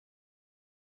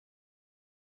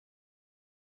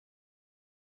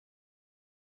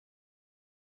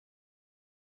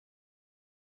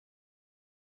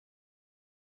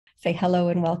say hello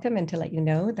and welcome, and to let you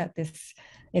know that this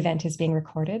event is being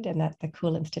recorded and that the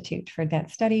Cool Institute for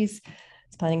Advanced Studies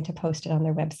is planning to post it on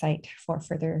their website for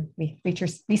further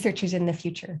researchers in the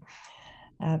future.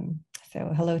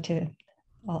 So hello to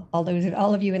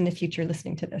all of you in the future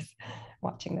listening to this,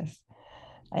 watching this.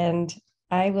 And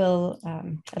I'd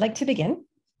like to begin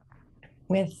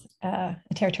with a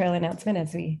territorial announcement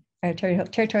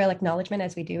territorial acknowledgement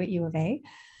as we do at U of A.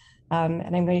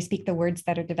 And I'm going to speak the words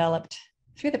that are developed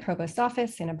through the Provost's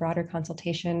office in a broader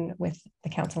consultation with the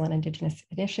Council on Indigenous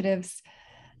Initiatives,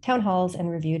 town halls,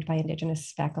 and reviewed by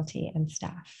Indigenous faculty and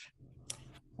staff.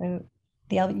 So,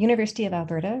 the University of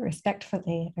Alberta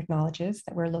respectfully acknowledges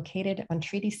that we're located on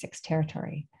Treaty 6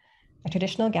 territory, a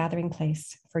traditional gathering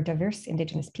place for diverse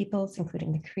Indigenous peoples,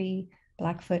 including the Cree,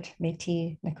 Blackfoot,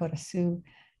 Métis, Nakota Sioux,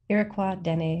 Iroquois,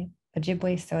 Dene,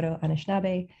 Ojibwe, Saulteaux,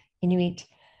 Anishinaabe, Inuit,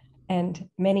 and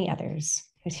many others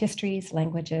whose histories,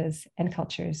 languages, and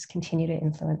cultures continue to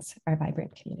influence our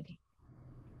vibrant community.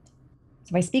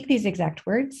 So I speak these exact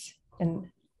words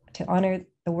and to honor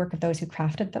the work of those who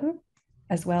crafted them,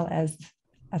 as well as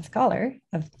a scholar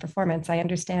of performance, I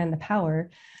understand the power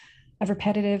of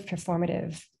repetitive,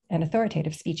 performative, and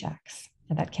authoritative speech acts,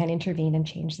 and that can intervene and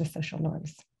change the social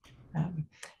norms. And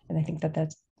I think that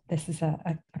this is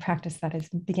a practice that is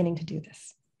beginning to do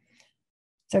this.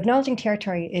 So acknowledging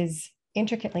territory is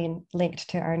intricately linked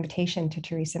to our invitation to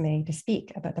Theresa May to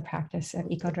speak about the practice of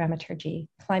ecodramaturgy,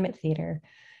 climate theater,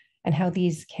 and how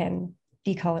these can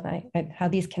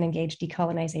engage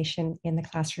decolonization in the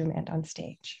classroom and on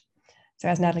stage. So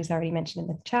as Natalie's already mentioned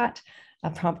in the chat, a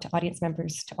prompt to audience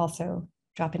members to also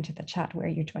drop into the chat where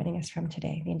you're joining us from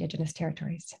today, the Indigenous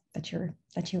territories that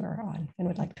you are on and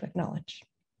would like to acknowledge.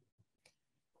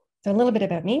 So a little bit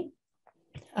about me.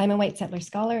 I'm a white settler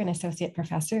scholar and associate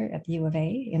professor at the U of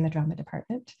A in the drama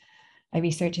department. I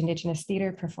research Indigenous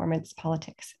theater, performance,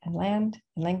 politics, and land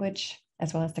and language,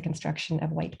 as well as the construction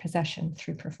of white possession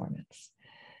through performance.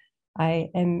 I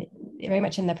am very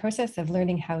much in the process of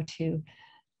learning how to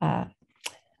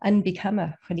unbecome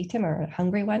a Hunitim or a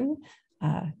hungry one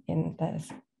in the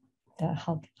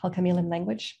Halkamilan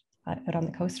language out on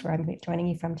the coast where I'm joining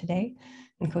you from today,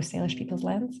 in Coast Salish people's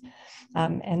lands,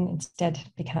 and instead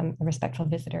become a respectful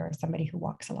visitor or somebody who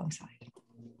walks alongside.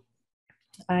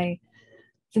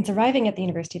 Since arriving at the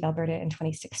University of Alberta in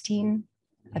 2016,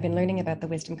 I've been learning about the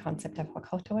wisdom concept of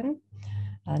Whakautoan,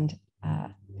 and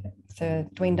so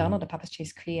Dwayne Donald, a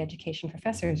Papaschase Cree education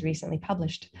professor, has recently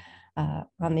published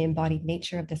on the embodied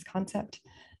nature of this concept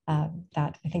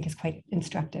that I think is quite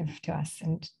instructive to us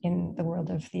and in the world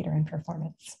of theater and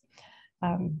performance.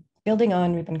 Building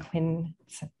on Ruben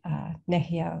Quinn's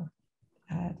Nehiyaw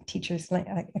teacher's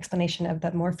explanation of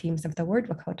the morphemes of the word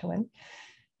Whakautoan,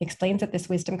 explains that this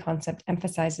wisdom concept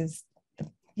emphasizes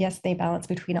the balance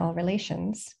between all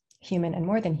relations, human and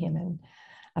more than human,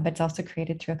 but it's also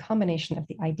created through a combination of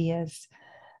the ideas.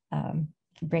 To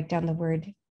break down the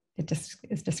word, it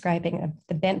is describing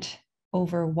the bent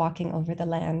over, walking over the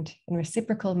land in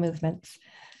reciprocal movements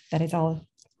that is all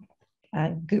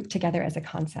grouped together as a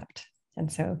concept.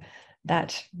 And so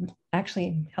that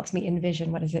actually helps me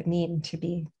envision what does it mean to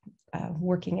be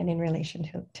working and in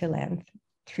relation to land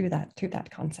through that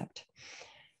concept.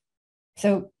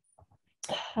 So,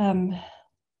 and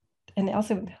it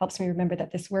also helps me remember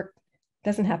that this work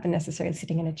doesn't happen necessarily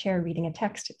sitting in a chair reading a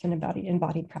text. It's an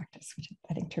embodied practice, which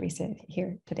I think Theresa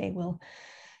here today will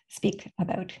speak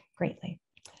about greatly.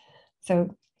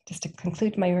 So just to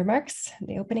conclude my remarks,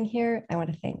 the opening here, I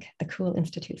want to thank the Cool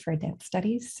Institute for Advanced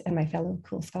Studies and my fellow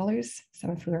Cool scholars,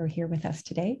 some of who are here with us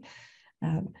today,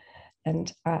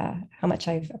 and how much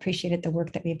I've appreciated the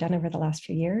work that we've done over the last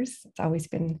few years. It's always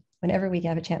been, whenever we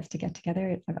have a chance to get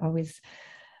together, I've always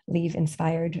leave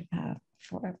inspired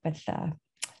with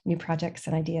new projects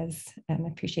and ideas, and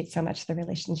appreciate so much the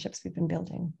relationships we've been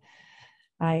building.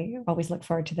 I always look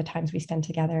forward to the times we spend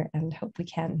together and hope we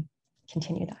can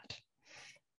continue that.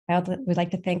 I would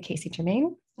like to thank Casey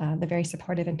Germain, the very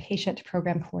supportive and patient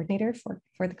program coordinator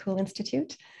for the Cool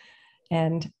Institute,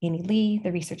 and Amy Lee,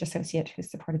 the research associate who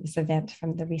supported this event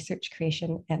from the Research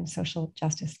Creation and Social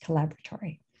Justice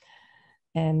Collaboratory.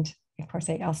 And of course,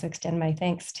 I also extend my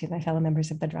thanks to my fellow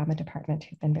members of the drama department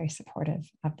who've been very supportive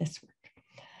of this work.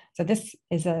 So this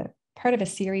is a part of a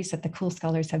series that the Cool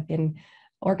Scholars have been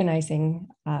organizing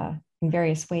in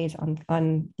various ways on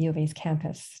the U of A's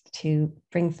campus to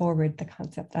bring forward the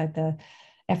concept, the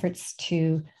efforts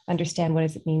to understand what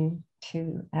does it mean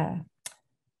to,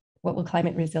 what will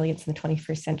climate resilience in the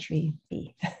 21st century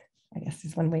be, I guess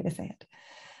is one way to say it.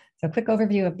 So a quick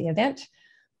overview of the event.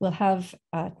 We'll have,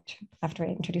 after I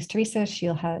introduce Theresa, she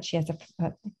has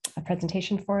a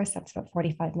presentation for us that's about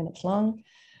 45 minutes long.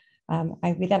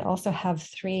 We then also have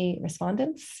three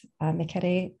respondents,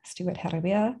 Mikere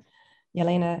Stewart-Harabia,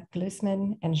 Yelena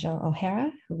Glusman, and Jean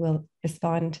O'Hara, who will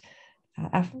respond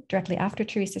directly after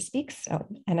Theresa speaks.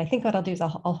 And I think what I'll do is I'll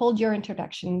hold your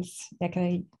introductions,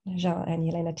 Mikere, Jean, and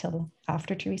Yelena, till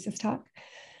after Theresa's talk.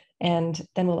 And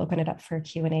then we'll open it up for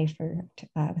Q&A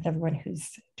with everyone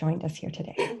who's joined us here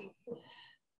today.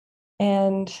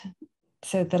 And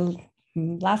so the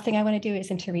last thing I want to do is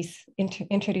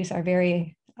introduce our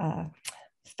very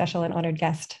special and honored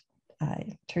guest,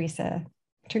 Theresa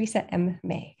M.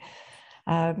 May.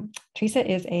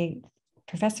 Theresa is a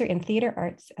professor in theater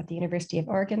arts at the University of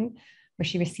Oregon, where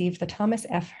she received the Thomas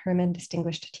F. Herman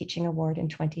Distinguished Teaching Award in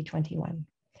 2021.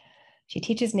 She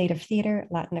teaches native theater,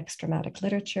 Latinx dramatic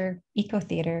literature,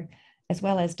 ecotheatre, as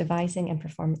well as devising and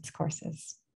performance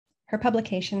courses. Her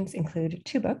publications include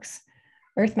two books,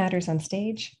 Earth Matters on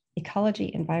Stage,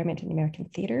 Ecology, Environment, and American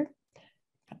Theater,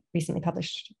 recently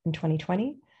published in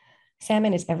 2020,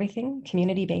 Salmon Is Everything,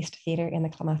 Community-Based Theater in the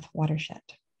Klamath Watershed,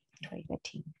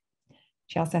 2019.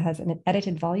 She also has an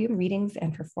edited volume, Readings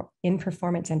in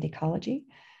Performance and Ecology,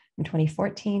 in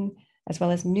 2014, as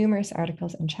well as numerous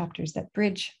articles and chapters that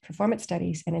bridge performance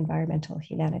studies and environmental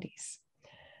humanities.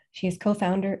 She is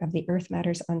co-founder of the Earth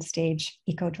Matters on Stage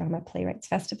Ecodrama Playwrights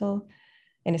Festival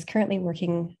and is currently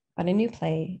working on a new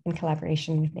play in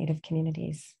collaboration with Native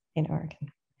communities in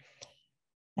Oregon.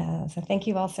 So thank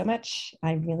you all so much.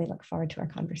 I really look forward to our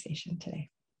conversation today.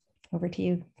 Over to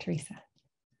you, Theresa.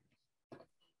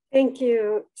 Thank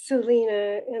you,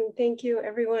 Selena, and thank you,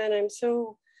 everyone. I'm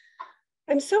so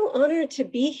honored to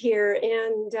be here.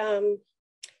 And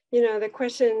you know, the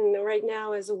question right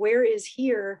now is, where is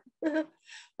here? And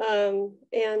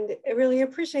I really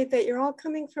appreciate that you're all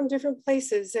coming from different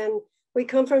places, and we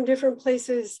come from different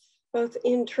places, both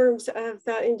in terms of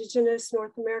the indigenous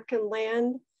North American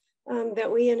land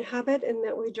that we inhabit and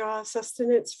that we draw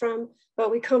sustenance from,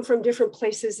 but we come from different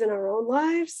places in our own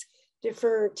lives,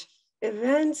 different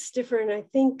events, different, I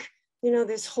think, you know,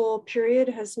 this whole period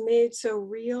has made so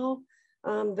real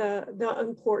the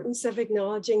importance of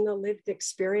acknowledging the lived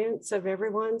experience of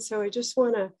everyone. So I just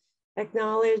want to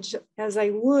acknowledge, as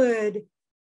I would,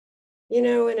 you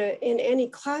know, in any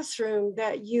classroom,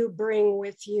 that you bring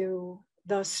with you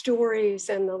the stories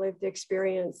and the lived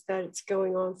experience that's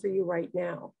going on for you right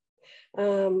now.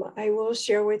 I will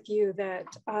share with you that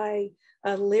I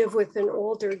live with an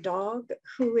older dog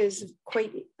who is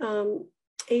quite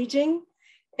aging.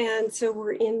 And so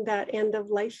we're in that end of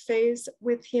life phase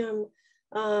with him.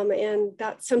 And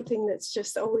that's something that's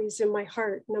just always in my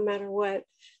heart, no matter what.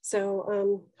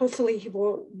 So hopefully he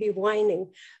won't be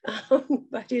whining,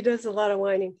 but he does a lot of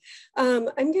whining. I'm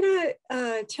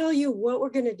gonna tell you what we're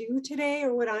gonna do today,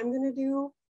 or what I'm gonna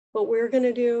do, what we're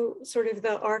gonna do, sort of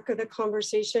the arc of the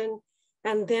conversation.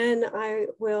 And then I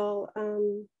will,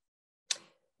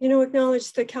 you know,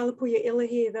 acknowledge the Kalapuya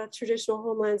Ilahi, the traditional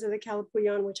homelands of the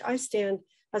Kalapuya, on which I stand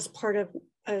as part of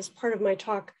my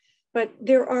talk. But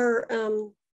there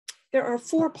are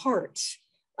four parts.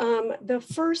 The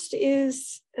first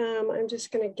is, I'm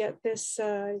just going to get this.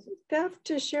 I have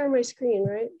to share my screen,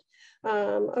 right?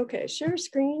 Okay, share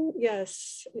screen.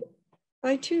 Yes,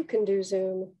 I too can do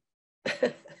Zoom.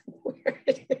 Where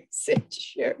it is, it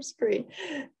share screen.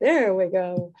 There we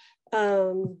go.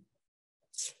 The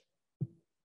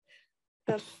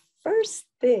first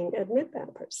thing, admit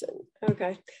that person.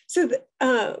 Okay, so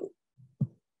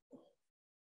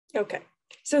okay,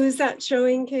 so is that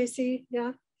showing, Casey?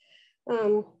 Yeah.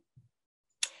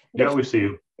 Yeah, we see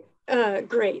you.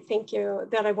 Great, thank you.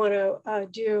 That I want to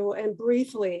do, and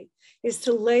briefly, is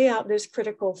to lay out this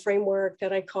critical framework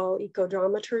that I call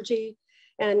ecodramaturgy.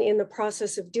 And in the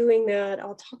process of doing that,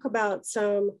 I'll talk about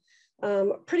some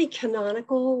pretty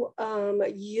canonical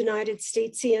United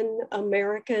Statesian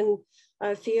American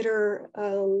theater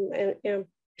and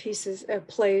pieces of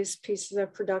plays, pieces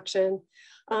of production,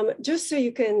 just so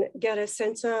you can get a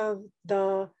sense of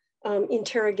the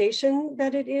interrogation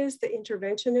that it is, the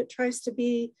intervention it tries to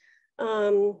be,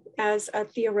 as a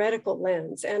theoretical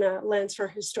lens and a lens for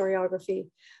historiography.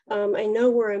 I know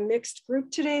we're a mixed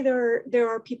group today. There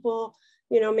are people,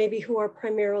 you know, maybe who are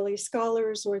primarily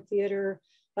scholars or theater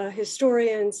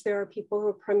historians. There are people who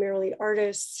are primarily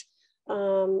artists,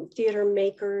 theater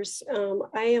makers.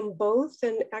 I am both,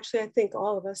 and actually I think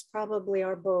all of us probably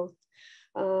are both.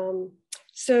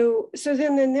 So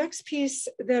then the next piece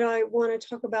that I want to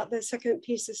talk about, the second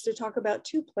piece, is to talk about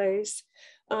two plays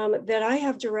that I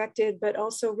have directed, but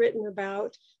also written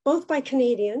about, both by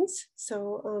Canadians.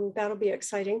 So that'll be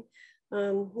exciting.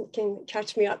 You can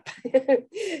catch me up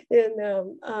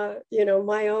in, you know,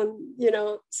 my own, you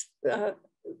know,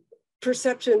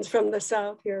 perceptions from the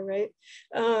South here, right?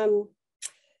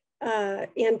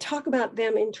 And talk about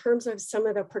them in terms of some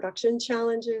of the production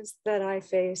challenges that I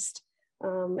faced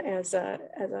as a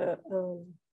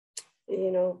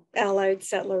you know, allied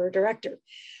settler director.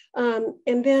 And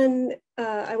then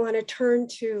I want to turn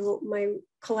to my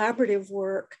collaborative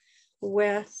work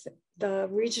with the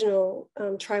regional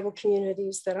tribal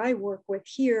communities that I work with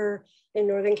here in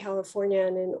Northern California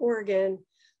and in Oregon,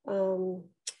 and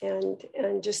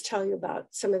just tell you about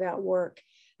some of that work.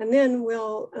 And then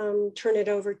we'll turn it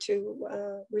over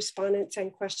to respondents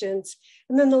and questions.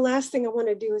 And then the last thing I want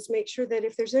to do is make sure that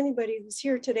if there's anybody who's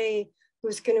here today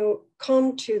who's going to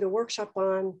come to the workshop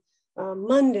on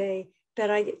Monday, that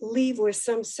I leave with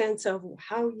some sense of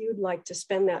how you'd like to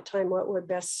spend that time, what would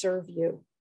best serve you.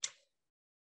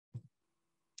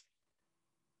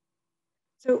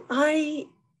 So I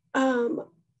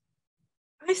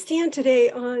stand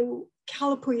today on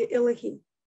Kalapuya Ilahi,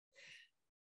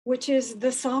 which is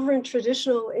the sovereign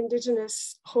traditional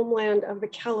indigenous homeland of the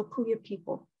Kalapuya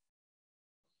people.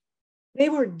 They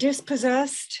were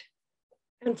dispossessed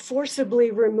and forcibly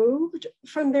removed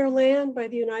from their land by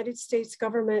the United States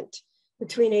government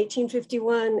between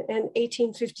 1851 and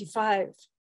 1855.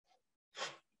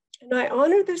 And I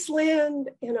honor this land,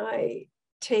 and I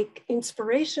take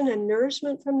inspiration and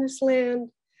nourishment from this land,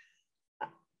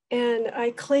 and I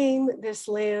claim this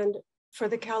land for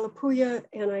the Kalapuya,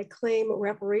 and I claim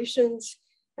reparations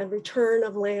and return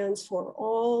of lands for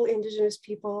all indigenous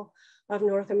people of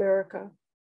North America.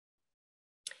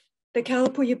 The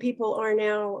Kalapuya people are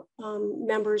now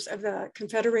members of the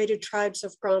Confederated Tribes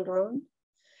of Grand Ronde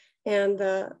and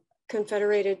the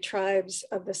Confederated Tribes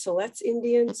of the Siletz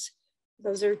Indians.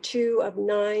 Those are 2 of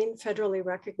 9 federally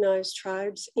recognized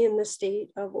tribes in the state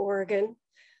of Oregon.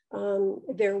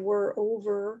 There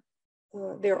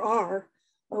are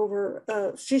over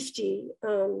 50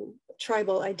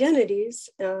 tribal identities,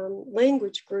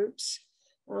 language groups,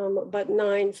 but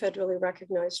 9 federally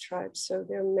recognized tribes. So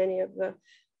there are many of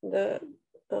the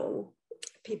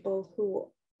people who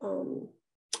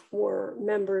were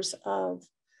members of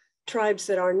tribes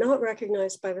that are not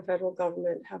recognized by the federal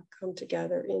government have come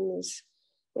together in these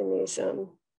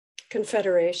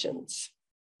confederations.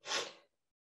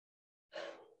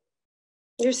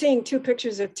 You're seeing 2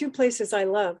 pictures of 2 places I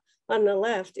love. On the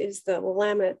left is the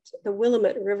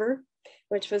Willamette River,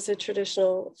 which was a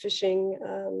traditional fishing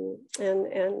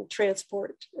and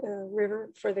transport river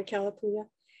for the Kalapuya.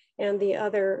 And the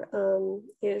other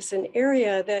is an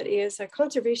area that is a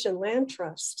conservation land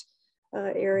trust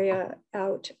area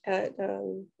out at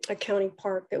a county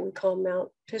park that we call Mount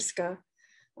Pisgah,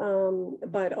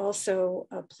 but also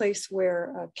a place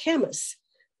where camas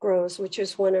grows, which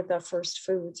is one of the first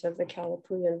foods of the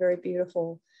Kalapuya, and very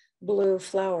beautiful blue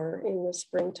flower in the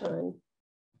springtime.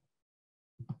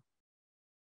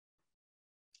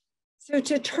 So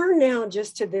to turn now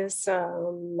just to this,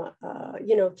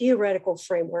 you know, theoretical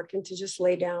framework, and to just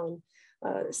lay down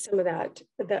some of that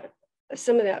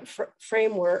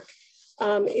framework,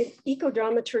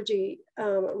 ecodramaturgy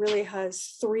really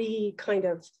has 3 kind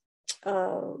of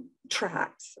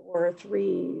tracks or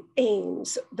 3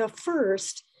 aims. The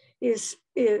first is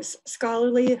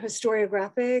scholarly,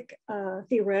 historiographic,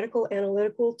 theoretical,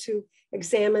 analytical, to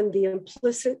examine the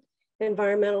implicit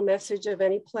environmental message of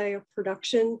any play or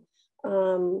production,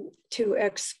 to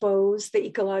expose the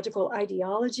ecological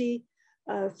ideology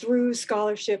through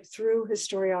scholarship, through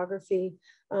historiography,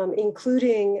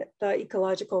 including the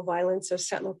ecological violence of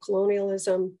settler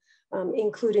colonialism,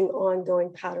 including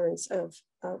ongoing patterns of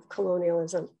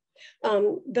colonialism.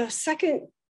 The second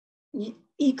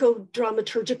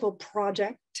ecodramaturgical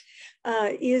project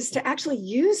is to actually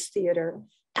use theater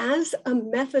as a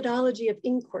methodology of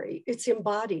inquiry. It's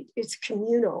embodied, it's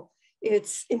communal,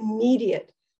 it's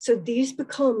immediate. So these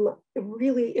become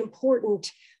really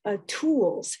important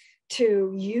tools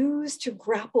to use to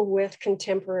grapple with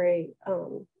contemporary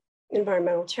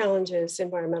environmental challenges,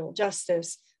 environmental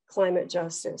justice, climate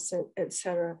justice, et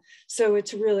cetera. So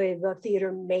it's really the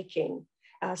theater making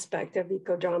aspect of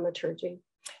ecodramaturgy.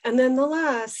 And then the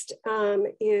last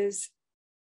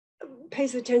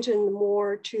pays attention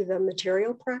more to the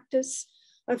material practice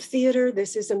of theater.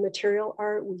 This is a material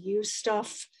art. We use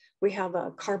stuff. We have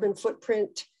a carbon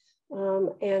footprint.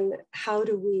 And how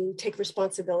do we take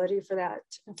responsibility for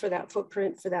that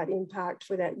footprint, for that impact,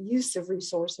 for that use of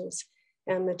resources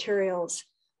and materials?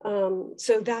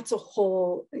 So that's a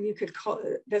whole, you could call,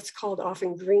 that's called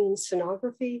often green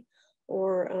scenography,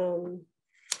 or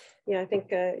yeah, I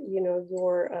think, you know,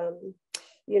 your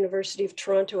University of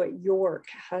Toronto at York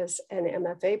has an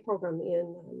MFA program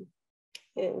in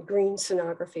in green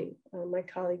scenography. My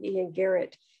colleague Ian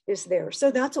Garrett is there.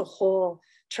 So that's a whole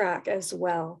track as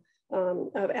well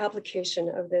of application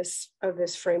of this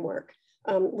framework,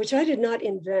 which I did not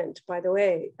invent, by the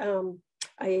way.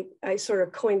 I sort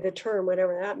of coined the term,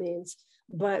 whatever that means,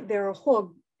 but there are a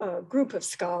whole group of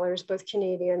scholars, both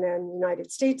Canadian and United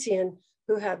Statesian,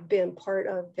 who have been part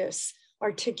of this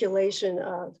articulation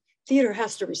of theater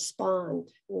has to respond,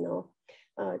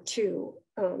 to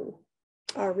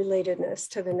our relatedness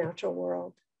to the natural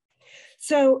world.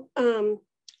 So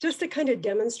just to kind of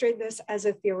demonstrate this as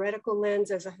a theoretical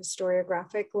lens, as a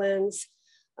historiographic lens,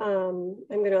 I'm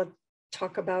going to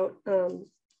talk about a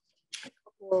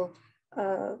couple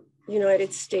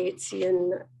United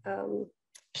Statesian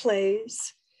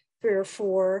plays, 3 or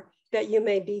 4 that you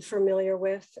may be familiar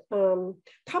with.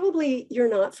 Probably you're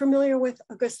not familiar with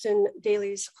Augustin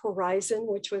Daly's Horizon,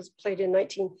 which was played in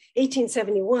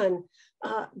 1871,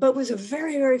 but was a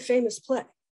very, very famous play,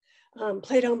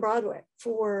 played on Broadway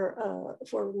for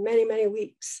many, many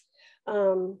weeks.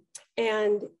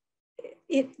 And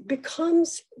it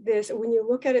becomes this, when you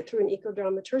look at it through an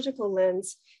ecodramaturgical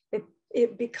lens,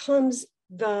 it becomes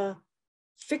the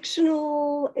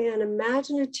fictional and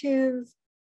imaginative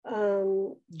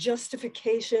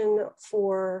justification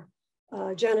for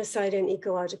genocide and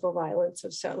ecological violence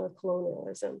of settler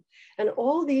colonialism. And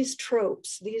all these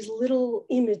tropes, these little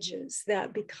images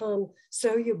that become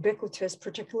so ubiquitous,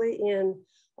 particularly in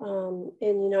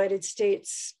United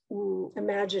States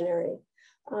imaginary,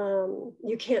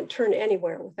 you can't turn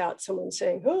anywhere without someone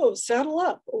saying, "Oh, saddle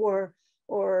up," or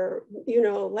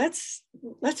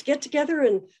let's get together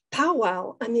and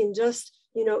powwow. I mean, just,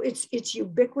 it's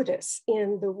ubiquitous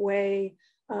in the way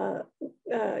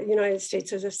United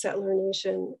States as a settler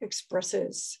nation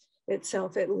expresses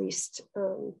itself, at least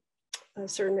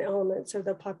certain elements of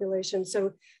the population.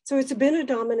 So it's been a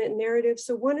dominant narrative.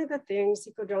 So one of the things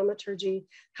ecodramaturgy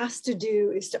has to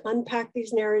do is to unpack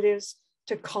these narratives,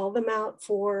 to call them out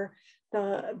for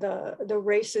the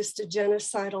racist,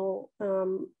 genocidal,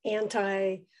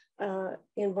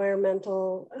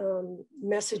 anti-environmental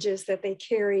messages that they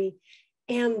carry,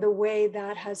 and the way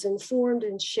that has informed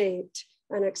and shaped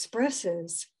and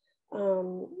expresses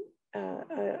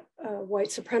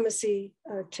white supremacy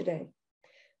today.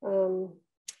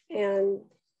 And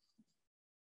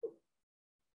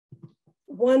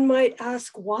one might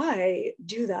ask, why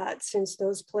do that, since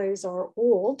those plays are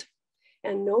old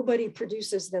and nobody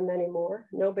produces them anymore?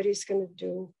 Nobody's going to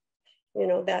do,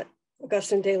 that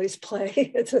Augustin Daly's play.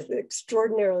 It's an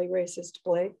extraordinarily racist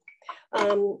play.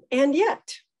 And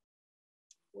yet,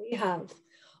 we have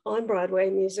on Broadway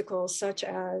musicals such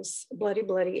as Bloody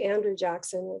Bloody Andrew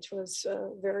Jackson, which was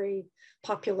very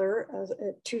popular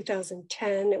in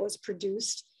 2010. It was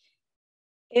produced.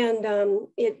 And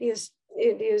it is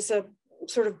a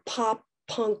sort of pop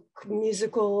punk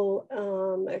musical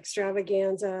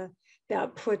extravaganza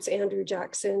that puts Andrew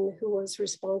Jackson, who was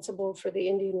responsible for the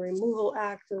Indian Removal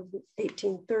Act of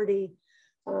 1830,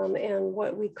 and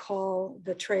what we call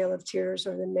the Trail of Tears,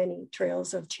 or the many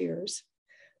trails of tears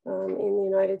in the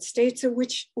United States, of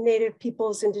which Native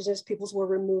peoples, indigenous peoples, were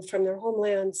removed from their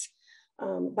homelands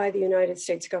by the United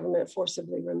States government,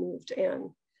 forcibly removed,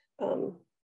 and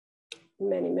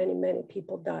many, many, many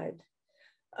people died.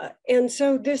 And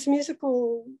so this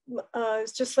musical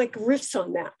is just like riffs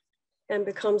on that and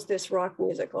becomes this rock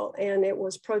musical. And it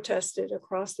was protested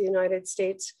across the United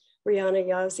States. Rihanna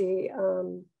Yazzie,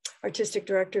 artistic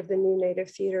director of the New Native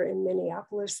Theater in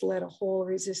Minneapolis, led a whole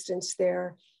resistance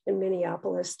there in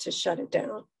Minneapolis to shut it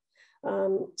down.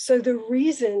 So the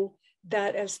reason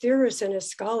that as theorists and as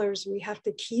scholars, we have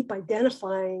to keep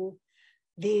identifying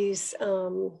these,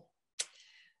 the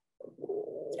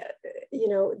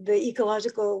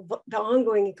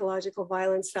ongoing ecological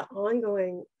violence, the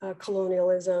ongoing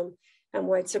colonialism and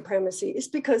white supremacy, is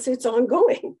because it's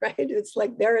ongoing, right? It's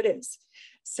like, there it is.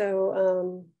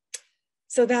 So,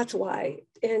 so that's why.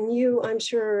 And you, I'm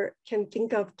sure, can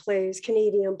think of plays,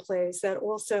 Canadian plays, that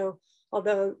also,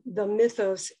 although the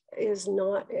mythos is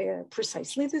not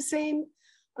precisely the same,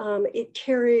 it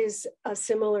carries a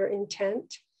similar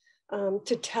intent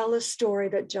to tell a story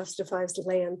that justifies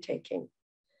land taking.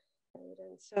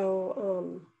 And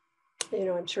so,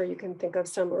 I'm sure you can think of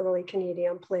some early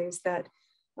Canadian plays that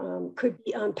could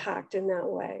be unpacked in that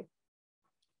way.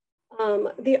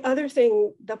 The other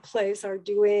thing the plays are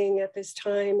doing at this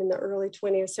time in the early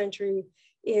 20th century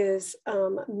is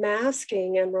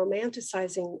masking and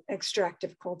romanticizing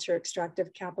extractive culture,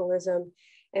 extractive capitalism,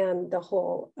 and the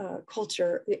whole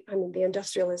culture. I mean, the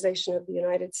industrialization of the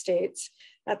United States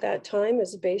at that time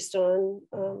is based on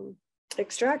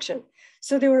extraction.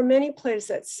 So there were many plays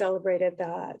that celebrated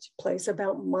that, plays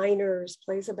about miners,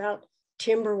 plays about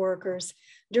timber workers.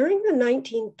 During the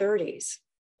 1930s,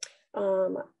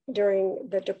 during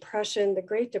the Depression, the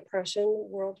Great Depression,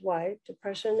 worldwide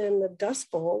depression, and the Dust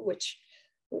Bowl, which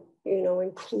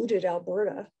included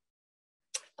Alberta,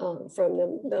 from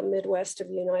the Midwest of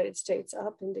the United States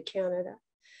up into Canada,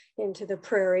 into the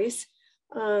prairies.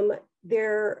 The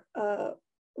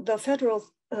Federal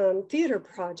Theatre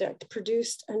Project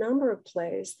produced a number of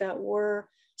plays that were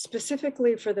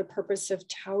specifically for the purpose of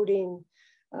touting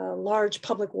large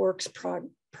public works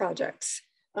projects,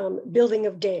 building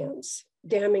of dams,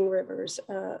 damming rivers,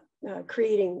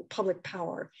 creating public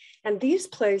power. And these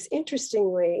plays,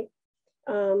 interestingly,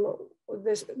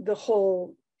 the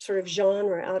whole sort of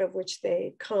genre out of which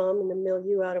they come and the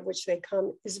milieu out of which they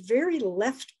come is very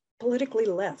left, politically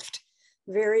left,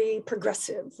 very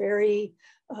progressive, very,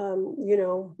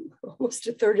 almost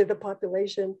a third of the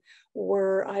population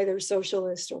were either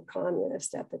socialist or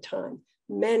communist at the time.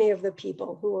 Many of the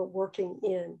people who were working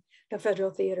in the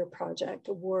Federal Theatre Project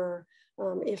were,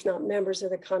 if not members of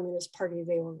the Communist Party,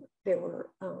 they were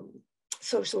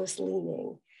socialist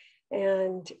leaning.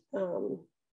 And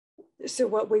so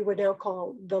what we would now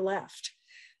call the left.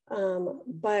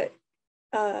 But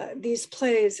these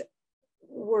plays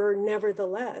were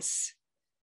nevertheless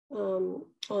on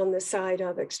the side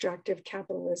of extractive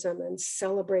capitalism and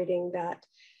celebrating that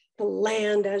the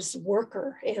land as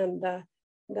worker and the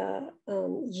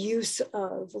use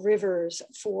of rivers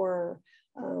for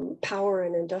power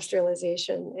and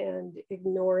industrialization, and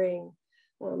ignoring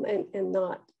and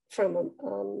not from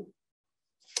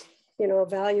a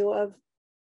value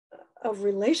of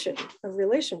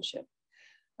relationship.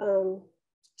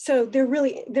 So they're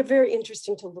very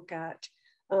interesting to look at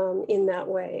in that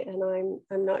way. And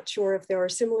I'm not sure if there are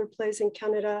similar plays in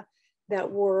Canada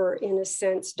that were, in a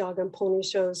sense, dog and pony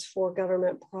shows for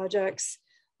government projects,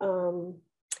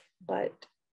 but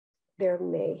there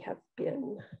may have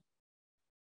been.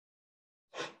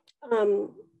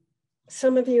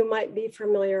 Some of you might be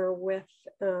familiar with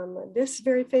this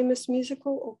very famous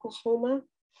musical, Oklahoma.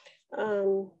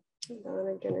 I'm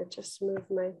gonna just move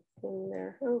my thing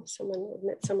there. Oh,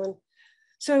 admit someone.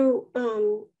 So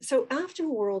after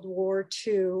World War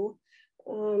II,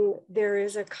 there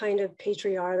is a kind of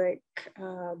patriotic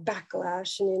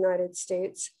backlash in the United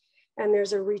States, and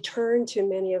there's a return to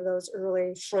many of those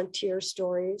early frontier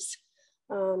stories.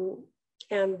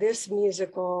 And this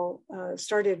musical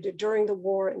started during the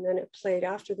war, and then it played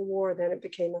after the war, then it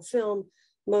became a film.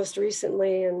 Most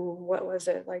recently, in what was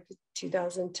it, like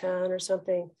 2010 or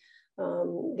something,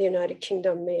 the United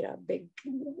Kingdom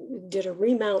did a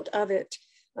remount of it,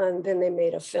 and then they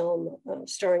made a film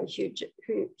starring Hugh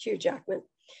Jackman.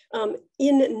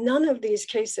 In none of these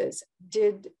cases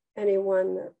did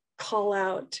anyone call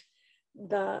out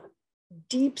the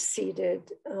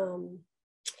deep-seated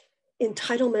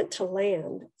entitlement to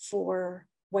land for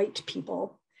white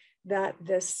people that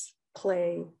this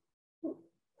play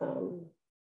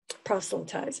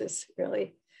proselytizes,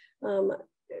 really.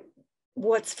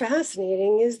 What's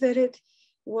fascinating is that it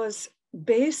was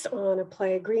based on a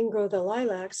play, Green Grow the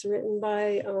Lilacs, written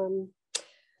by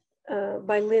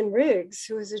Lynn Riggs,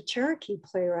 who is a Cherokee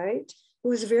playwright, who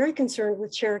was very concerned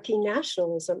with Cherokee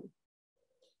nationalism.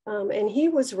 And he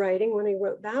was writing, when he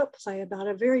wrote that play, about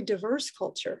a very diverse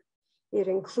culture. It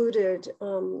included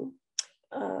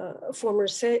former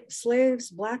slaves,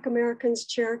 Black Americans,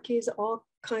 Cherokees, all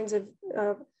kinds of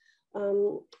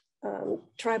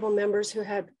tribal members who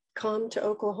had come to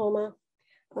Oklahoma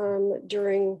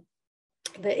during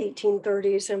the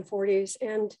 1830s and 40s.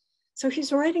 And so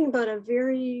he's writing about a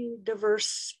very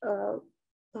diverse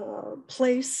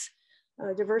place,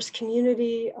 a diverse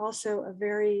community, also a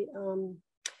very,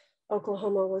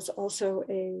 Oklahoma was also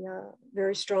a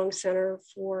very strong center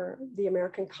for the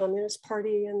American Communist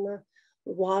Party and the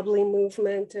wobbly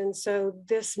movement. And so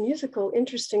this musical,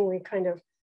 interestingly, kind of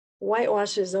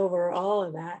whitewashes over all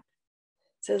of that.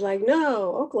 It says, like,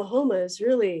 no, Oklahoma is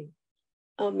really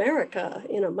America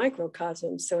in a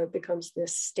microcosm. So it becomes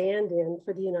this stand-in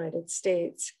for the United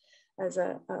States as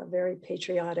a very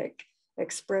patriotic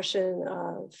expression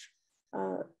of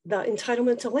the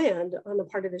entitlement to land on the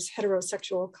part of this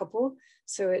heterosexual couple.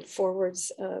 So it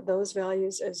forwards those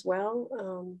values as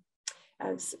well,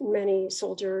 as many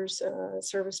soldiers,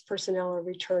 service personnel are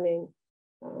returning.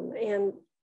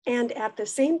 And at the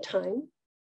same time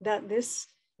that this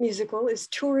musical is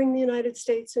touring the United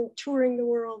States and touring the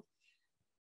world,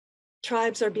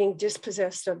 tribes are being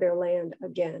dispossessed of their land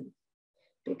again,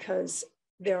 because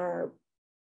there are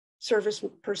service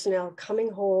personnel coming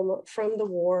home from the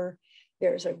war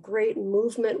There's a great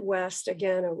movement west,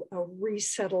 again, a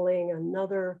resettling,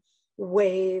 another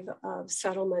wave of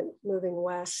settlement moving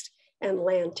west, and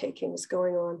land takings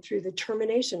going on through the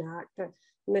Termination Act. That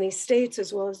many states,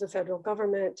 as well as the federal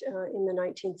government in the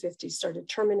 1950s, started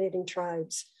terminating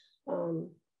tribes.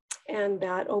 And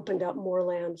that opened up more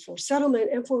land for settlement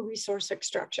and for resource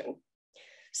extraction.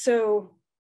 So,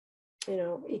 you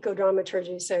know,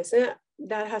 ecodramaturgy says,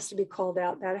 that has to be called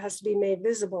out, that has to be made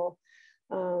visible.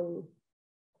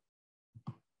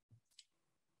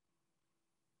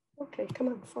 Okay, come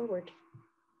on, forward.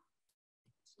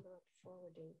 It's not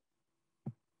forwarding.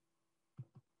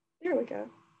 There we go.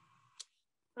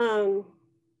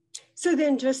 So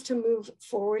then just to move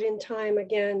forward in time,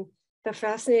 again, the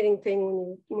fascinating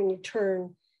thing when you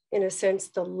turn, in a sense,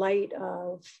 the light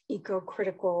of the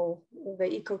eco-critical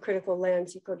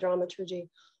lens, ecodramaturgy,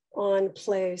 on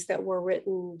plays that were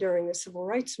written during the civil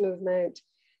rights movement,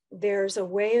 there's a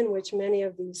way in which many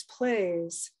of these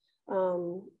plays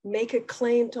make a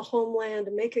claim to homeland,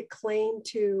 make a claim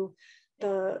to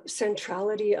the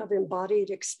centrality of embodied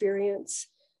experience,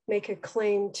 make a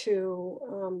claim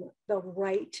to the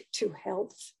right to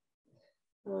health,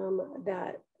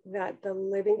 that the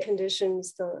living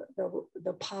conditions,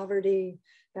 the poverty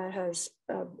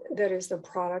that is the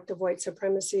product of white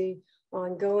supremacy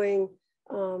ongoing,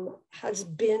 has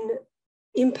been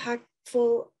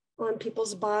impactful on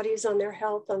people's bodies, on their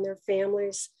health, on their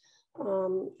families.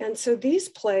 And so these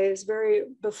plays,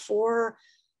 before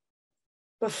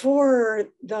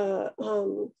the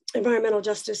Environmental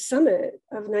Justice Summit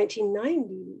of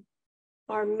 1990,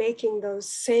 are making those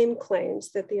same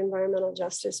claims that the environmental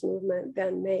justice movement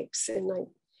then makes in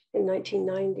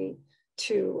 1990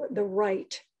 to the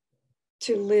right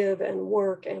to live and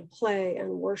work and play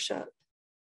and worship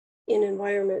in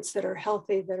environments that are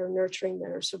healthy, that are nurturing,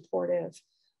 that are supportive,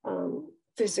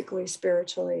 physically,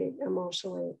 spiritually,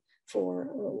 emotionally,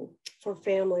 for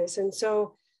families. And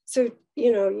so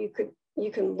you know,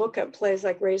 you can look at plays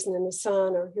like Raisin in the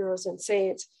Sun or Heroes and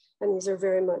Saints, and these are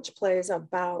very much plays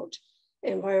about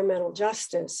environmental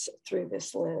justice through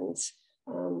this lens,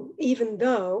 even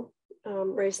though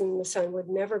Raisin in the Sun would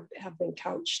never have been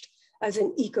couched as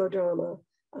an ecodrama,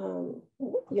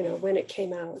 you know, when it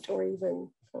came out, or even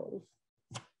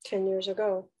 10 years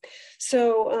ago.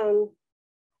 So,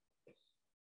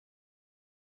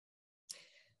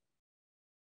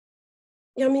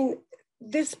 yeah, I mean,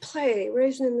 this play,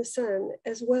 Raisin in the Sun,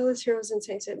 as well as Heroes and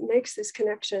Saints, it makes this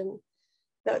connection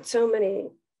that so many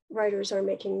writers are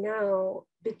making now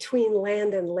between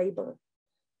land and labor,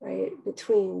 right?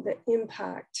 Between the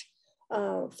impact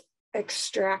of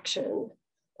extraction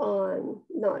on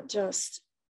not just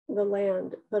the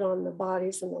land, but on the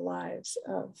bodies and the lives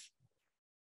of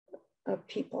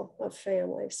people, of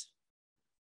families.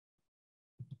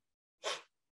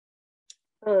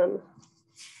 I'm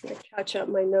gonna catch up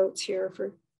my notes here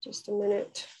for just a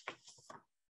minute.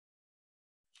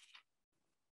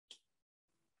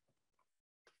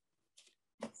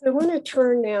 So I want to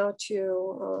turn now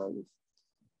to,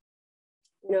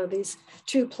 you know, these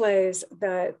two plays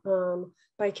that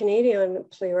by Canadian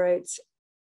playwrights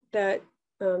that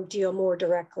deal more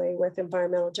directly with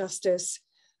environmental justice,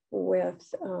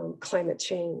 with climate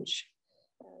change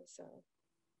as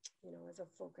you know, as a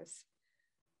focus.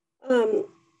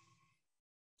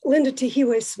 Linda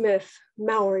Tehiwe Smith,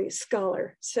 Maori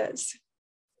scholar, says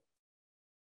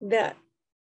that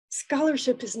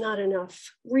scholarship is not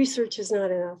enough, research is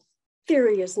not enough,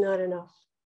 theory is not enough.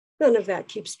 None of that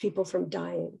keeps people from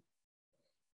dying.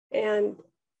 And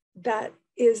that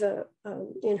is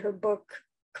in her book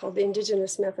called The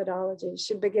Indigenous Methodology,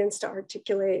 she begins to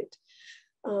articulate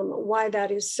why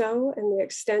that is so, and the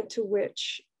extent to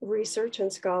which research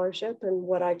and scholarship, and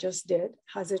what I just did,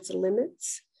 has its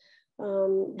limits,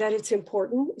 that it's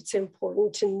important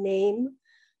to name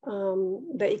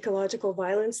the ecological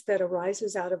violence that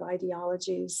arises out of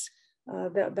ideologies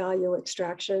that value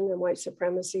extraction and white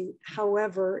supremacy.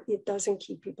 However, it doesn't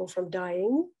keep people from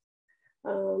dying.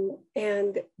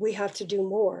 And we have to do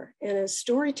more. And as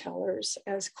storytellers,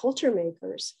 as culture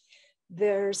makers,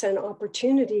 there's an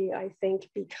opportunity, I think,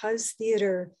 because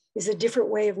theater is a different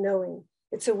way of knowing.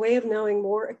 It's a way of knowing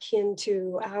more akin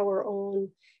to our own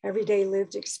everyday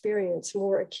lived experience,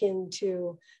 more akin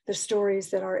to the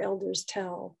stories that our elders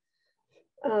tell.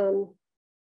 And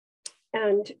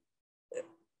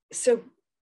so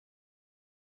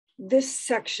this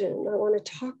section, I want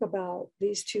to talk about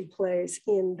these two plays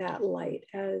in that light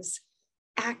as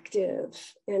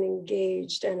active and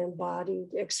engaged and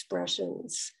embodied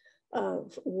expressions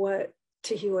of what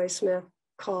Tehiwe Smith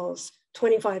calls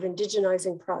 25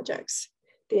 indigenizing projects,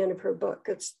 the end of her book.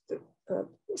 It's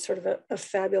sort of a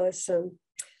fabulous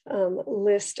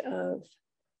list of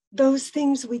those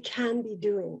things we can be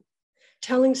doing.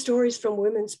 Telling stories from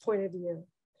women's point of view,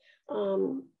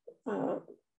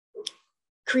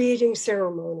 creating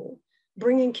ceremony,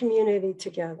 bringing community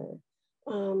together,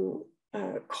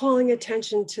 calling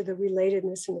attention to the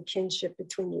relatedness and the kinship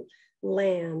between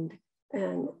land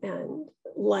and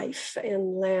life,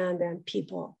 and land and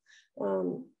people.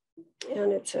 And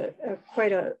it's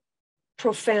quite a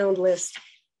profound list,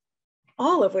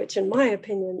 all of which, in my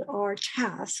opinion, are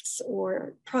tasks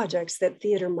or projects that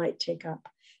theater might take up.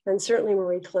 And certainly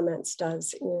Marie Clements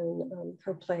does in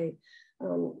her play,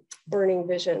 Burning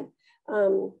Vision.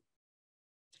 Diane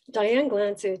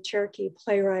Glantz, a Cherokee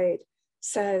playwright,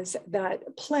 says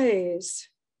that plays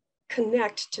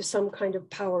connect to some kind of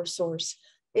power source.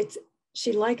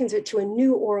 She likens it to a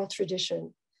new oral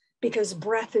tradition because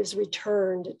breath is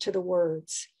returned to the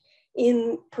words.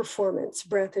 In performance,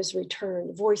 breath is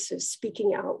returned, voices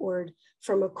speaking outward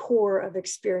from a core of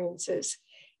experiences,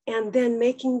 and then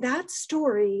making that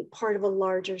story part of a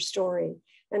larger story.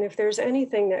 And if there's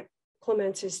anything that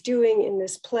Clements is doing in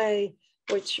this play,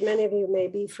 which many of you may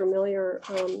be familiar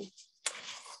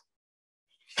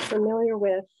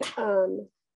with,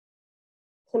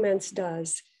 Clements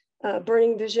does.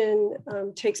 Burning Vision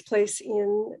takes place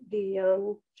in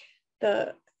the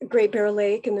Great Bear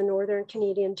Lake in the Northern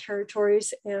Canadian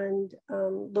Territories, and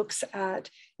looks at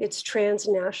its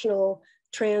transnational,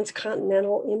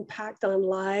 transcontinental impact on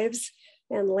lives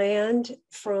and land,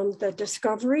 from the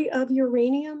discovery of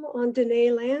uranium on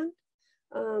Dene land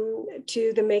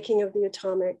to the making of the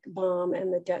atomic bomb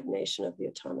and the detonation of the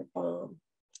atomic bomb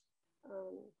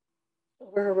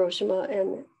over Hiroshima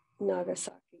and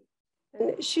Nagasaki.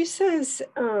 And she says,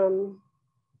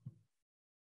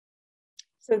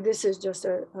 so this is just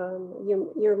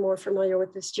you're more familiar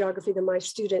with this geography than my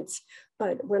students,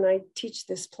 but when I teach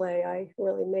this play, I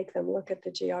really make them look at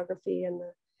the geography and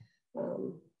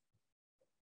the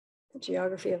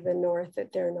geography of the North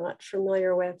that they're not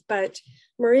familiar with. But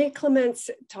Marie Clements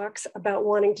talks about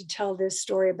wanting to tell this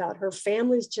story about her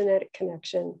family's genetic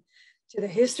connection to the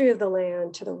history of the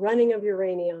land, to the running of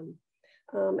uranium,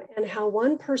 and how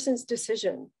one person's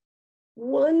decision,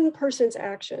 one person's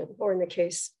action, or in the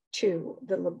case two,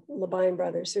 the Labine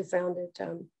brothers who founded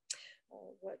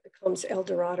what becomes El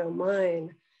Dorado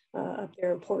mine up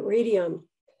there in Port Radium,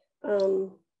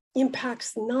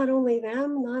 impacts not only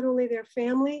them, not only their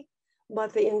family,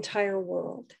 but the entire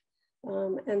world.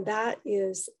 And that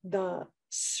is the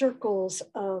circles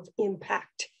of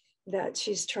impact that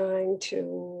she's trying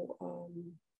to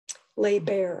lay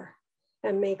bare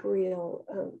and make real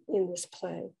in this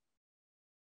play.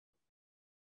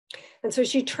 And so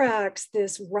she tracks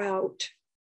this route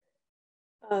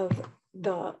of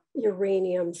the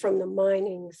uranium from the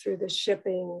mining through the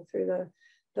shipping, through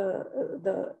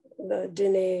the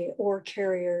Dene ore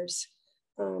carriers,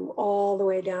 all the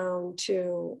way down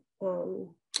to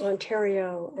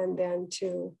Ontario, and then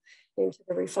into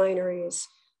the refineries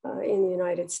in the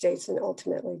United States, and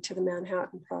ultimately to the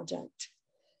Manhattan Project.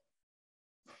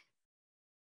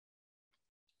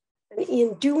 And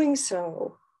in doing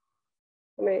so,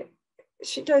 I mean,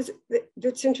 she does,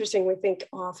 it's interesting, we think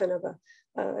often of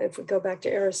if we go back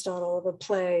to Aristotle, of a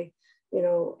play, you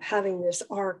know, having this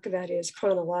arc that is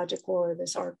chronological, or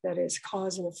this arc that is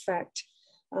cause and effect,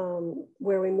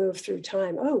 where we move through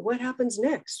time. Oh, what happens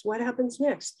next? What happens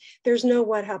next? There's no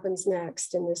what happens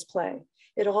next in this play.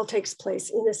 It all takes place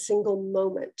in a single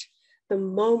moment. The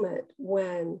moment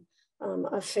when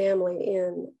a family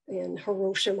in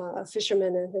Hiroshima, a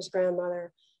fisherman and his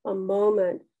grandmother, a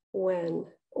moment when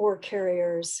ore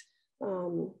carriers,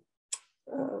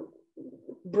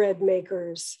 bread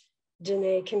makers,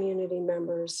 Dene community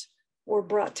members were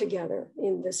brought together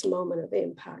in this moment of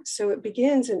impact. So it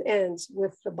begins and ends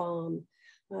with the bomb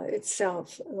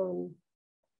itself.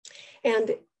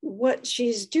 And what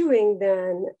she's doing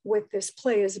then with this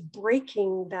play is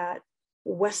breaking that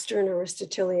Western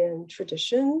Aristotelian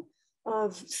tradition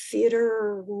of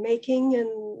theater making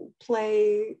and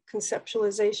play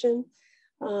conceptualization,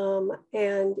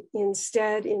 and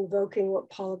instead invoking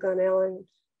what Paul Gunn-Allen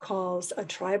calls a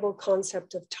tribal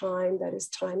concept of time, that is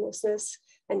timelessness,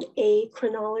 an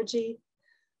achronology,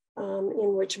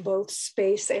 in which both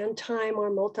space and time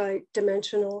are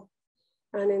multidimensional,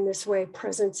 and in this way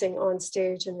presencing on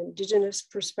stage an indigenous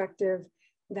perspective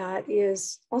that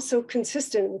is also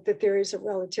consistent with the theories of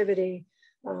relativity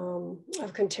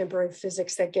of contemporary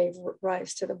physics that gave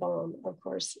rise to the bomb, of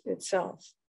course, itself.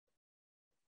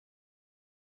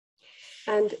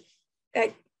 And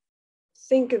I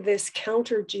think of this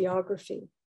counter geography,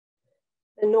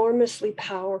 enormously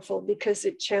powerful because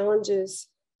it challenges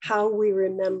how we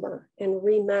remember and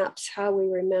remaps how we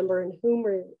remember and whom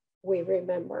we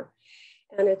remember,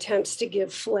 and attempts to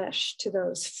give flesh to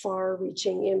those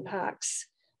far-reaching impacts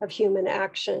of human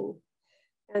action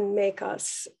and make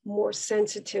us more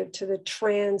sensitive to the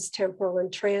trans-temporal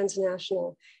and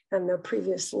transnational and the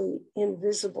previously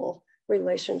invisible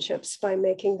relationships by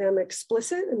making them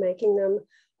explicit and making them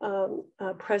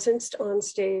presenced on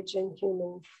stage in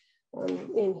human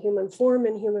form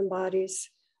and human bodies.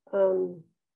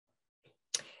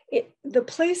 The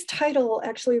play's title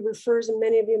actually refers, and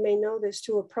many of you may know this,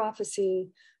 to a prophecy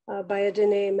by a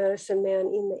Dene medicine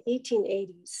man in the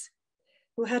 1880s,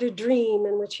 who had a dream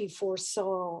in which he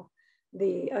foresaw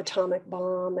the atomic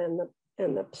bomb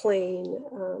and the plane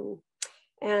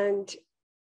and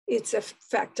its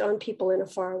effect on people in a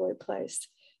faraway place.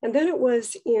 And then it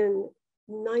was in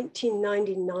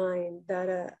 1999 that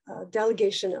a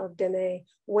delegation of Dene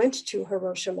went to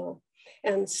Hiroshima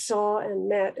and saw and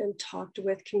met and talked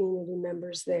with community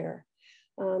members there.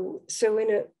 So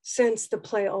in a sense, the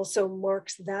play also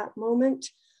marks that moment,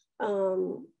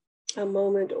 a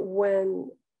moment when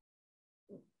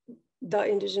the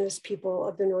indigenous people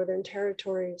of the Northern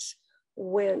Territories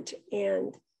went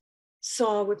and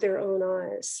saw with their own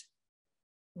eyes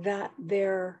that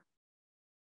their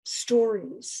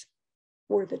stories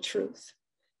were the truth,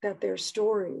 that their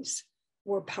stories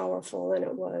were powerful. And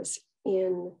it was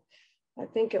in, I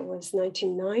think it was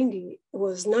 1990, it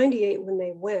was 98 when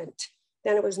they went,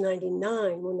 then it was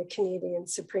 99 when the Canadian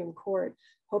Supreme Court,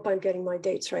 hope I'm getting my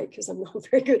dates right because I'm not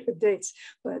very good with dates,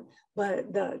 but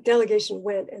the delegation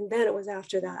went, and then it was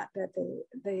after that that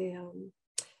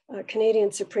the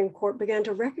Canadian Supreme Court began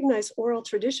to recognize oral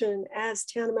tradition as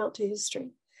tantamount to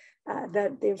history,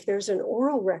 that if there's an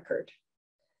oral record,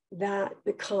 that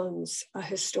becomes a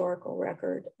historical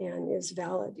record and is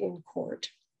valid in court.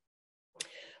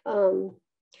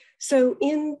 So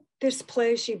in this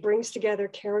play, she brings together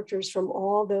characters from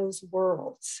all those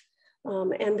worlds,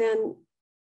 and then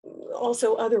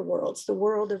also other worlds, the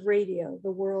world of radio,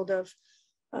 the world of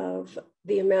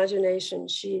the imagination.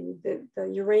 The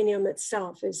uranium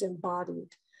itself is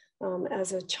embodied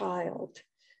as a child.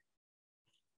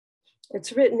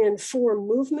 It's written in 4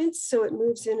 movements, so it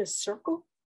moves in a circle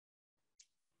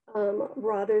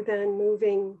rather than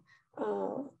moving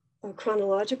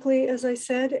chronologically, as I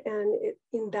said, and it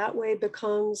in that way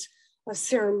becomes a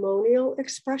ceremonial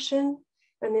expression.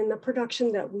 And in the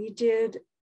production that we did,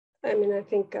 I mean, I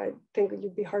think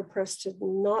you'd be hard pressed to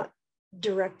not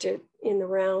direct it in the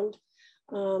round.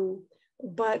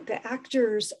 But the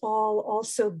actors all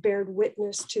also bared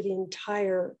witness to the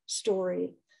entire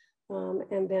story.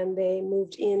 And then they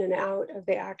moved in and out of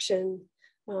the action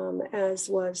as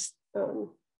was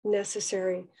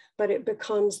necessary, but it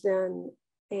becomes then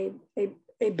a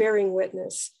bearing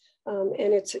witness.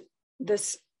 And it's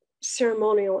this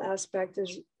ceremonial aspect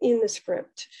is in the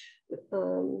script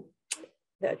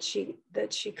that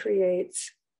she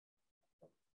creates.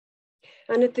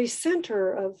 And at the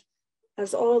center of,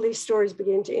 as all these stories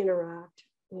begin to interact,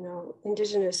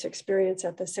 indigenous experience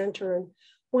at the center. And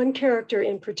one character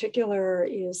in particular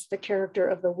is the character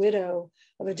of the widow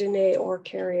of a Dene ore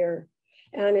carrier.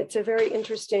 And it's a very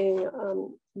interesting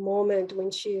moment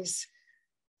when she's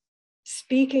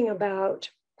speaking about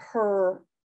her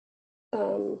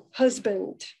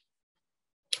husband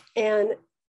and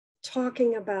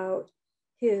talking about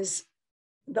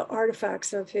the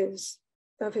artifacts of his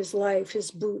life,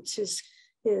 his boots,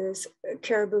 his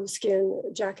caribou skin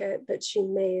jacket that she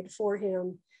made for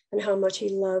him, and how much he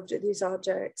loved these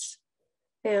objects.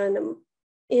 And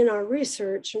in our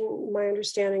research, my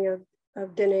understanding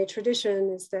of Dene tradition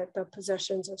is that the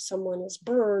possessions of someone is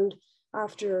burned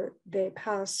after they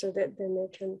pass so that then they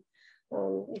can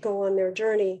go on their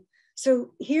journey.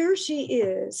 So here she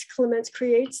is, Clements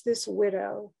creates this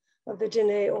widow of the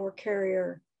Dene ore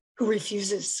carrier who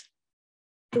refuses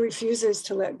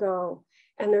to let go.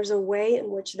 And there's a way in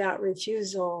which that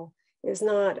refusal is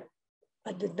not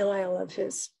a denial of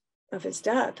his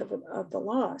death, of the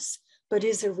loss, but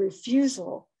is a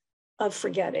refusal of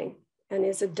forgetting, and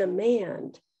is a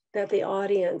demand that the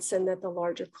audience and that the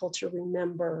larger culture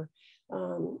remember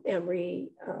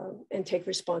and take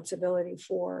responsibility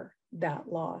for that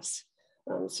loss.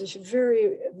 So she's a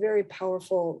very, very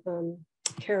powerful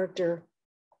character.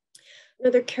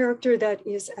 Another character that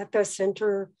is at the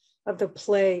center of the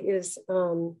play is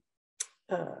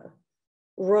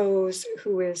Rose,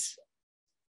 who is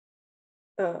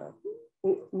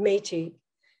Métis,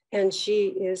 and she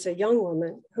is a young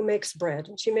woman who makes bread,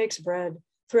 and she makes bread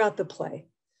throughout the play,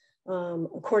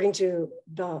 according to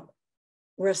the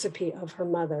recipe of her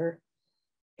mother,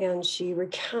 and she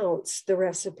recounts the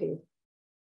recipe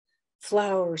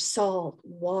flour, salt,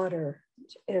 water,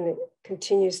 and it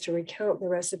continues to recount the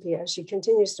recipe as she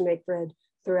continues to make bread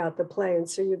throughout the play. And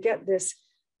so you get this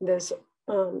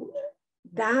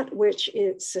that which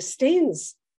it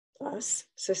sustains us,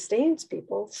 sustains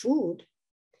people, food,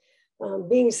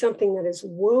 being something that is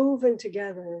woven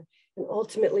together and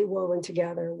ultimately woven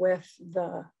together with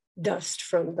the dust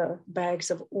from the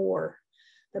bags of ore,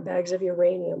 the bags of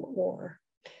uranium ore.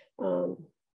 And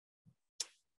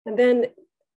then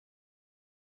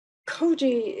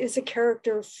Koji is a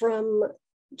character from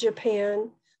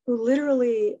Japan who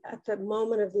literally at the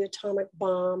moment of the atomic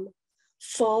bomb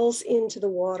falls into the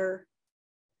water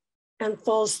and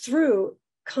falls through,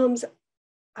 comes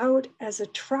out as a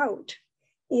trout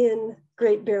in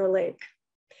Great Bear Lake.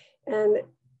 And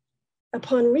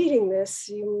upon reading this,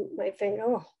 you might think,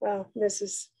 oh, well,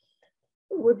 this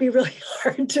would be really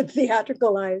hard to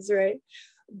theatricalize, right?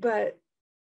 But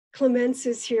Clemence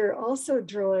is here also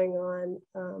drawing on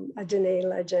a Dene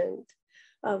legend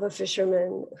of a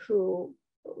fisherman who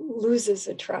loses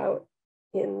a trout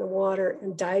in the water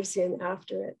and dives in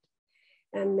after it,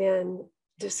 and then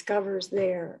discovers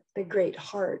there the great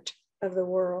heart of the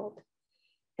world.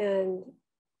 And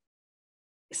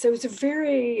so it's a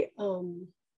very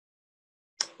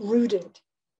rooted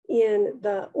in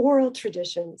the oral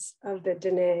traditions of the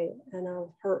Dene and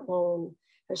of her own,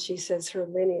 as she says, her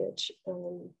lineage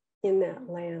in that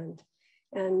land,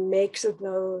 and makes of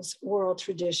those oral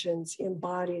traditions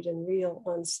embodied and real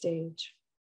on stage.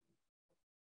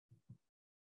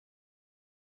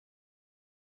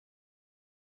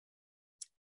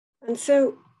 And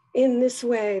so in this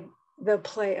way, the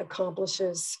play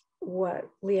accomplishes what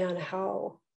Lian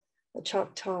Hao, a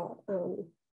Choctaw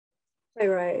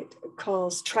playwright,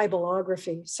 calls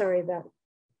triballography. Sorry, that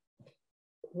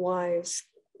Y is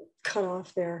cut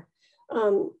off there.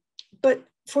 But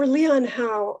for Lian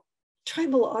Hao,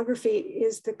 triballography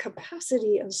is the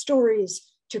capacity of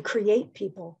stories to create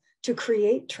people, to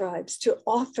create tribes, to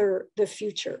author the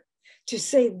future, to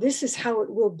say this is how it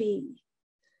will be,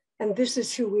 and this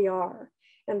is who we are.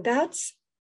 And that's,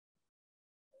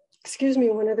 excuse me,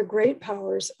 one of the great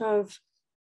powers of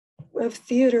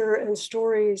theater and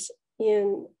stories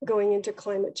in going into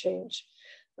climate change.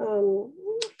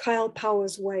 Kyle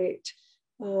Powers-White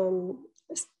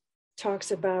talks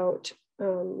about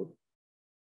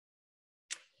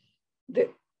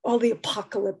all the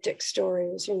apocalyptic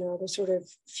stories, you know, the sort of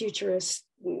futurist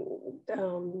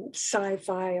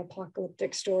sci-fi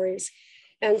apocalyptic stories,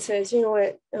 and says, you know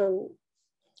what,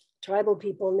 tribal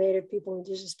people, native people,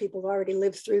 indigenous people already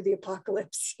lived through the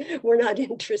apocalypse. We're not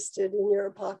interested in your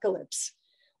apocalypse.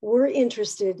 We're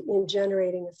interested in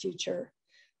generating a future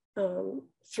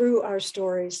through our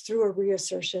stories, through a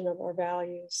reassertion of our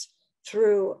values,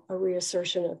 through a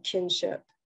reassertion of kinship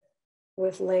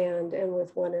with land and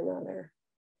with one another.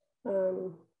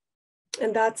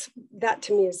 And that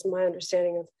to me is my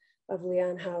understanding of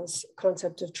Lian Hao's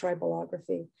concept of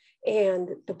triballography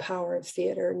and the power of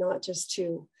theater, not just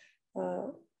to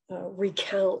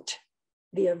recount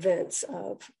the events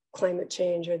of climate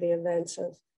change or the events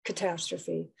of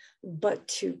catastrophe, but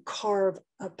to carve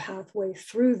a pathway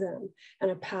through them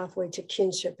and a pathway to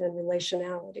kinship and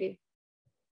relationality.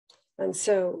 And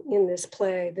so in this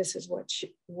play, this is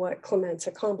what Clemence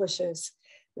accomplishes,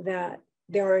 that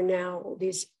there are now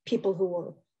these people who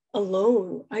are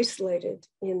alone, isolated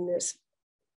in this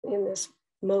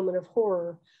moment of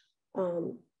horror,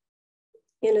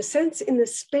 in a sense, in the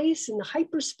space, in the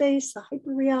hyperspace, the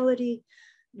hyperreality,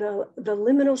 the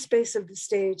liminal space of the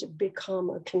stage, become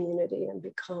a community and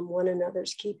become one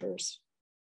another's keepers.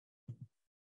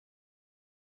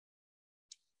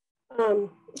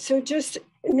 So just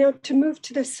now to move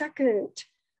to the second,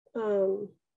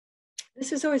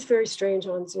 this is always very strange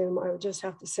on Zoom. I would just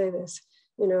have to say this,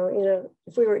 you know,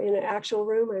 if we were in an actual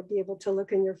room, I'd be able to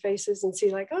look in your faces and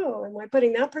see like, oh, am I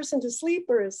putting that person to sleep,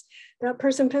 or is that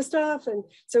person pissed off? And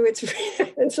so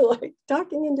it's like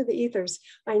talking into the ethers.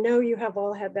 I know you have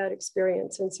all had that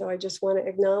experience. And so I just want to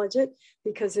acknowledge it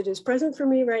because it is present for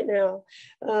me right now.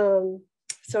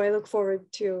 So I look forward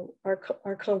to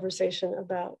our conversation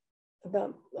about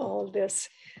all of this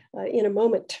in a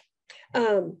moment.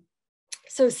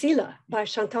 So Sila by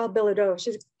Chantal Bilodeau.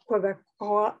 She's a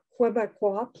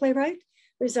Quebecois playwright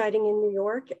residing in New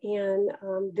York. And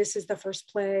this is the first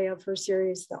play of her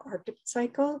series, The Arctic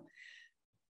Cycle.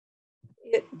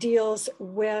 It deals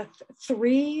with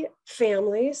 3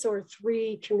 families or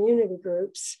 3 community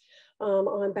groups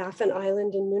on Baffin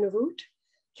Island in Nunavut,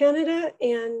 Canada.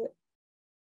 And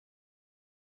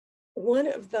one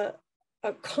of the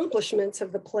accomplishments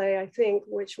of the play, I think,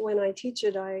 which when I teach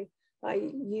it, I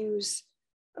use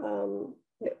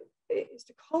is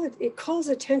to call it, it calls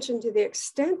attention to the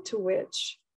extent to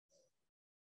which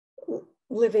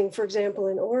living, for example,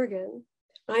 in Oregon,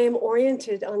 I am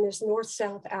oriented on this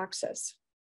north-south axis,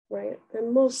 right?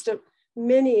 And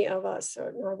many of us,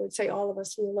 or I would say all of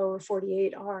us in the lower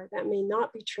 48 are. That may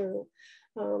not be true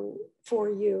for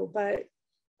you, but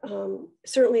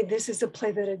certainly this is a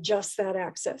play that adjusts that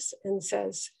axis and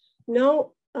says,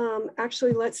 no,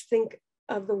 actually, let's think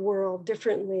of the world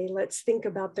differently. Let's think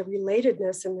about the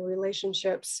relatedness and the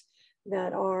relationships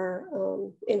that are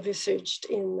envisaged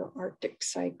in the Arctic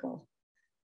cycle,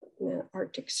 the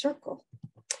Arctic Circle.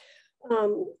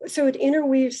 So it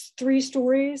interweaves three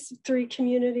stories, three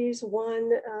communities.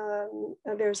 One,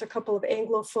 there's a couple of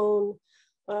Anglophone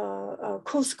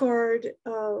Coast Guard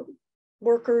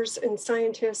workers and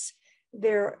scientists.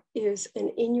 There is an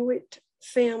Inuit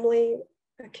family,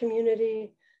 a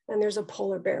community, and there's a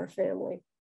polar bear family.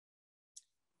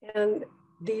 And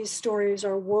these stories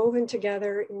are woven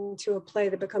together into a play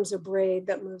that becomes a braid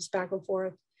that moves back and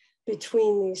forth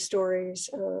between these stories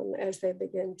as they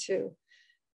begin to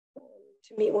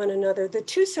meet one another. The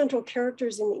two central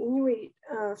characters in the Inuit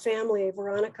family,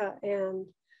 Veronica and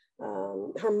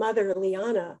her mother,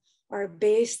 Liana, are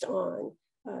based on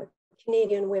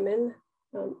Canadian women,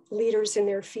 leaders in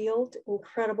their field,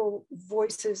 incredible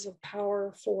voices of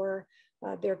power for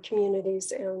their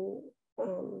communities and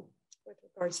with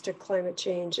regards to climate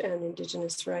change and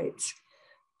indigenous rights.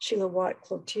 Sheila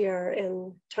Watt-Cloutier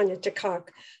and Tanya Tikak.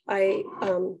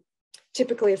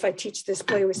 Typically, if I teach this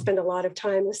play, we spend a lot of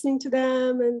time listening to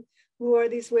them and who are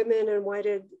these women and why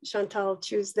did Chantal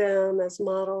choose them as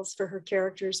models for her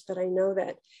characters? But I know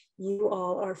that you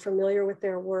all are familiar with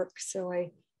their work, so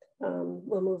I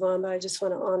will move on, but I just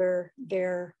want to honor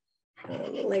their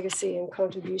legacy and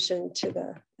contribution to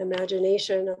the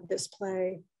imagination of this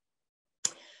play.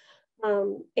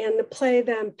 And the play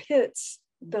then pits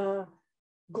the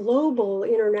global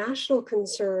international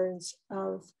concerns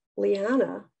of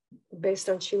Liana, based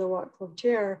on Sheila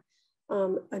Watt-Cloutier,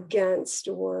 against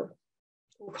or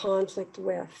in conflict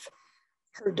with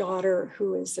her daughter,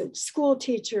 who is a school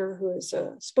teacher, who is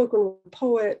a spoken word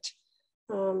poet,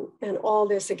 and all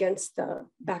this against the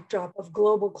backdrop of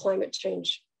global climate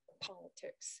change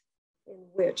politics, in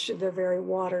which the very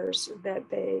waters that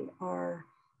they are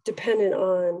dependent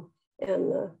on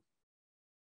and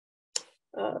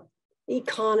the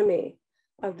economy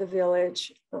of the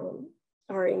village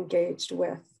are engaged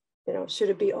with. You know, should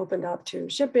it be opened up to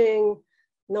shipping?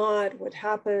 Not, what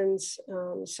happens?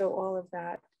 So all of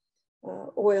that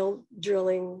oil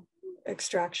drilling,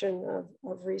 extraction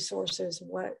of resources,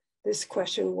 what is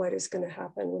going to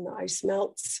happen when the ice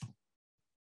melts?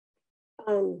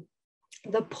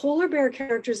 The polar bear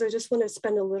characters, I just want to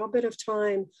spend a little bit of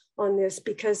time on this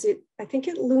because I think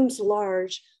it looms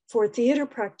large for theater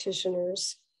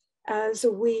practitioners as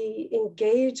we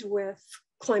engage with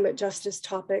climate justice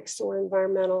topics or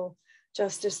environmental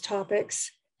justice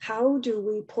topics. How do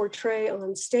we portray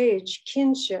on stage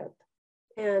kinship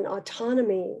and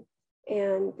autonomy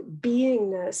and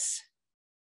beingness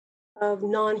of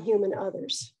non-human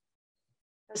others,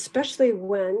 especially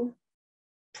when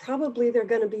probably they're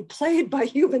going to be played by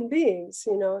human beings,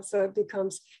 you know? So it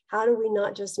becomes, how do we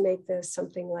not just make this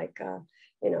something like,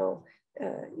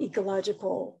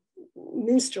 ecological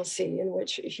minstrelsy in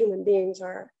which human beings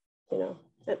are,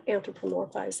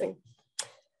 anthropomorphizing?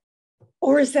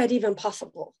 Or is that even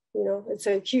possible? You know, it's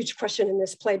a huge question in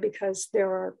this play because there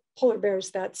are polar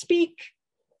bears that speak,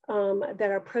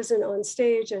 that are present on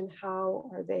stage, and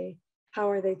how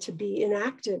are they to be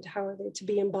enacted? How are they to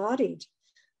be embodied?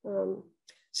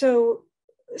 So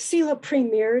Sela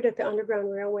premiered at the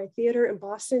Underground Railway Theater in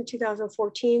Boston in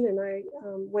 2014, and I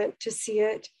went to see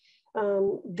it.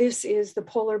 This is the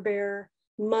polar bear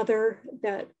mother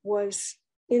that was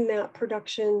in that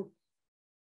production,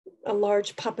 a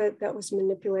large puppet that was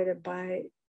manipulated by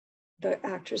the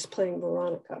actress playing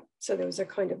Veronica. So there was a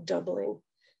kind of doubling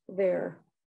there.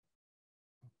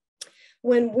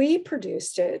 When we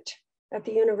produced it at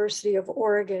the University of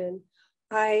Oregon,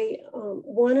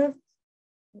 one of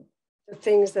the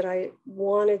things that I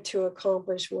wanted to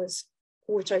accomplish was,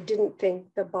 which I didn't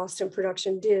think the Boston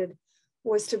production did,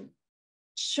 was to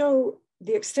show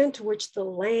the extent to which the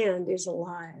land is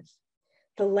alive.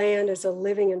 The land is a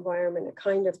living environment, a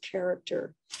kind of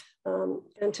character,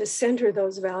 and to center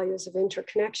those values of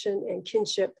interconnection and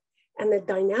kinship and the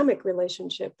dynamic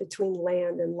relationship between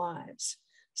land and lives.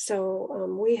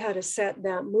 So we had a set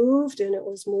that moved, and it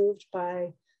was moved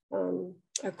by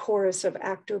a chorus of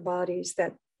actor bodies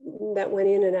that went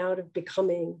in and out of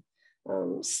becoming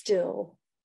still.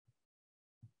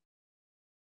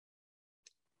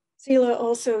 Sila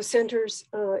also centers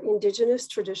indigenous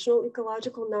traditional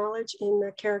ecological knowledge in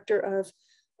the character of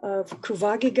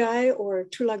Kuvagigai, or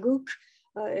Tulaguk,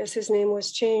 as his name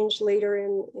was changed later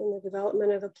in the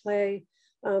development of the play,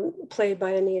 played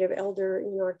by a native elder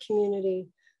in our community.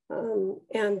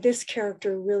 And this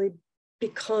character really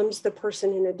becomes the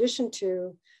person, in addition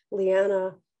to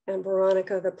Liana and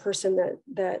Veronica, the person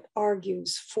that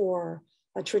argues for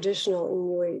a traditional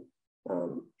Inuit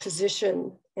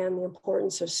position and the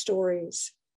importance of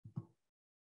stories.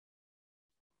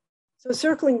 So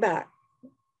circling back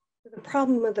to the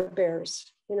problem of the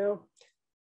bears, you know,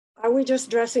 are we just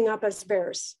dressing up as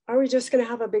bears? Are we just going to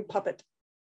have a big puppet?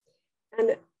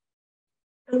 And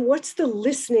what's the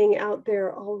listening out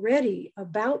there already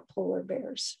about polar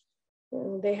bears?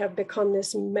 They have become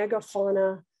this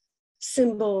megafauna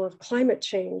symbol of climate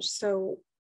change. So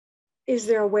is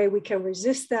there a way we can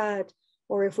resist that?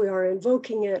 Or if we are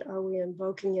invoking it, are we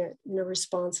invoking it in a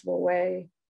responsible way?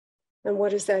 And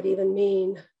what does that even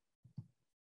mean?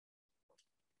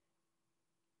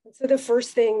 And so the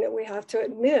first thing that we have to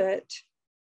admit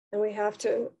and we have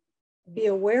to be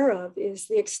aware of is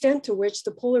the extent to which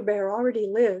the polar bear already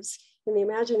lives in the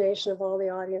imagination of all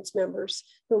the audience members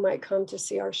who might come to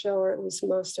see our show, or at least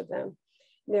most of them.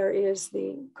 There is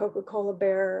the Coca-Cola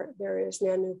bear, there is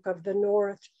Nanook of the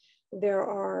North. There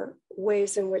are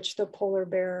ways in which the polar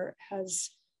bear has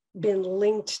been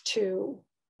linked to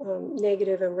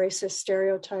negative and racist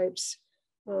stereotypes,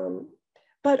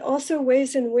 but also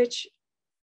ways in which,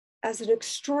 as an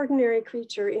extraordinary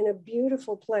creature in a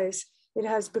beautiful place, it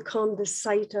has become the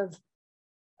site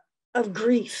of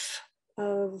grief,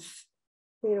 of,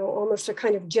 you know, almost a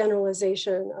kind of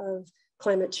generalization of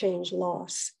climate change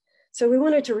loss. So we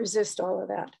wanted to resist all of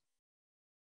that.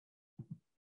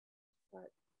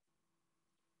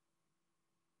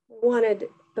 Wanted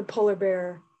the polar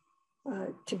bear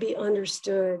to be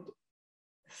understood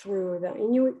through the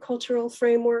Inuit cultural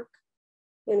framework,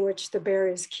 in which the bear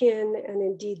is kin, and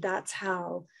indeed that's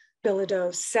how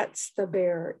Bilodeau sets the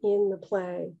bear in the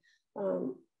play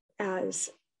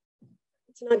as,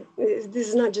 this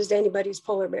is not just anybody's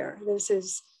polar bear. This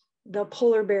is the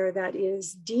polar bear that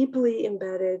is deeply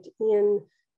embedded in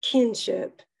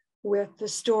kinship with the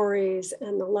stories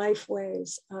and the life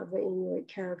ways of the Inuit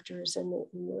characters and the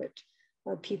Inuit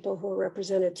people who are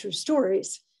represented through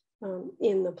stories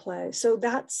in the play. So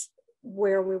that's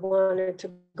where we wanted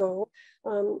to go.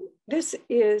 This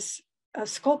is a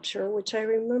sculpture, which I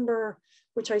remember,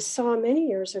 which I saw many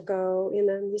years ago in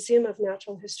the Museum of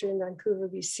Natural History in Vancouver,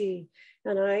 BC.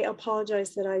 And I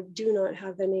apologize that I do not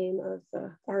have the name of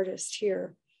the artist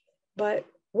here. But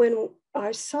when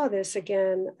I saw this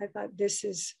again, I thought this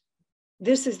is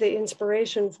the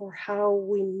inspiration for how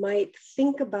we might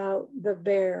think about the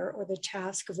bear, or the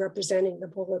task of representing the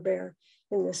polar bear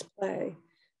in this play.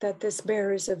 That this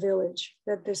bear is a village,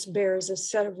 that this bear is a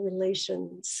set of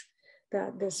relations,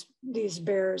 that these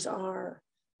bears are,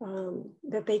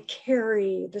 that they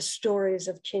carry the stories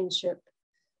of kinship.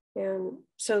 And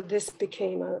so this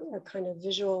became a kind of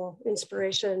visual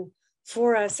inspiration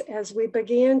for us as we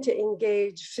began to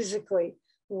engage physically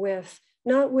with,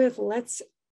 not with let's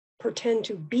pretend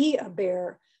to be a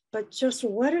bear, but just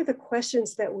what are the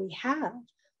questions that we have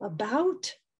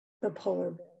about the polar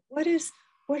bear?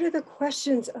 What are the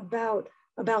questions about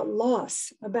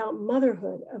loss, about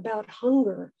motherhood, about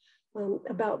hunger,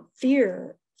 about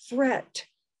fear, threat?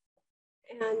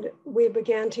 And we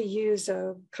began to use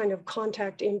a kind of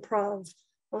contact improv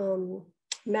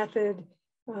method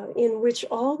in which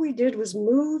all we did was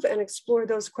move and explore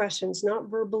those questions, not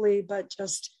verbally, but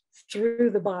just through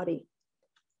the body.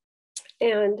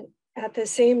 And at the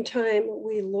same time,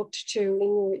 we looked to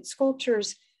Inuit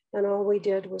sculptures, and all we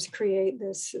did was create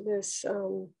this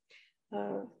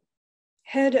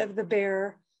head of the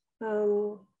bear.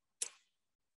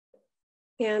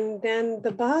 And then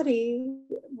the body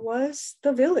was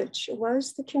the village,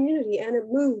 was the community, and it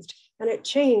moved and it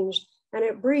changed and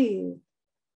it breathed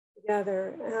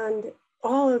together. And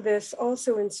all of this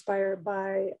also inspired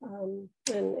by an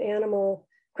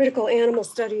critical animal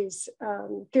studies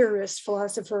theorist,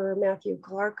 philosopher, Matthew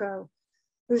Clarko,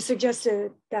 who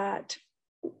suggested that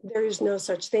there is no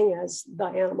such thing as the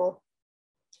animal.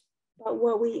 But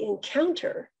what we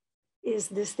encounter is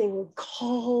this thing we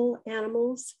call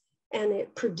animals, and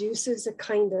it produces a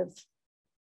kind of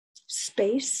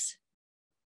space,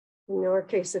 in our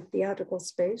case, a theatrical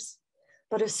space,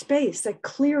 but a space, a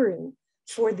clearing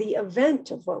for the event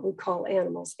of what we call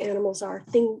animals. Animals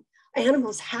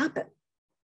happen.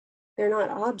 They're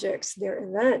not objects, they're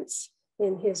events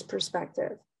in his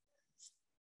perspective.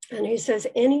 And he says,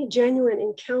 any genuine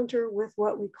encounter with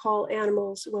what we call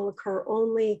animals will occur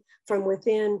only from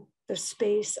within the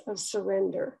space of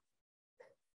surrender.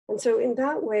 And so in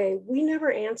that way, we never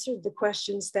answered the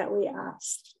questions that we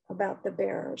asked about the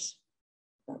bears,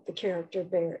 about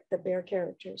the bear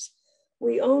characters.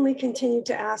 We only continued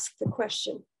to ask the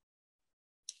question,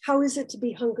 how is it to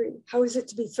be hungry? How is it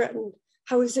to be threatened?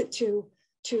 How is it to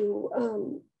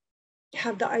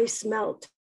have the ice melt?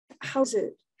 How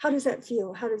does that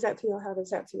feel? How does that feel? How does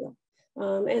that feel?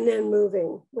 And then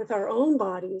moving with our own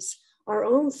bodies, our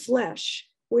own flesh,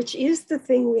 which is the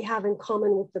thing we have in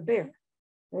common with the bear,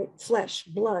 right? Flesh,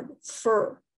 blood,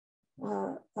 fur,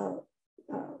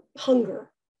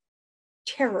 hunger,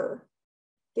 terror.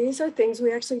 These are things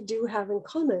we actually do have in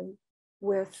common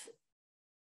with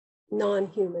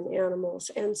non-human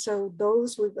animals. And so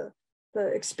those were the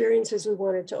experiences we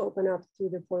wanted to open up through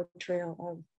the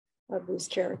portrayal of these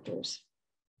characters.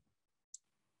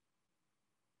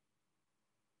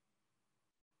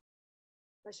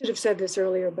 I should have said this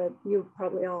earlier, but you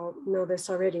probably all know this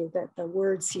already, that the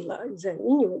word sila is an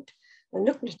Inuit, a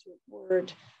Nuknutut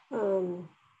word,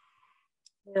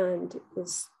 and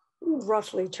is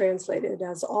roughly translated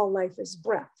as all life is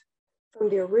breath. From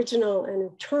the original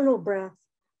and eternal breath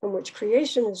from which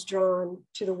creation is drawn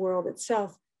to the world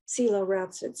itself, sila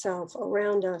wraps itself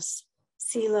around us.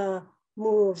 Sila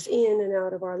moves in and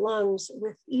out of our lungs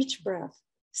with each breath.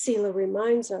 Sila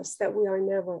reminds us that we are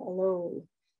never alone.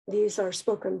 These are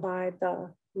spoken by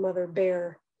the mother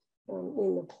bear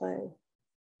in the play.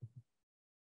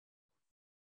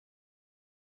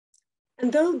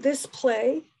 And though this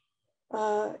play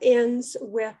ends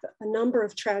with a number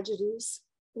of tragedies,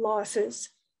 losses,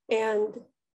 and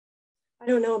I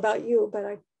don't know about you, but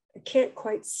I can't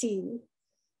quite see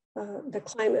the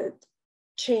climate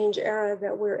change era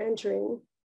that we're entering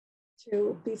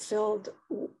to be filled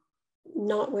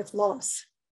not with loss.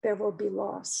 There will be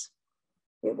loss.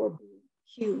 It will be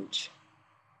huge.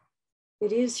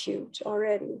 It is huge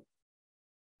already.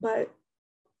 But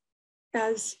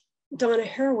as Donna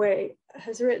Haraway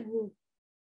has written,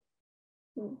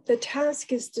 the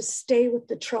task is to stay with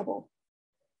the trouble.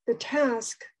 The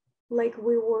task, like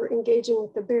we were engaging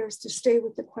with the bears, to stay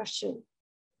with the question,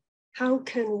 how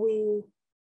can we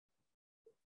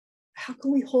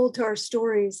hold to our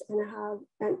stories and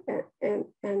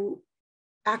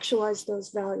actualize those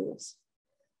values?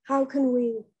 How can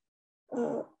we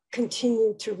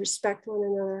continue to respect one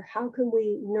another? How can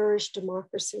we nourish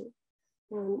democracy?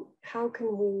 How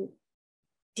can we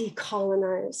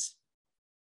decolonize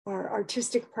our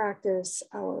artistic practice,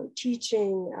 our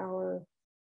teaching, our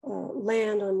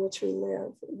land on which we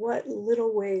live? What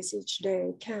little ways each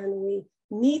day can we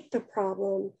meet the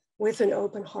problem with an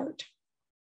open heart?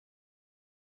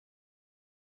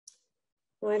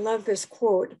 Well, I love this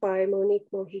quote by Monique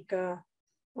Mojica.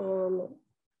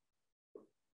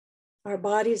 Our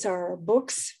bodies are our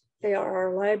books. They are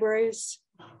our libraries,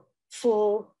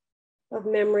 full of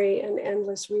memory and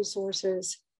endless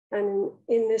resources. And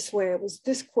in this way, it was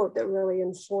this quote that really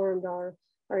informed our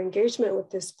engagement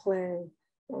with this play.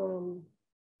 And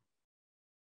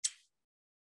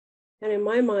in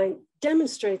my mind,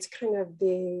 demonstrates kind of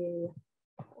the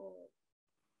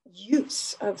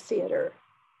use of theater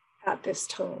at this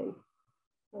time.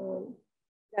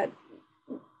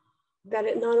 That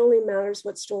it not only matters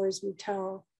what stories we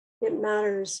tell, it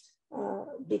matters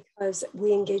because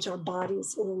we engage our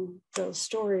bodies in those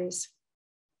stories.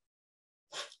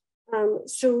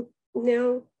 So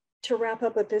now to wrap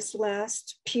up with this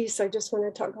last piece, I just want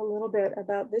to talk a little bit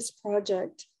about this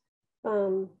project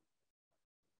called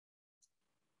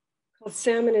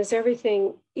Salmon Is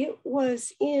Everything. It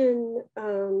was in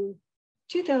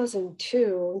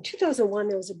 2002. In 2001,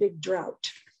 there was a big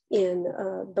drought in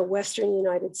the Western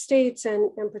United States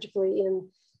and particularly in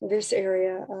this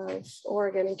area of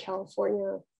Oregon and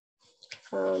California.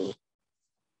 I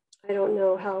don't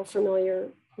know how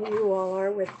familiar you all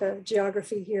are with the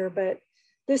geography here, but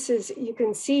this is, you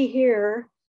can see here,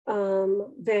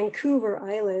 Vancouver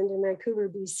Island in Vancouver,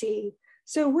 BC.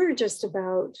 So we're just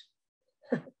about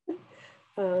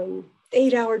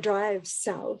 8-hour drive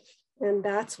south, and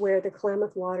that's where the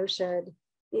Klamath Watershed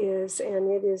is,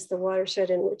 and it is the watershed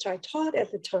in which I taught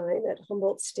at the time at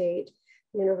Humboldt State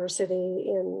University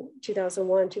in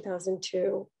 2001,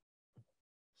 2002.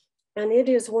 And it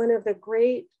is one of the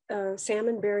great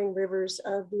salmon-bearing rivers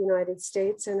of the United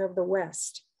States and of the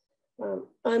West.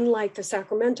 Unlike the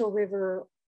Sacramento River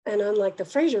and unlike the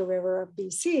Fraser River of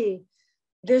BC,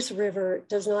 this river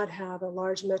does not have a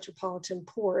large metropolitan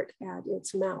port at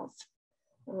its mouth.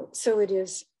 So it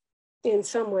is in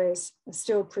some ways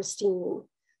still pristine.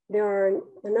 There are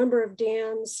a number of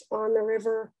dams on the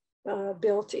river,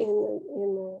 built in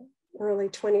the early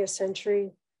 20th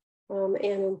century. And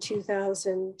in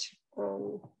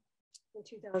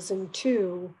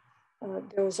 2002,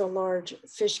 there was a large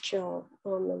fish kill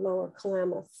on the lower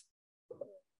Klamath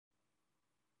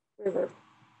River.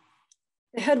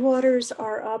 The headwaters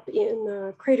are up in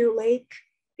the Crater Lake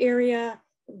area.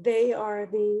 They are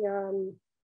the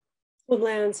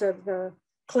homelands of the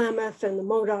Klamath and the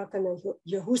Modoc and the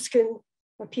Yahuskin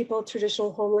people,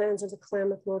 traditional homelands of the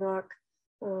Klamath Modoc.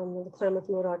 The Klamath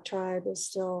Modoc tribe is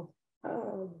still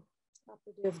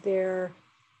operative there.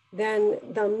 Then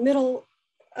the middle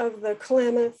of the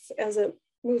Klamath, as it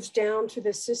moves down to the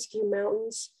Siskiyou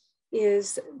Mountains,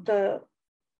 is the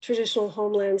traditional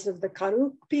homelands of the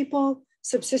Karuk people,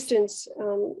 subsistence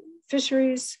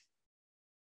fisheries,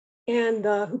 and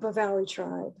the Hoopa Valley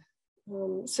tribe.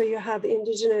 So you have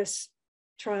indigenous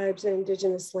tribes and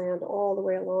indigenous land all the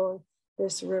way along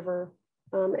this river.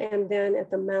 And then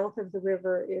at the mouth of the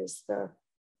river is the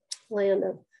land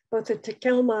of both the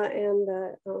Tekelma and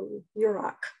the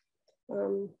Yurok.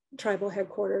 Tribal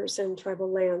headquarters and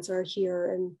tribal lands are here,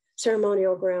 and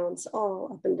ceremonial grounds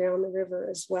all up and down the river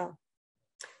as well.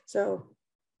 So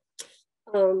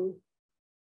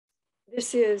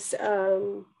this is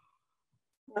Ron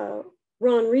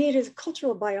Reed is a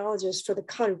cultural biologist for the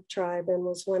Karuk tribe and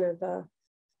was one of the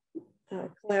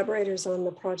collaborators on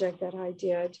the project that I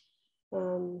did.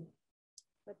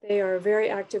 But they are a very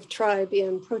active tribe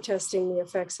in protesting the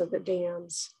effects of the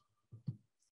dams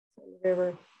on the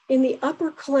river. In the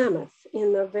upper Klamath,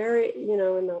 in the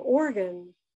in the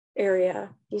Oregon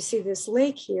area, you see this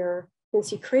lake here. You can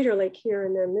see Crater Lake here,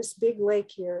 and then this big lake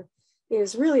here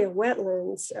is really a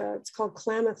wetlands. It's called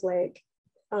Klamath Lake.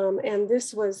 And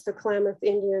this was the Klamath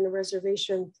Indian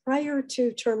Reservation prior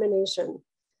to termination.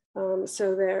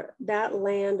 So that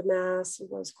land mass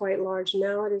was quite large.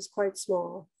 Now it is quite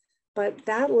small. But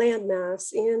that land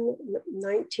mass in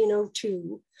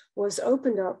 1902 was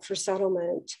opened up for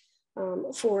settlement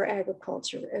for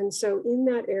agriculture. And so in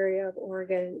that area of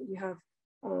Oregon, you have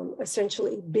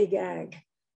essentially big ag,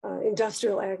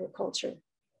 industrial agriculture.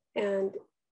 And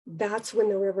that's when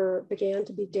the river began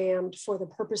to be dammed for the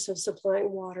purpose of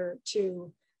supplying water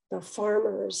to the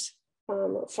farmers,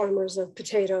 farmers of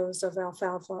potatoes, of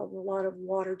alfalfa, a lot of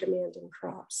water demanding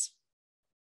crops.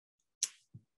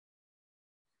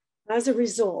 As a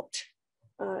result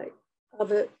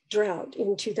of a drought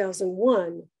in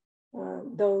 2001,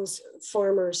 those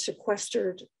farmers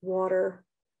sequestered water.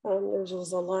 There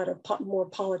was a lot of more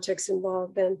politics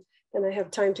involved than I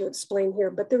have time to explain here,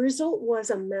 but the result was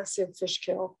a massive fish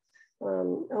kill.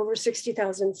 Over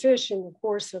 60,000 fish in the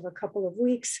course of a couple of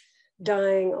weeks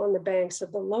dying on the banks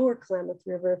of the lower Klamath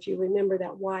River. If you remember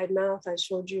that wide mouth I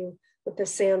showed you with the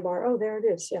sandbar, oh, there it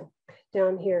is, yeah,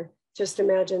 down here. Just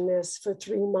imagine this for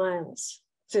 3 miles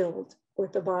filled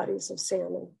with the bodies of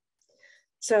salmon.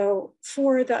 So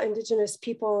for the indigenous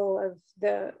people of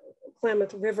the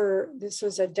Klamath River, this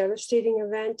was a devastating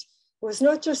event. It was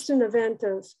not just an event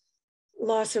of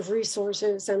loss of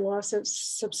resources and loss of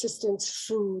subsistence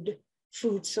food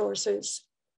sources,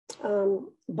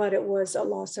 but it was a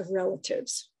loss of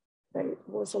relatives, right? It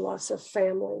was a loss of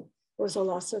family, it was a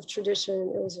loss of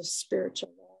tradition, it was a spiritual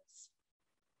loss.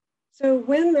 So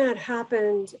when that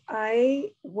happened,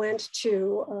 I went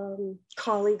to a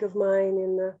colleague of mine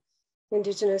in the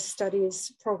Indigenous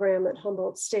Studies program at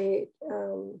Humboldt State,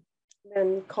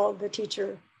 then called the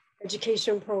teacher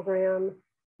education program,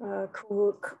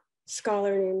 Karuk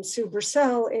scholar named Sue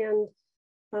Bursell,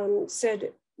 and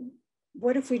said,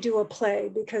 what if we do a play?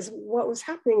 Because what was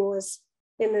happening was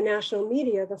in the national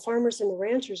media, the farmers and the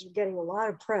ranchers were getting a lot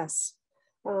of press,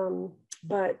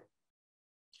 but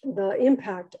the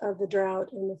impact of the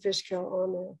drought and the fish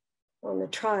kill on the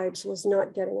tribes was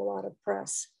not getting a lot of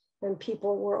press. And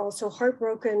people were also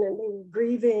heartbroken, and they were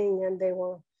grieving, and they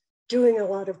were doing a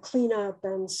lot of cleanup.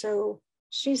 And so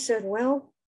she said,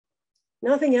 well,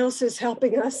 nothing else is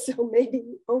helping us, so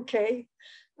maybe okay.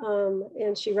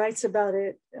 And she writes about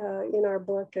it in our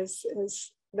book as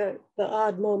the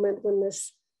odd moment when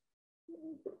this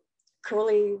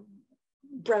curly,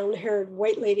 brown-haired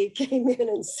white lady came in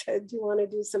and said, do you want to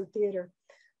do some theater?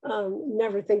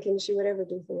 Never thinking she would ever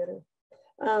do theater.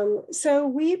 So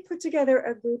we put together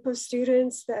a group of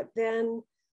students that then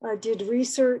did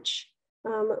research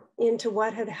into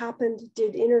what had happened,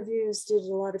 did interviews, did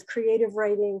a lot of creative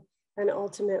writing, and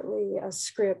ultimately a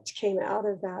script came out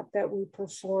of that we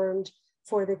performed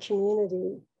for the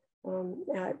community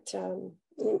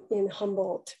in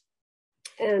Humboldt.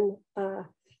 And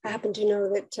I happen to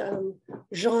know that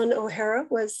Jean O'Hara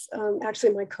was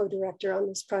actually my co-director on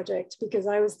this project, because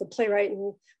I was the playwright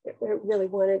and really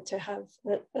wanted to have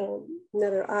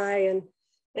another eye,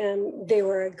 and they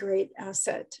were a great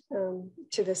asset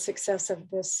to the success of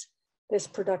this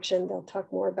production. They'll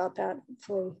talk more about that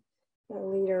hopefully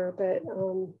later, but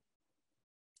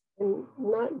I'm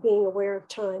not being aware of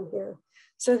time here.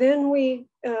 So then we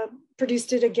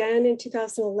produced it again in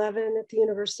 2011 at the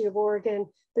University of Oregon,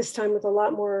 this time with a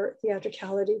lot more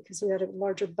theatricality because we had a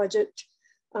larger budget.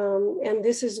 And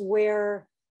this is where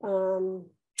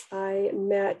I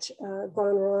met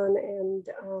Gwanron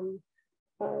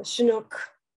and Chinook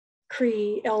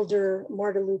Cree elder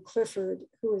Marta Lou Clifford,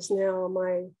 who is now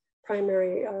my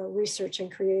primary research and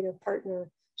creative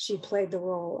partner. She played the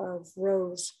role of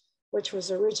Rose, which was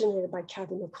originated by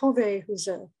Kathy McCovey, who's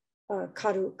a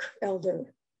Karuk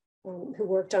elder who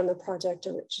worked on the project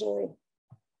originally.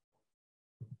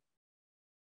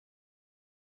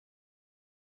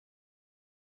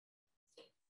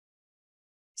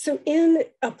 So in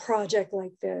a project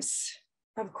like this,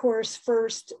 of course,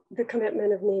 first, the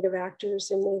commitment of Native actors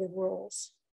in Native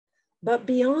roles. But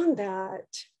beyond that,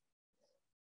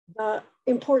 the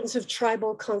importance of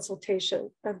tribal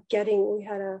consultation, we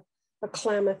had a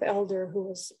Klamath elder who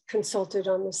was consulted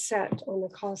on the set, on the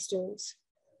costumes,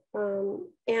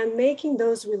 and making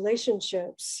those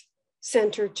relationships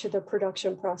centered to the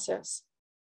production process.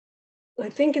 I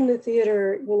think in the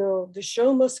theater, you know, the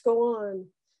show must go on.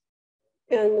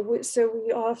 And so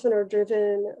we often are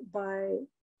driven by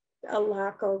a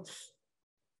lack of,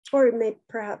 or it may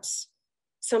perhaps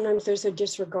sometimes there's a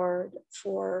disregard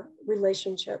for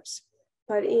relationships.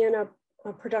 But in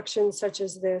a production such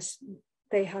as this,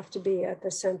 they have to be at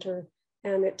the center,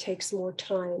 and it takes more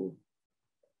time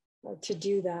to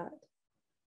do that.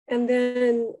 And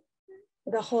then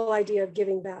the whole idea of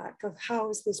giving back, of how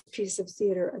is this piece of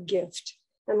theater a gift?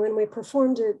 And when we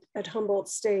performed it at Humboldt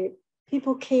State,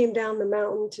 people came down the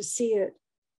mountain to see it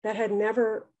that had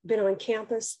never been on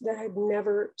campus, that had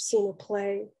never seen a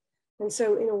play. And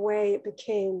so in a way it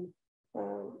became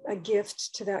a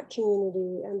gift to that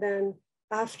community. And then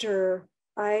after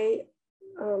I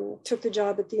took the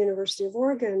job at the University of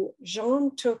Oregon,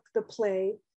 Jean took the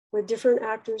play with different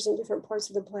actors in different parts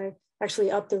of the play,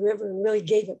 actually up the river, and really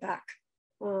gave it back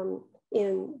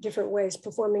in different ways,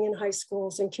 performing in high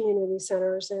schools and community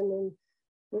centers and in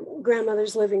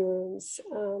grandmother's living rooms.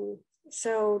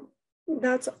 So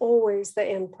that's always the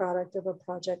end product of a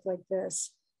project like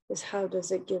this, is how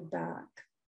does it give back?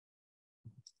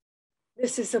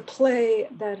 This is a play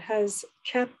that has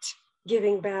kept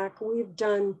giving back. We've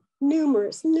done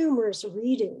numerous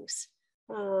readings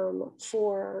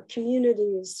for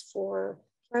communities, for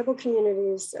tribal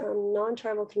communities,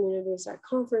 non-tribal communities, at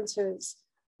conferences,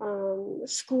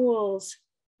 schools.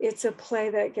 It's a play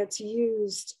that gets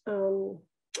used, and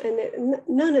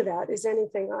none of that is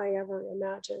anything I ever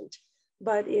imagined,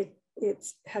 but it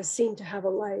has seemed to have a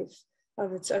life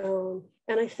of its own.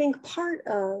 And I think part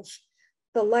of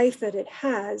the life that it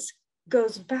has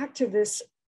goes back to this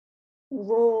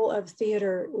role of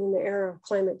theater in the era of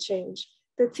climate change.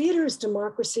 The theater is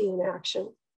democracy in action.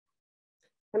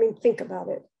 I mean, think about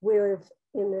it. We live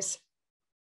in this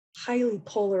highly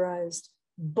polarized,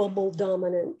 bubble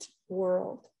dominant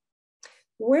world.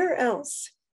 Where else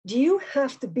do you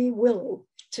have to be willing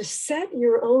to set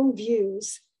your own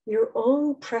views, your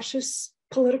own precious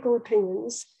political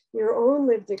opinions, your own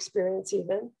lived experience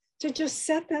even, to just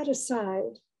set that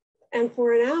aside and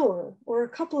for an hour or a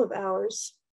couple of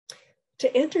hours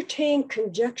to entertain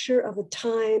conjecture of a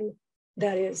time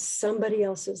that is somebody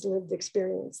else's lived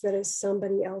experience, that is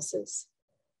somebody else's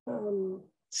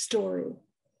story.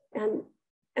 And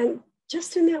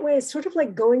just in that way, it's sort of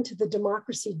like going to the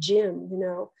democracy gym, you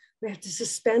know, we have to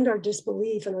suspend our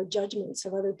disbelief and our judgments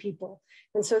of other people.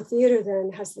 And so theater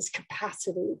then has this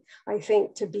capacity, I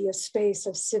think, to be a space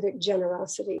of civic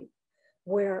generosity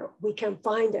where we can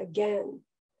find again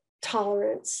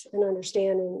tolerance and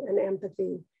understanding and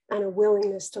empathy and a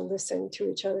willingness to listen to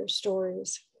each other's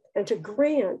stories and to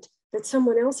grant that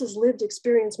someone else's lived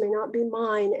experience may not be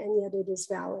mine, and yet it is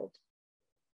valid.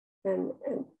 And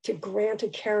to grant a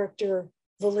character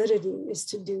validity is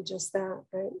to do just that,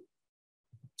 right?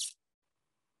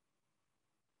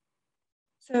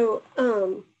 So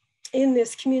in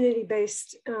this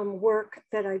community-based work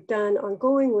that I've done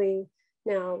ongoingly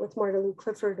now with Marta Lou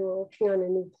Clifford, who are working on a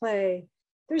new play,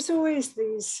 there's always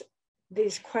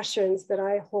these questions that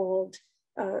I hold,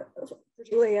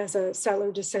 particularly as a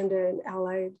settler descendant,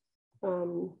 allied,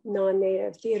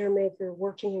 non-native theater maker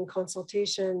working in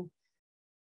consultation.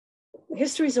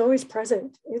 History is always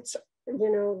present. It's,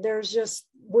 you know, there's just,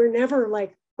 we're never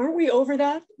like Aren't we over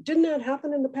that? Didn't that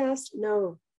happen in the past?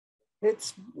 No,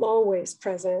 it's always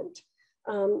present.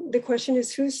 The question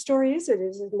is, whose story is it?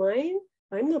 Is it mine?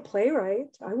 I'm the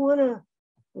playwright. I want to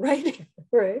write it,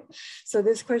 right? So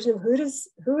this question of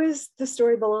who is the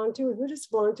story belong to, and who does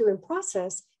it belong to in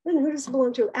process, and who does it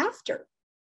belong to after?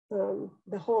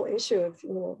 The whole issue of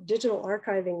digital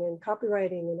archiving and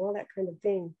copywriting and all that kind of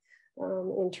thing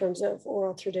in terms of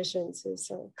oral traditions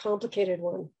is a complicated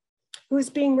one. Who's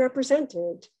being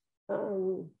represented?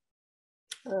 Again,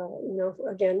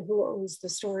 who owns the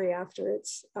story after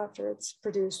it's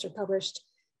produced or published?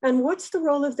 And what's the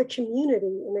role of the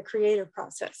community in the creative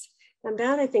process? And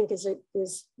that, I think,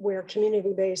 is where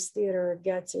community-based theater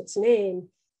gets its name,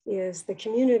 is the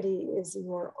community is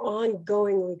you're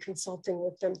ongoingly consulting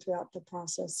with them throughout the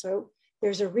process. So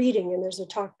there's a reading and there's a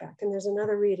talk back, and there's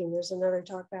another reading, there's another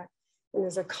talk back, and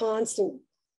there's a constant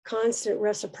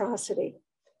reciprocity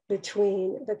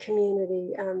between the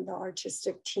community and the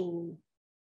artistic team.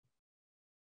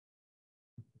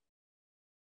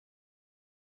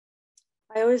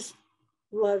 I always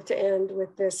love to end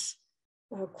with this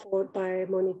quote by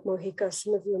Monique Mojica.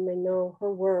 Some of you may know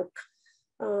her work.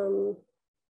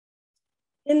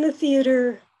 In the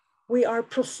theater, we are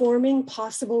performing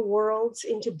possible worlds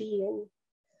into being.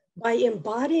 By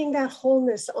embodying that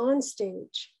wholeness on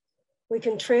stage, we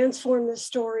can transform the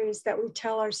stories that we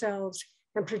tell ourselves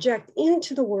and project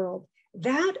into the world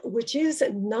that which is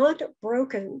not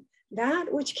broken, that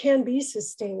which can be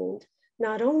sustained,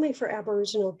 not only for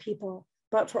Aboriginal people,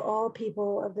 but for all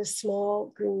people of this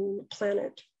small green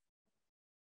planet.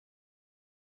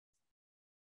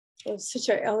 It's such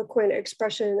an eloquent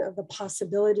expression of the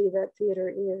possibility that theater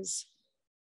is,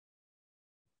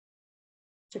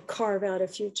 to carve out a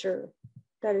future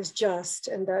that is just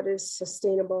and that is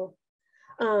sustainable.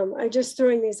 I'm just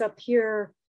throwing these up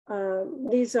here.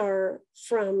 These are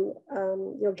from,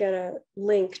 you'll get a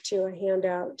link to a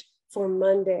handout for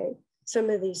Monday. Some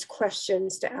of these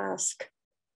questions to ask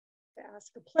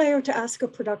a play or to ask a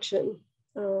production.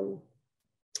 And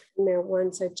they're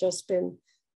ones I've just been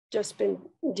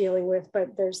dealing with,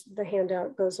 but the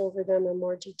handout goes over them in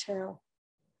more detail.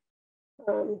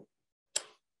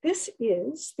 This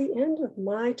is the end of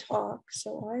my talk,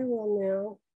 so I will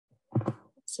now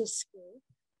escape.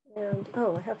 And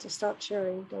oh, I have to stop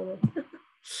sharing, don't I?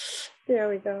 There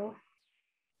we go.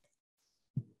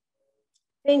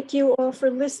 Thank you all for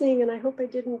listening, and I hope I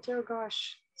didn't, oh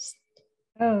gosh.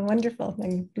 Oh, wonderful. I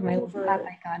can do my little clap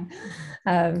icon.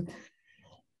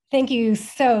 Thank you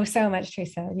so much,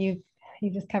 Theresa. You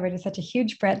just covered such a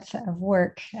huge breadth of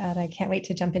work, and I can't wait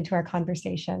to jump into our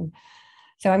conversation.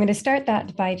 So I'm going to start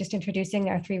that by just introducing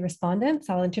our three respondents.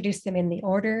 I'll introduce them in the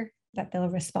order that they'll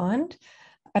respond,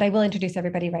 but I will introduce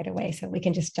everybody right away so we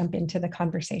can just jump into the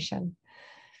conversation.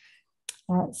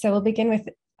 So we'll begin with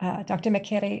Dr.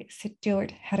 Mekere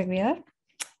Stewart-Haruia.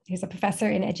 He's a professor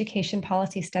in education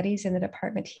policy studies in the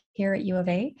department here at U of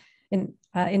A, and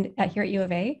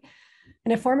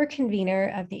a former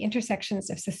convener of the Intersections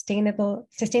of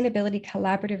Sustainability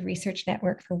Collaborative Research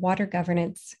Network for Water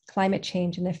Governance, Climate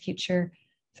Change, and the Future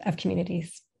of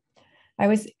Communities. I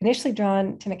was initially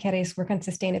drawn to Mekere's work on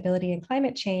sustainability and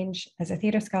climate change as a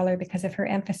theater scholar because of her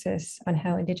emphasis on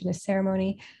how Indigenous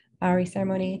ceremony, Maori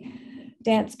ceremony,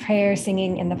 dance, prayer,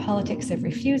 singing, and the politics of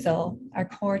refusal are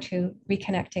core to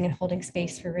reconnecting and holding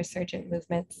space for resurgent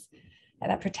movements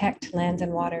that protect lands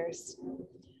and waters.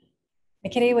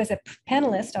 Mekere was a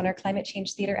panelist on our Climate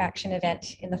Change Theater Action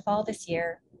event in the fall this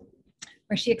year,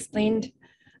 where she explained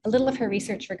a little of her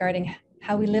research regarding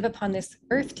how we live upon this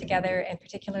earth together, and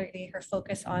particularly her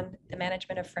focus on the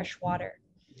management of fresh water.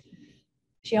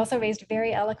 She also raised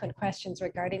very eloquent questions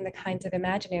regarding the kinds of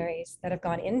imaginaries that have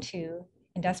gone into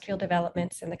industrial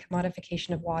developments and the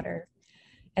commodification of water,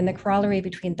 and the corollary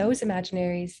between those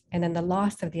imaginaries and then the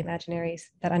loss of the imaginaries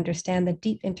that understand the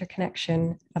deep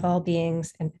interconnection of all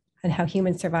beings and how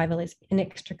human survival is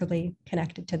inextricably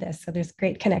connected to this. So there's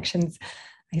great connections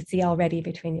I see already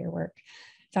between your work.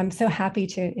 So I'm so happy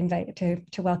to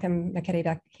welcome Mekere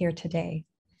back here today.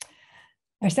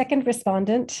 Our second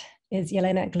respondent is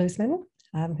Yelena Glusman,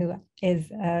 who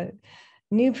is a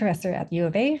new professor at U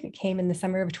of A, who came in the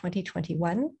summer of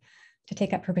 2021 to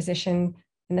take up her position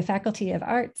in the Faculty of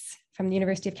Arts from the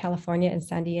University of California in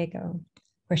San Diego,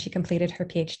 where she completed her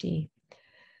PhD.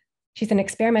 She's an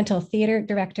experimental theater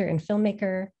director and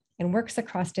filmmaker, and works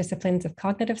across disciplines of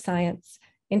cognitive science,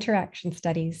 interaction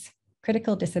studies,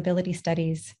 critical disability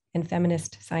studies, and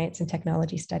feminist science and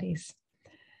technology studies.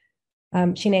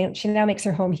 She now makes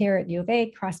her home here at U of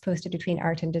A, cross-posted between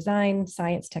art and design,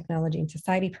 science, technology, and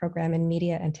society program, and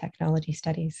media and technology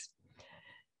studies.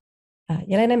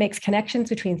 Yelena makes connections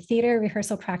between theater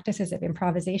rehearsal practices of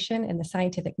improvisation and the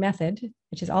scientific method,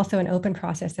 which is also an open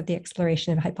process of the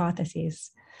exploration of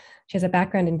hypotheses. She has a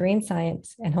background in brain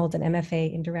science and holds an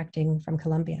MFA in directing from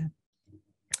Columbia.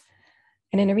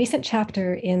 And in a recent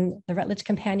chapter in the Routledge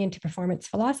Companion to Performance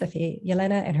Philosophy,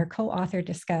 Yelena and her co-author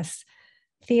discuss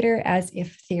theater as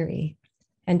if theory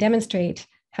and demonstrate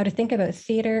how to think about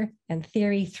theater and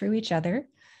theory through each other,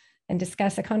 and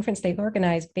discuss a conference they've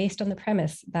organized based on the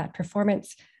premise that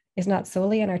performance is not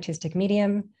solely an artistic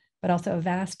medium, but also a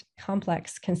vast,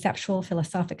 complex, conceptual,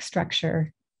 philosophic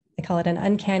structure. They call it an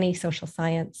uncanny social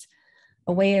science,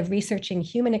 a way of researching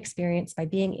human experience by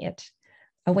being it,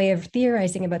 a way of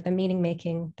theorizing about the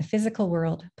meaning-making, the physical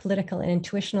world, political and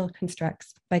intuitional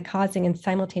constructs by causing and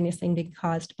simultaneously being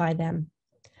caused by them.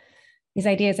 These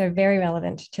ideas are very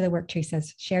relevant to the work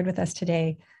Theresa's shared with us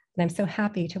today, and I'm so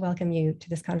happy to welcome you to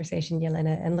this conversation,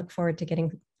 Yelena, and look forward to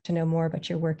getting to know more about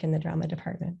your work in the drama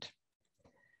department.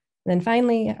 And then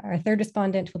finally, our third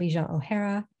respondent will be Jean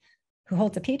O'Hara, who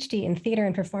holds a PhD in theater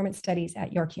and performance studies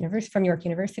at York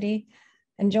University,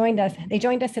 and they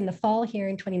joined us in the fall here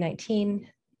in 2019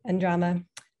 in drama.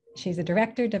 She's a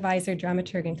director, deviser,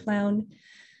 dramaturg, and clown.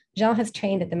 Jean has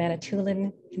trained at the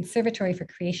Manitoulin Conservatory for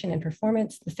Creation and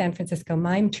Performance, the San Francisco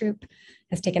Mime Troupe,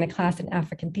 has taken a class in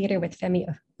African theater with Femi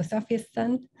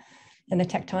Osofiason and the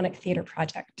Tectonic Theater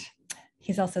Project.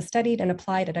 He's also studied and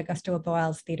applied at Augusto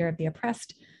Boal's Theater of the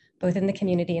Oppressed, both in the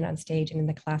community and on stage and in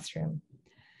the classroom.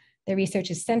 Their research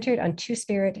is centered on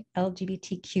two-spirit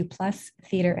LGBTQ+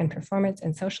 theater and performance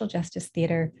and social justice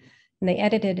theater, and they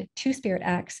edited Two-Spirit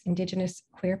Acts, Indigenous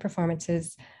Queer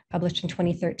Performances, published in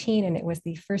 2013, and it was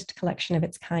the first collection of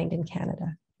its kind in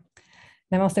Canada.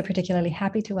 And I'm also particularly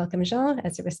happy to welcome Jean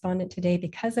as a respondent today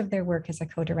because of their work as a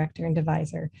co-director and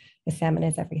deviser with Salmon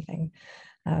Is Everything.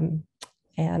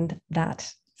 And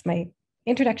that's my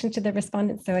introduction to the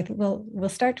respondents. So I think we'll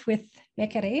start with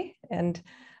Mekere, and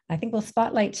I think we'll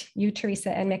spotlight you,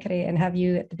 Theresa, and Mekere, and have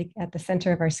you at the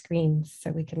center of our screens so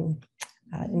we can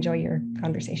enjoy your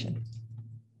conversation.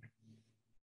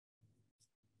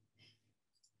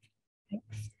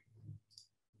 Thanks.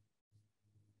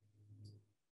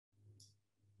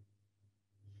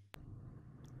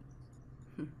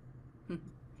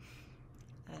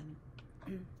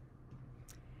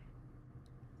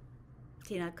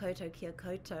 Tēnā koutou kia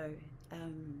koutou.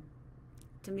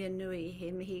 Te mea nui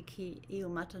he mihi ki i o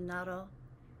Matanaro,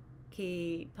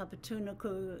 ki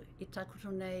Papatūnuku i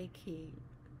takoto nei, ki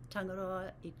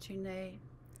Tangaroa i tūnei.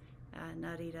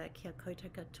 Nā reira kia koutou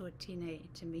katoa tēnei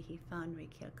te mihi whānui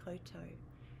kia koutou.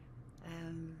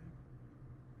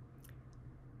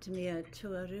 Te mea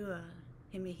tuarua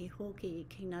he mihi hoki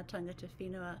ki ngā tangata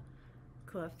whenua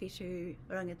kua whitu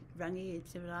rangi i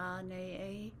te rā nei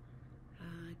e.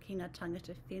 Ki ngā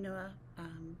tangata whenua,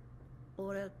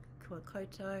 ora kua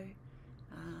koutou,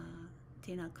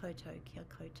 tēnā koutou kia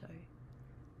koutou.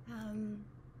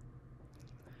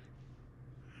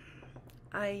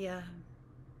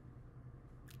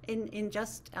 In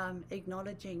just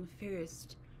acknowledging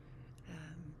first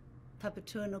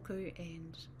Papatūnuku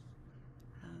and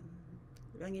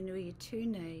Ranginui i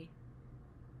tūnei,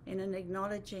 and in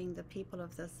acknowledging the people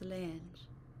of this land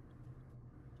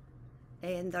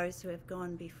and those who have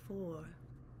gone before,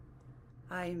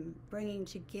 I'm bringing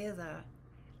together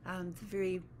the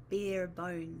very bare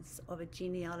bones of a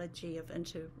genealogy of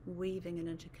interweaving and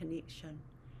interconnection.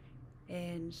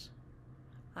 And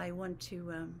I want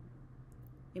to,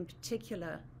 in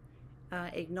particular,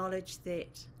 acknowledge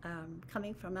that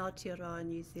coming from Aotearoa,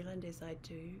 New Zealand, as I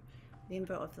do,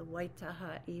 member of the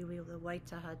Waitaha iwi, or the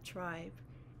Waitaha tribe,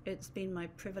 it's been my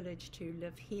privilege to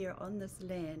live here on this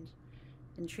land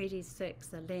in Treaty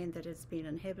 6, a land that has been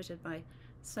inhabited by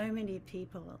so many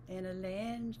people, and a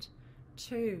land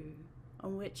too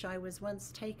on which I was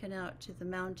once taken out to the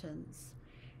mountains,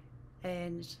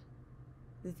 and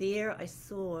there I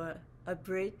saw a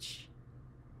bridge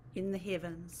in the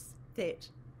heavens that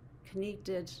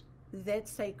connected that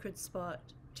sacred spot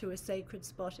to a sacred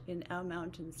spot in our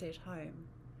mountains at home.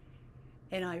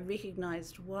 And I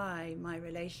recognized why my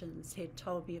relations had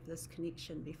told me of this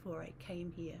connection before I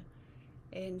came here.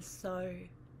 And so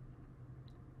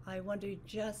I want to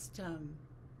just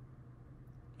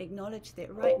acknowledge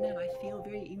that right now I feel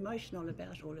very emotional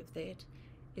about all of that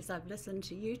as I've listened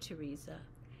to you, Theresa,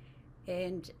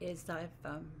 and as I've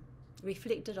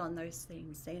reflected on those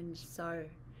things. And so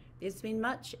there's been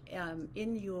much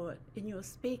in your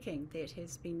speaking that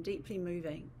has been deeply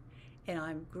moving, and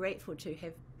I'm grateful to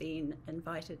have been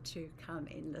invited to come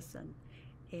and listen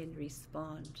and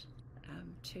respond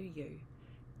to you.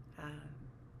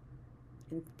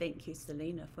 And thank you,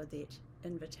 Selena, for that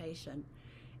invitation.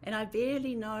 And I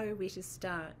barely know where to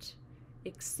start,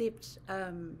 except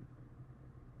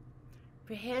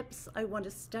perhaps I want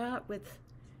to start with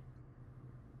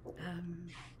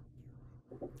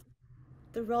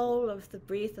the role of the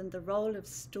breath and the role of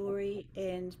story.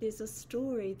 And there's a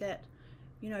story that,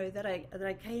 you know, that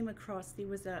I came across. There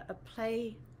was a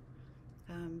play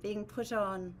being put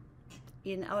on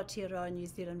in Aotearoa, New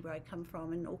Zealand, where I come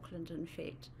from, in Auckland, in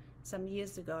fact, some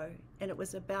years ago, and it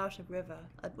was about a river.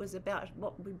 It was about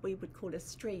what we would call a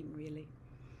stream, really.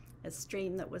 A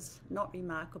stream that was not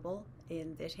remarkable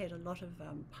and that had a lot of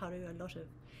paru, a lot of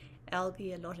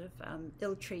algae, a lot of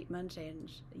ill treatment,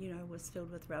 and, you know, was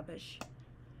filled with rubbish.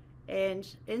 And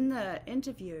in the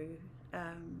interview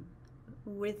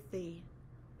with the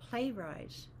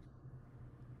playwright,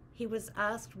 he was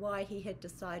asked why he had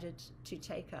decided to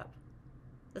take up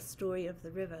the story of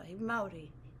the river. He was Māori,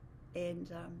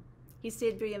 and he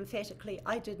said very emphatically,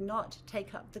 "I did not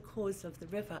take up the cause of the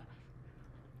river."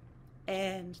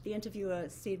 And the interviewer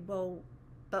said, "Well,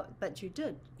 but you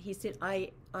did." He said,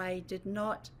 I did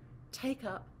not take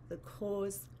up the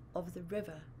cause of the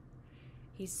river.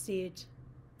 He said,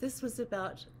 this was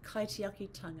about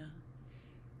kaitiakitanga.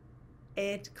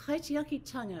 And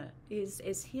kaitiakitanga is,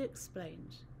 as he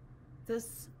explained,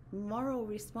 this moral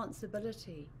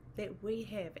responsibility that we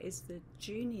have as the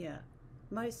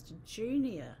most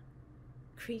junior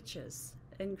creatures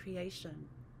in creation,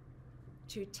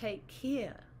 to take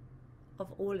care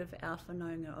of all of our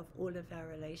whanaunga, of all of our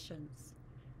relations.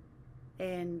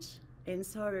 And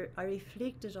so I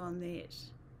reflected on that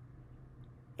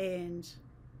and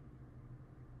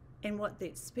what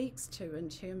that speaks to in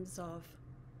terms of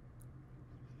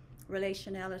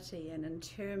relationality and in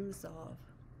terms of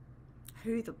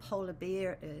who the polar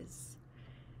bear is,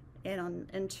 and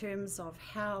in terms of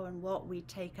how and what we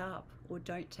take up or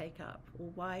don't take up, or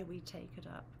why we take it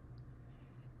up.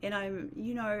 And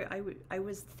I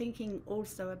was thinking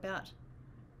also about,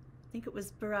 I think it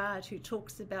was Barad who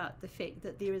talks about the fact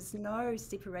that there is no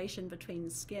separation between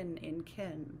skin and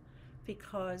kin,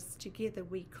 because together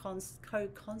we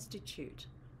co-constitute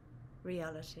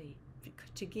reality.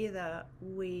 Together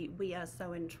we are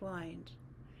so entwined.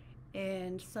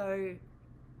 And so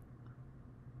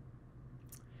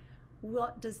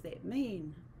what does that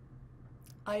mean?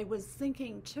 I was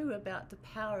thinking too about the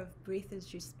power of breath,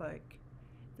 as you spoke,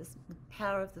 this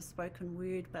power of the spoken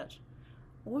word, but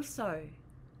also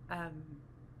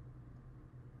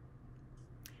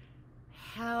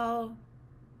how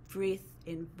breath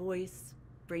and voice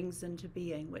brings into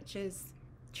being, which is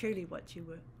truly what you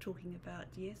were talking about,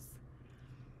 yes.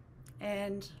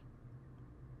 And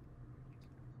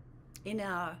in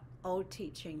our old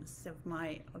teachings of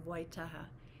Waitaha,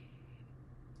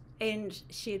 and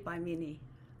shared by many,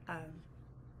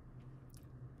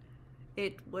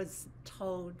 it was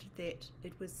told that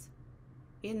it was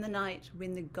in the night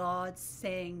when the gods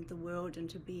sang the world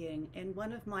into being. And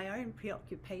one of my own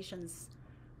preoccupations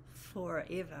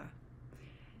forever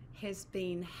has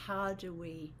been, how do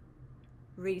we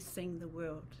re-sing the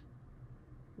world?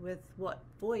 With what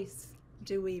voice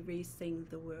do we re-sing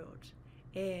the world?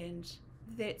 And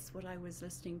that's what I was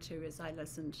listening to as I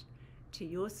listened to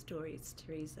your stories,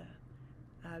 Theresa,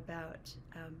 about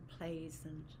plays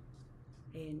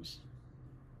and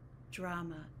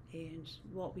drama, and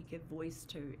what we give voice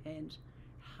to, and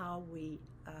how we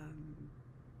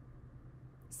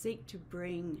seek to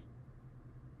bring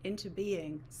into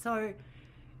being. So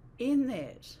in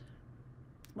that,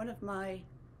 one of my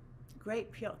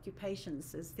great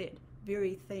preoccupations is that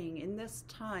very thing in this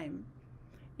time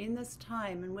in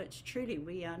which truly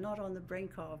we are not on the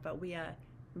brink of, but we are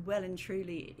well and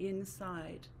truly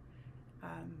inside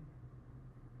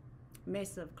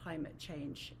massive climate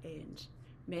change and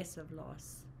massive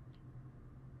loss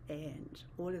and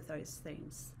all of those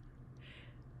things,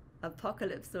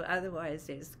 apocalypse or otherwise,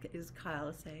 as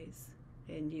Kyle says,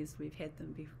 and yes, we've had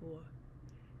them before.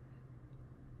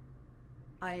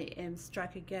 I am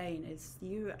struck again, as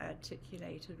you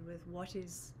articulated, with what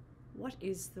is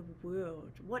the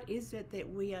world? What is it that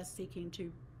we are seeking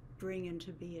to bring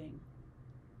into being?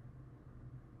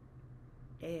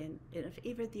 And if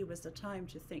ever there was a time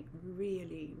to think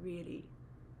really, really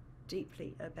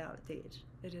deeply about that,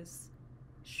 it is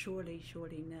surely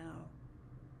now.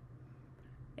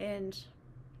 And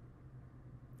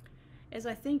as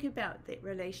I think about that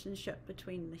relationship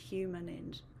between the human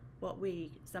and what we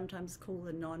sometimes call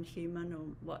the non-human, or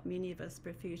what many of us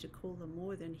prefer to call the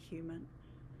more than human,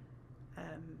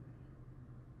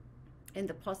 and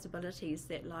the possibilities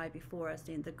that lie before us,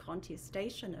 and the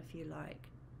contestation, if you like,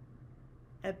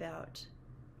 about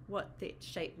what that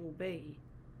shape will be,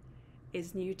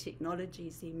 as new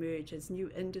technologies emerge, as new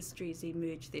industries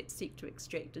emerge that seek to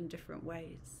extract in different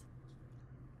ways.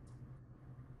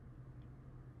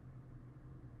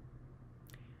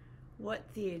 What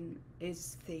then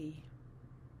is the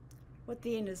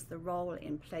role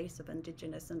and place of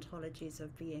indigenous ontologies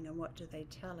of being, and what do they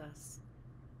tell us?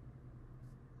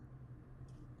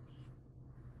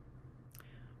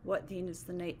 What then is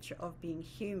the nature of being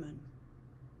human?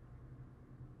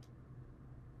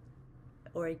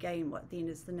 Or again, what then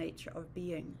is the nature of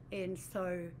being? And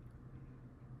so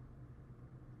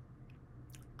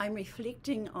I'm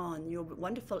reflecting on your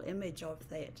wonderful image of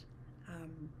that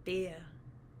bear,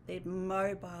 that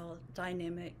mobile,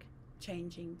 dynamic,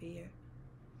 changing bear.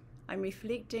 I'm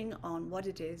reflecting on what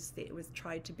it is that was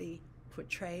tried to be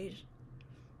portrayed.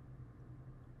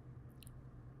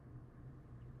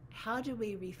 How do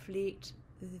we reflect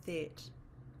that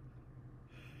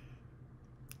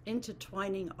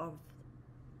intertwining of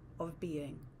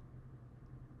being?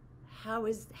 How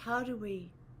do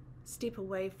we step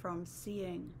away from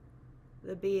seeing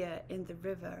the bear in the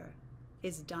river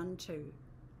is done to,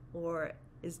 or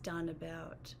is done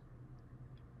about,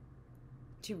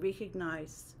 to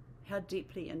recognize how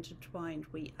deeply intertwined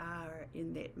we are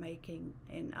in that making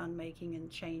and unmaking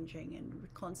and changing and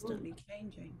constantly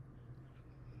changing?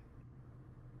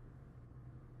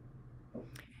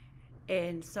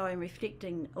 And so I'm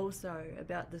reflecting also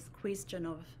about this question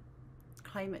of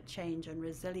climate change and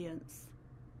resilience,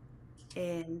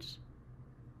 and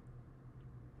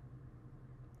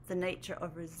the nature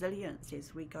of resilience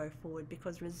as we go forward,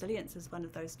 because resilience is one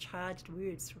of those charged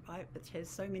words, right, which has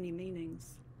so many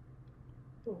meanings.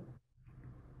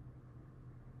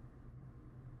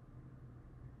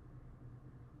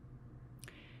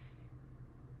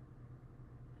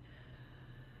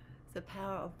 The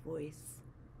power of voice,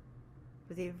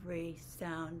 with every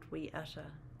sound we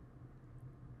utter,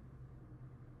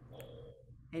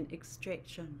 and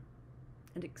extraction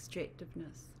and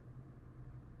extractiveness.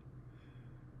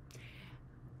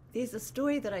 There's a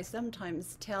story that I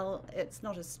sometimes tell. It's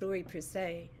not a story per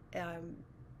se,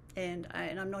 and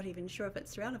I'm not even sure if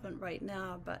it's relevant right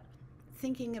now, but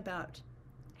thinking about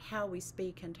how we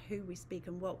speak and who we speak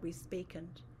and what we speak and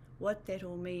what that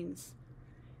all means.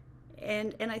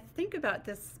 And I think about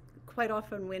this quite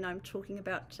often when I'm talking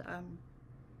about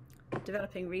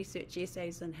developing research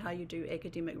essays and how you do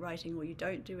academic writing or you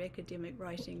don't do academic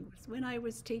writing. When I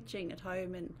was teaching at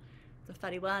home in the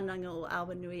Whare-Wānanga or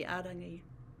Awanui-Arangi,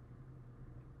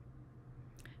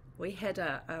 we had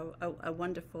a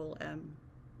wonderful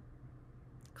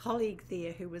colleague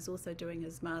there who was also doing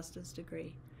his master's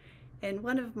degree. And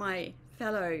one of my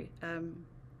fellow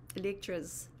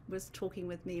lecturers was talking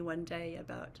with me one day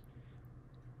about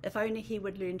if only he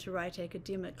would learn to write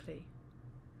academically.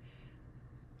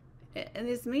 And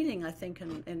there's meaning, I think,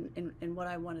 in what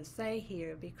I want to say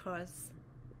here, because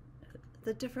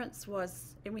the difference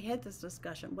was, and we had this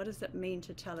discussion, what does it mean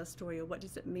to tell a story, or what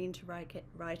does it mean to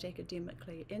write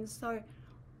academically? And so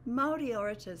Māori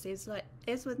orators,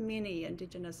 as with many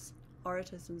indigenous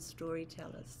orators and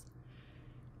storytellers,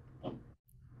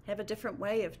 have a different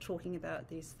way of talking about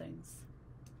these things.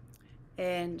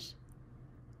 And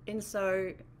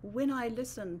so when I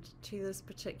listened to this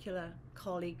particular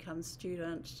colleague come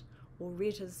student, or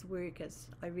read his work as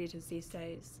I read his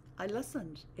essays, I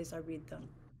listened as I read them.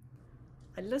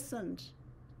 I listened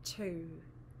to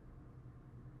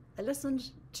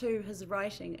his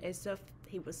writing as if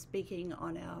he was speaking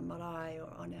on our marae or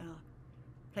on our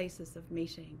places of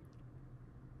meeting,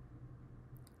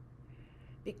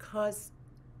 because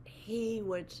he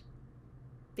would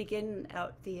begin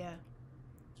out there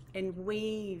and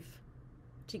weave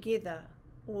together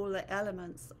all the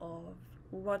elements of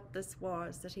what this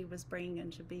was that he was bringing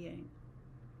into being.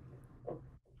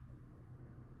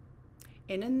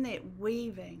 And in that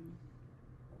weaving,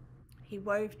 he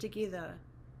wove together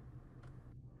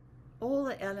all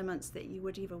the elements that you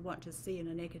would ever want to see in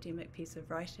an academic piece of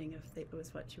writing, if that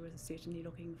was what you were certainly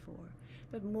looking for.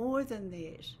 But more than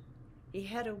that, he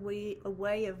had a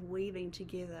way of weaving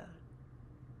together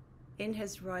in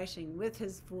his writing, with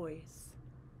his voice,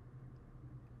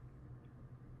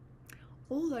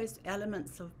 all those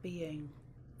elements of being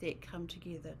that come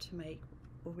together to make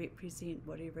or represent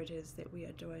whatever it is that we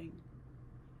are doing.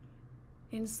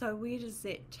 And so where does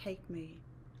that take me?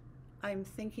 I'm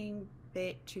thinking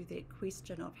back to that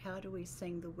question of how do we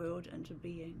sing the world into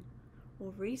being,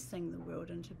 or re-sing the world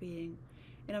into being.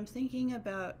 And I'm thinking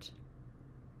about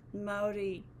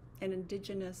Māori and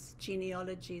indigenous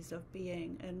genealogies of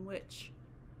being, in which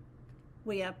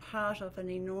we are part of an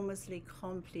enormously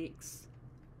complex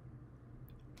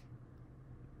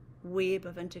web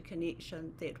of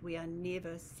interconnection that we are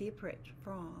never separate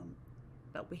from,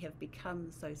 but we have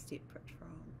become so separate from.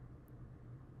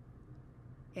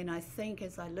 And I think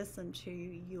as I listen to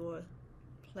your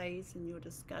plays and your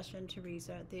discussion,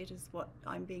 Theresa, that is what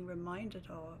I'm being reminded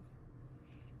of,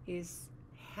 is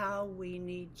how we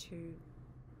need to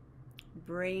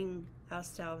bring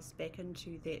ourselves back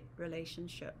into that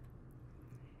relationship,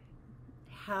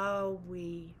 how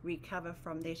we recover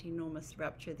from that enormous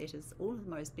rupture that has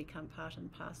almost become part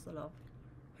and parcel of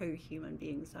who human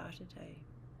beings are today.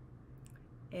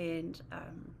 And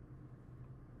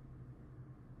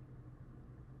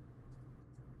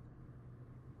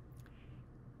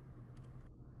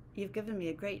you've given me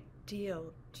a great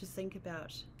deal to think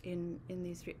about in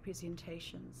these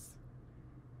representations.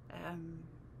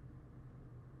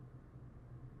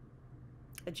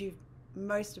 But you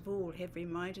most of all have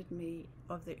reminded me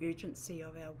of the urgency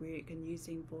of our work in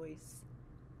using voice.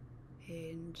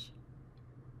 And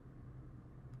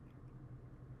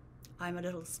I'm a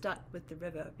little stuck with the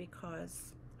river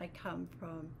because I come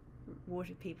from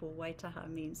water people.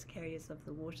 Waitaha means carriers of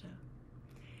the water.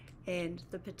 And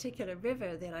the particular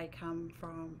river that I come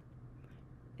from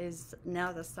is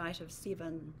now the site of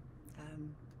seven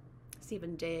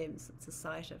dams. It's a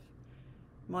site of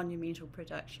monumental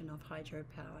production of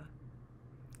hydropower.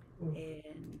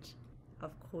 And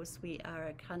of course we are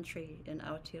a country in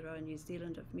Aotearoa, New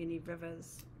Zealand, of many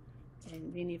rivers,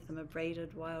 and many of them are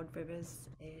braided wild rivers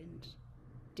and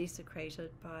desecrated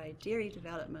by dairy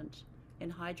development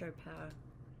and hydropower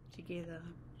together.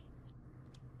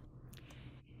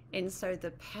 And so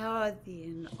the power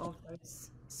then of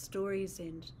those stories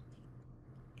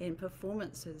and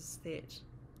performances that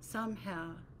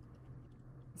somehow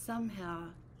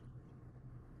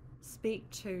speak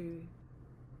to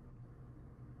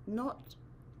not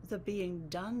the being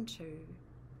done to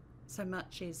so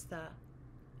much as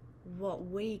what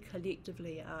we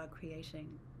collectively are creating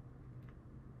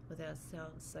with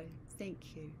ourselves. So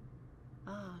thank you.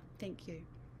 Thank you.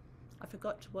 I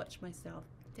forgot to watch myself.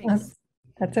 Thanks.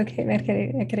 That's okay,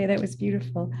 Merkere, that was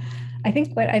beautiful. I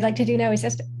think what I'd like to do now is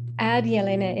just add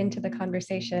Yelena into the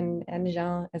conversation, and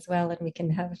Jean as well, and we can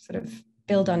have sort of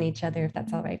build on each other if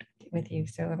that's all right with you.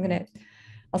 So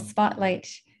I'll spotlight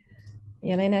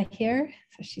Yelena here.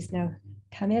 So she's now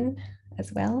come in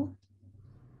as well.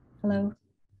 Hello.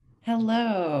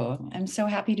 Hello, I'm so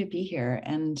happy to be here.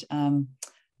 And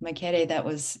Makere, that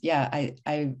was, yeah,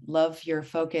 I love your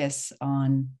focus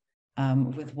on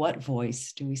with what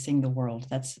voice do we sing the world?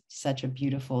 That's such a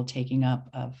beautiful taking up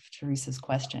of Theresa's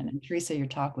question. And Theresa, your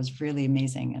talk was really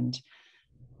amazing. And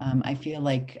I feel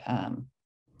like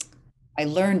I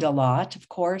learned a lot, of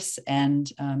course,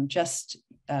 and just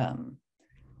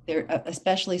there,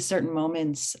 especially certain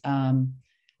moments, the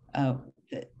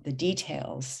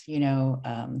details,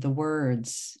 the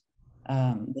words,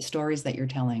 the stories that you're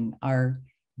telling are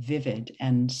vivid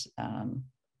and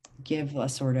give a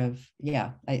sort of,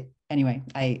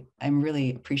 I'm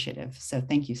really appreciative. So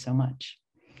thank you so much.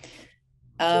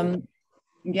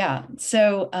 Yeah,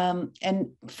 so,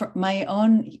 and for my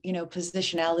own,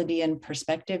 positionality and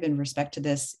perspective in respect to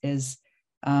this is,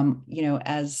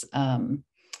 as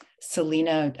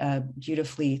Selena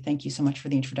beautifully, thank you so much for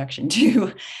the introduction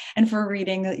too, and for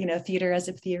reading, theater as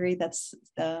a theory. That's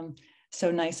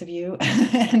so nice of you.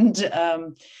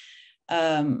 And,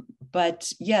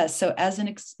 but yeah, so as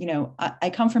I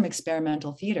come from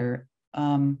experimental theater,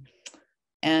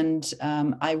 and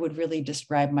I would really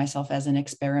describe myself as an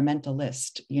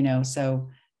experimentalist, so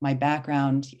my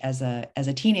background as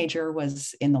a teenager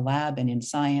was in the lab and in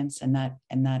science, and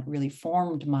that really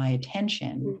formed my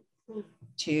attention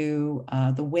to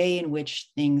the way in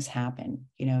which things happen,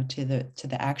 to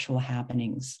the actual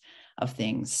happenings of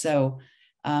things. So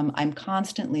I'm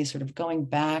constantly sort of going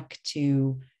back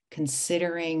to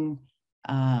considering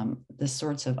the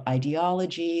sorts of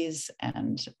ideologies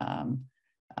and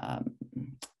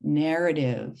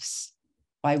narratives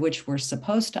by which we're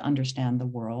supposed to understand the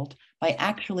world, by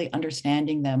actually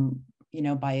understanding them,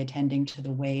 by attending to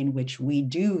the way in which we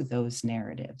do those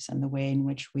narratives and the way in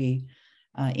which we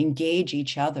engage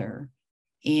each other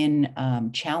in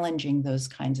challenging those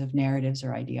kinds of narratives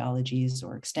or ideologies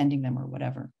or extending them or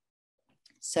whatever.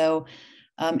 So,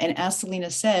 and as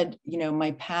Selena said,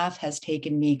 my path has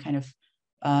taken me kind of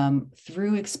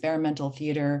through experimental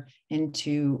theater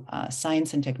into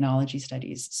science and technology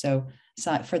studies. So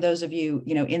for those of you,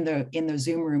 in the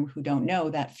Zoom room who don't know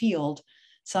that field,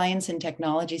 science and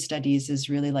technology studies is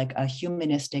really like a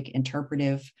humanistic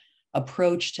interpretive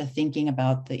approach to thinking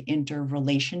about the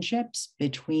interrelationships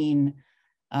between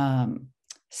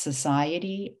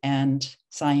society and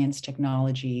science,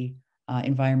 technology,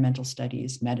 environmental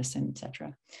studies, medicine,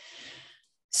 etc.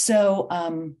 So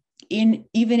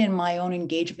even in my own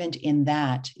engagement in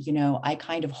that, you know, I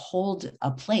kind of hold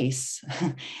a place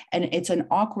and it's an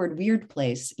awkward, weird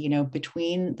place, you know,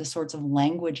 between the sorts of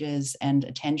languages and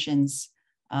attentions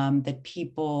that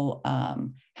people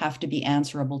have to be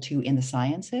answerable to in the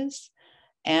sciences,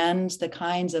 and the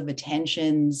kinds of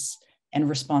attentions and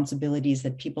responsibilities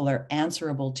that people are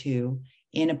answerable to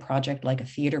in a project like a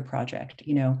theater project,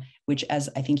 you know, which, as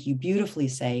I think you beautifully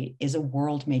say, is a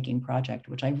world-making project,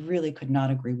 which I really could not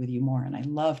agree with you more. And I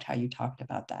loved how you talked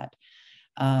about that.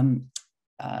 And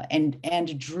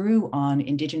drew on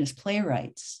indigenous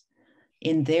playwrights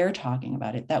in their talking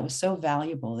about it. That was so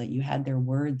valuable that you had their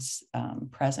words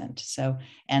present. So,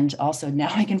 and also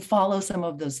now I can follow some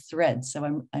of those threads.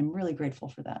 So I'm really grateful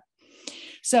for that.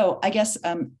 So I guess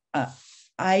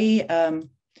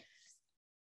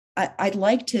I'd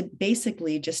like to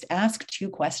basically just ask two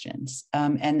questions,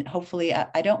 and hopefully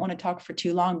I don't want to talk for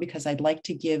too long because I'd like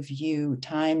to give you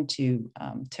time to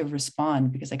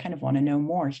respond, because I kind of want to know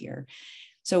more here.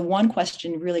 So one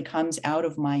question really comes out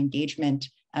of my engagement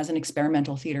as an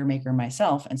experimental theater maker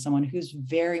myself, and someone who's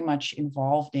very much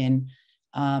involved in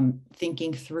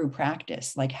thinking through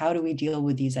practice, like how do we deal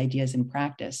with these ideas in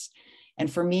practice?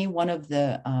 And for me, one of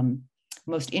the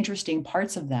most interesting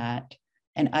parts of that,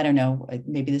 and I don't know,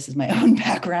 maybe this is my own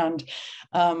background,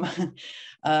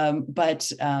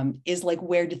 but is like,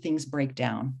 where do things break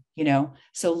down, you know?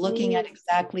 So looking at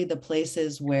exactly the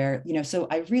places where, you know, so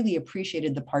I really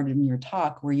appreciated the part in your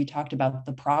talk where you talked about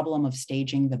the problem of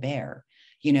staging the bear,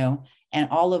 you know, and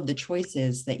all of the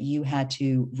choices that you had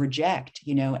to reject,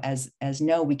 you know, as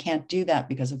no, we can't do that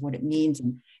because of what it means.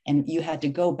 And you had to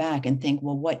go back and think,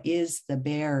 well, what is the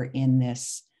bear in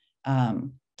this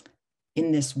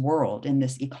world, in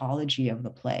this ecology of the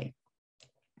play?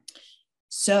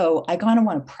 So I kind of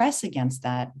want to press against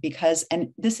that because,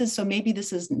 and this is, so maybe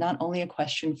this is not only a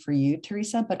question for you,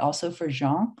 Theresa, but also for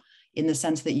Jean, in the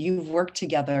sense that you've worked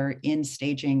together in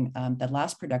staging the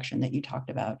last production that you talked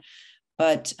about.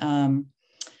 But I'm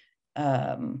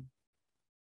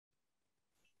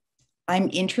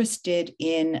interested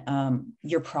in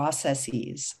your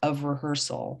processes of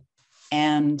rehearsal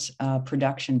and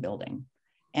production building.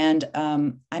 And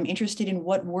I'm interested in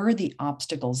what were the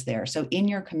obstacles there. So in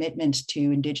your commitment to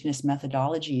indigenous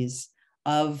methodologies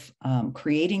of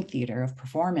creating theater, of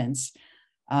performance,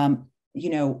 you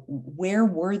know, where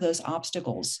were those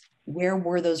obstacles? Where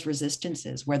were those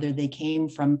resistances, whether they came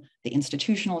from the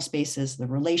institutional spaces, the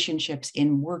relationships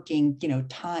in working, you know,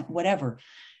 time, whatever.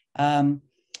 You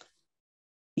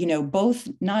know, both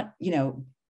not, you know,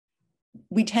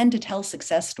 we tend to tell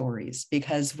success stories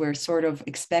because we're sort of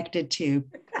expected to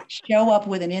show up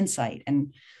with an insight.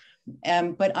 And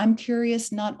but I'm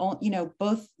curious, not only, you know,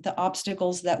 both the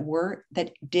obstacles that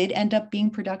did end up being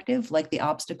productive, like the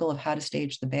obstacle of how to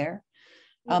stage the bear,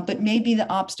 but maybe the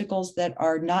obstacles that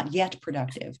are not yet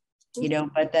productive, you know,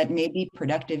 but that may be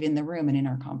productive in the room and in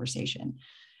our conversation.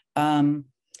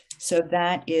 So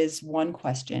that is one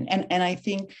question. And I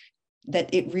think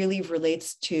that it really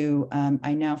relates to,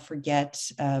 I now forget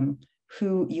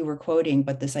who you were quoting,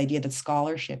 but this idea that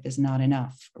scholarship is not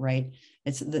enough, right?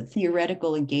 It's the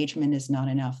theoretical engagement is not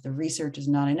enough. The research is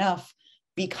not enough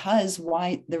because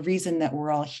the reason that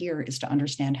we're all here is to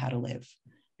understand how to live,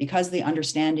 because the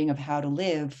understanding of how to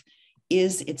live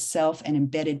is itself an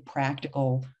embedded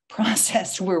practical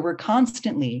process where we're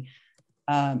constantly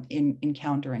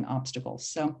encountering obstacles.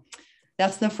 So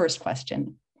that's the first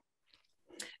question.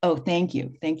 Oh, thank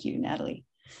you. Thank you, Natalie.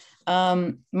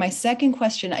 My second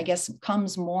question, I guess,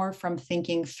 comes more from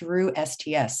thinking through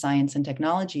STS, science and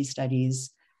technology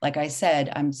studies. Like I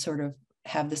said, I'm sort of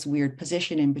have this weird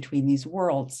position in between these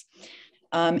worlds.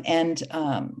 In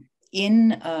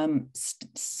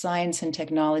science and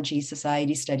technology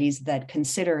society studies that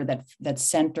consider, that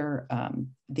center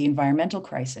the environmental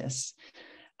crisis,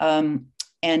 and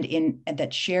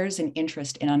that shares an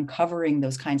interest in uncovering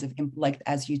those kinds of, like,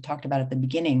 as you talked about at the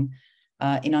beginning,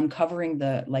 in uncovering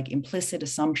the implicit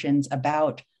assumptions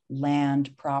about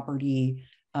land, property,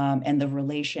 and the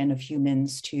relation of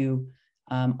humans to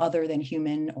other than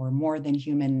human or more than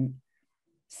human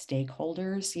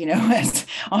stakeholders, you know, as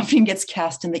often gets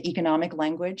cast in the economic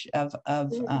language of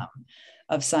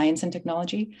science and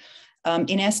technology.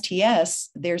 In STS,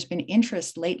 there's been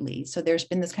interest lately. So there's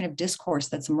been this kind of discourse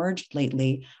that's emerged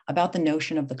lately about the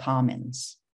notion of the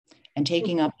commons and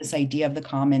taking up this idea of the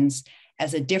commons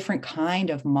as a different kind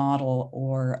of model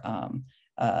or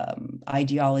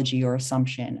ideology or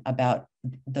assumption about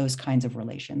those kinds of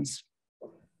relations.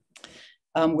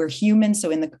 Where humans,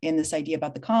 so in this idea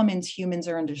about the commons, humans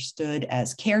are understood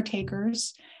as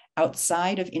caretakers,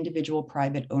 outside of individual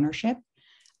private ownership,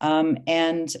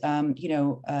 in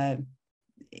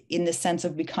the sense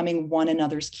of becoming one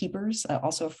another's keepers,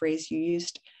 also a phrase you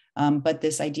used, but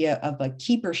this idea of a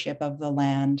keepership of the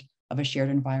land, of a shared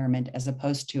environment, as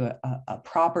opposed to a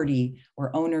property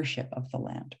or ownership of the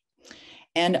land.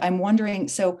 And I'm wondering,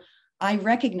 so I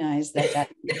recognize that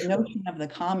notion of the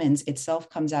commons itself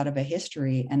comes out of a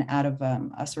history and out of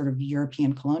a sort of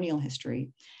European colonial history.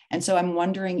 And so I'm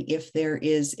wondering if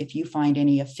you find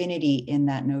any affinity in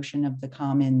that notion of the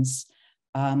commons,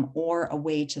 or a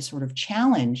way to sort of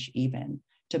challenge, even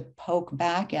to poke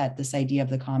back at this idea of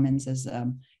the commons as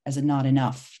a not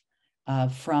enough,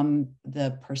 from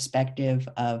the perspective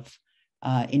of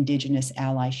indigenous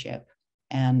allyship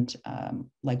and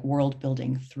like world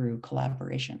building through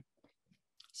collaboration.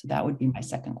 So that would be my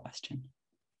second question.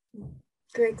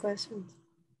 Great question.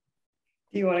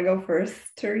 Do you want to go first,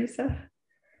 Theresa?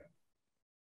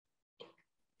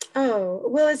 Oh,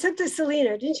 well, it's up to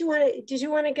Selena. Did you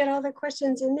want to get all the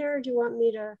questions in there, or do you want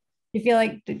me to? You feel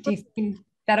like, is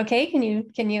that okay? Can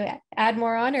you add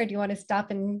more on, or do you want to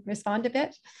stop and respond a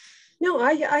bit? No,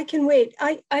 I can wait.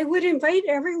 I would invite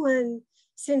everyone,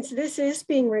 since this is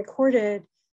being recorded,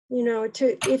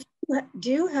 if you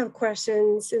do have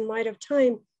questions in light of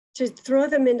time, to throw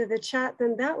them into the chat,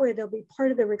 then that way they'll be part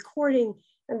of the recording.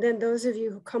 And then those of you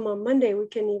who come on Monday, we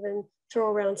can even throw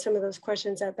around some of those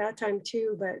questions at that time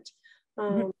too. But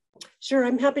sure,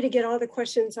 I'm happy to get all the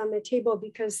questions on the table,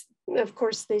 because of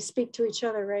course they speak to each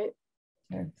other, right?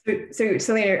 So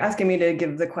Selena, you're asking me to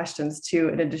give the questions too,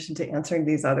 in addition to answering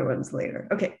these other ones later.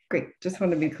 Okay, great. Just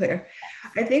want to be clear.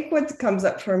 I think what comes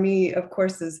up for me, of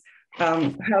course, is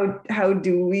how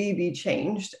do we be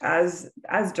changed as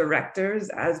directors,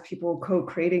 as people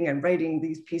co-creating and writing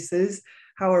these pieces?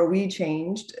 How are we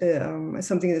changed?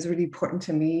 Something that's really important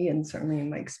to me, and certainly in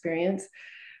my experience.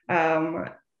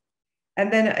 And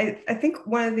then I think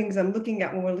one of the things I'm looking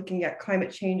at when we're looking at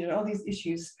climate change and all these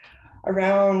issues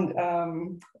around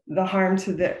the harm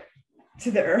to the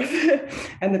earth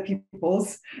and the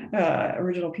peoples,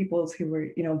 original peoples who were,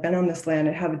 been on this land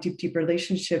and have a deep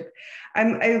relationship.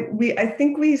 I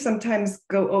think we sometimes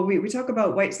go, we talk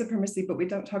about white supremacy, but we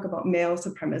don't talk about male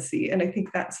supremacy. And I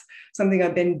think that's something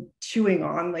I've been chewing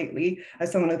on lately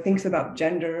as someone who thinks about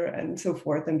gender and so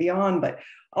forth and beyond, but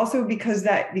also because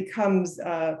that becomes,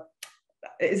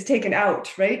 is taken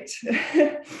out, right?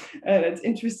 And it's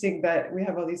interesting that we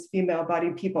have all these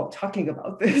female-bodied people talking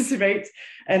about this, right?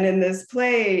 And in this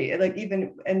play, like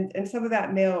even and some of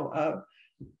that male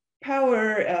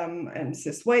power and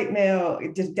cis white male,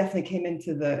 it just definitely came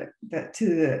into the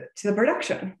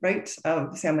production, right?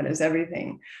 Of Salmon Is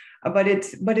Everything. But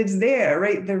it's there,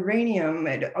 right? The uranium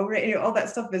and all that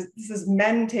stuff this is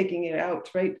men taking it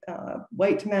out, right?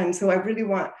 White men. So I really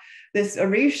want this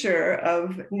erasure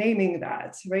of naming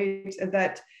that, right?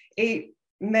 That 8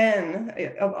 men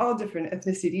of all different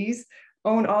ethnicities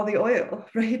own all the oil,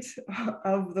 right,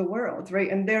 of the world,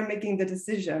 right? And they're making the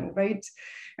decision, right?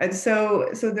 And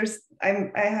so those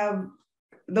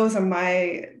are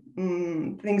my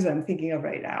things I'm thinking of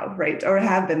right now, right? Or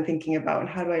have been thinking about, and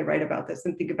how do I write about this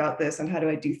and think about this, and how do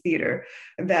I do theater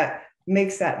that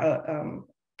makes that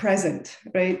present,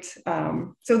 right?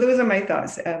 So those are my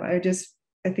thoughts.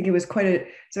 I think it's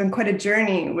been quite a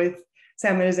journey with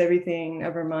Salmon Is Everything,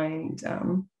 Nevermind,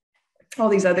 all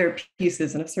these other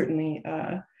pieces, and I've certainly,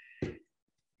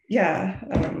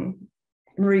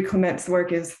 Marie Clement's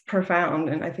work is profound,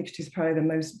 and I think she's probably the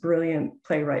most brilliant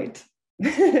playwright.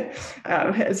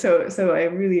 So I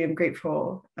really am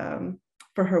grateful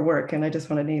for her work, and I just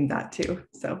want to name that too.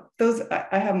 So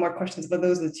I have more questions, but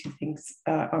those are the 2 things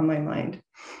on my mind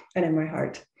and in my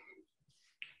heart.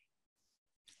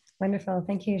 Wonderful,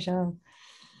 thank you, Jean.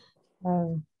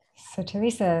 So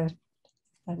Theresa,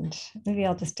 and maybe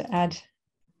I'll just add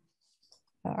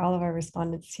all of our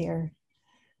respondents here,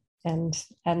 and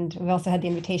we also had the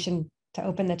invitation to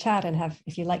open the chat and have,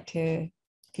 if you'd like to.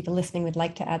 People listening would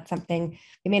like to add something.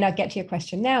 We may not get to your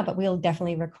question now, but we'll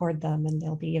definitely record them and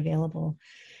they'll be available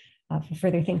for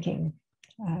further thinking.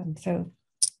 So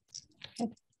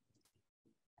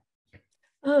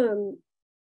I'll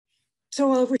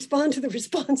respond to the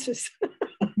responses.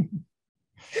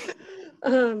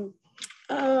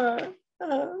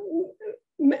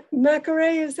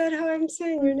 Macare, is that how I'm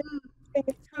saying your name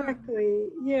correctly?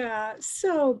 Yeah,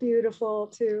 so beautiful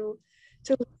to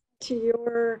listen to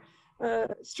your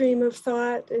stream of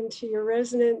thought and to your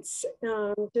resonance,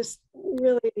 just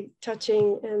really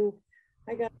touching. And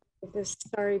I got this,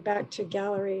 sorry, back to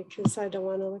gallery because I don't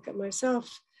want to look at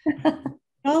myself.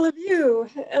 All of you.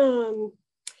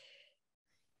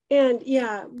 And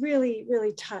yeah, really,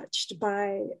 really touched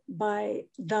by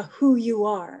the who you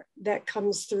are that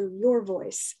comes through your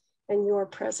voice and your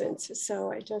presence.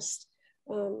 So I just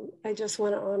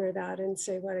want to honor that and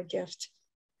say what a gift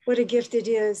it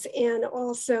is. And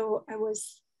also I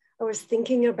was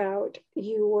thinking about,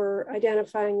 you were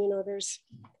identifying, you know,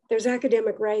 there's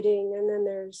academic writing, and then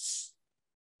there's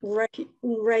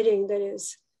writing that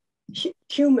is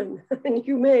human and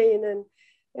humane,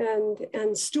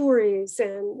 and stories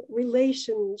and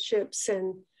relationships,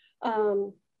 and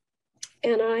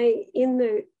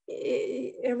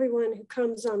everyone who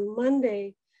comes on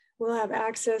Monday will have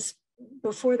access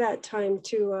before that time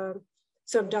to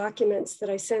some documents that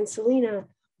I sent Selena,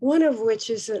 one of which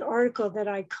is an article that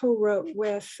I co-wrote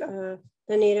with the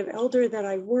Native elder that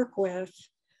I work with,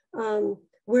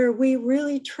 where we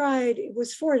really tried, it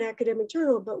was for an academic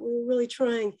journal, but we were really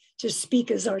trying to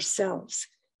speak as ourselves,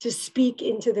 to speak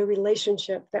into the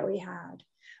relationship that we had,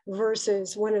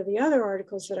 versus one of the other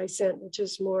articles that I sent, which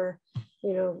is more,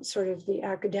 you know, sort of the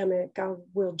academic, I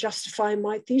will justify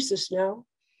my thesis now.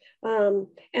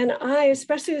 And I,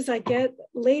 especially as I get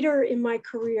later in my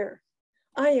career,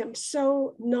 I am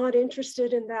so not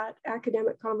interested in that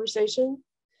academic conversation,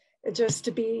 just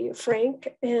to be frank.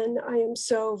 And I am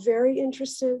so very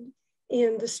interested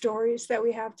in the stories that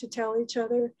we have to tell each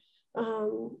other,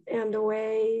 and the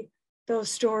way those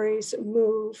stories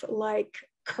move like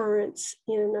currents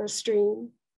in a stream.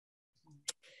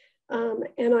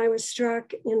 And I was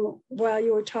struck while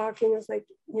you were talking, I was like,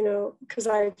 you know, because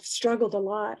I've struggled a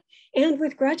lot, and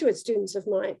with graduate students of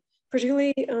mine,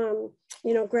 particularly,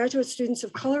 you know, graduate students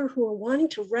of color who are wanting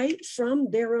to write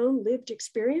from their own lived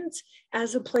experience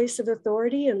as a place of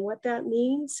authority, and what that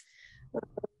means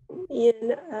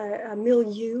in a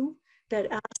milieu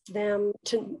that asks them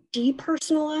to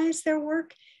depersonalize their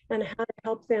work, and how to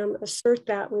help them assert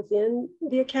that within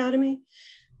the academy.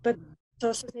 But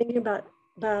also thinking about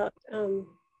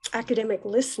academic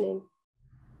listening.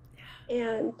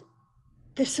 And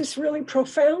this is really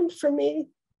profound for me.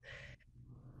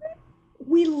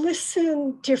 We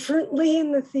listen differently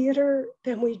in the theater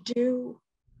than we do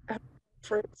at a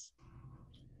conference.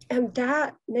 And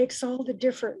that makes all the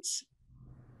difference.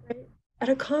 Right? At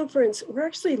a conference, we're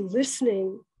actually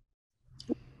listening.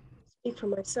 I speak for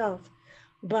myself,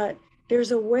 but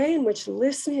there's a way in which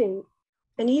listening,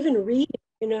 and even reading,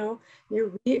 you know,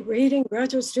 you're reading,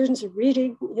 graduate students are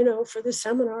reading, you know, for the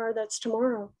seminar that's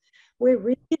tomorrow. We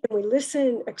read and we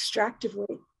listen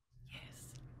extractively.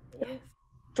 Yes. You know?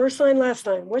 First line, last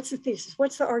line, what's the thesis?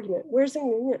 What's the argument? Where's the,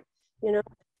 you know,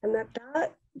 and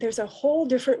that there's a whole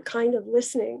different kind of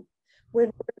listening when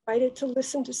we're invited to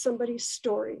listen to somebody's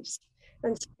stories.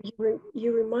 And so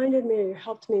you reminded me, or you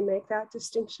helped me make that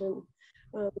distinction.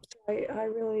 So I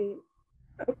really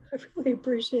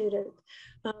appreciate it.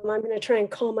 I'm going to try and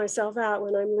call myself out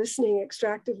when I'm listening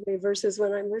extractively versus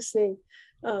when I'm listening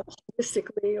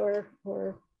holistically or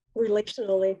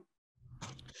relationally.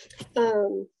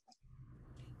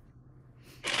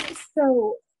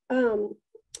 So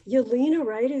Yelena,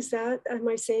 right? Is that, am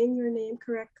I saying your name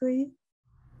correctly?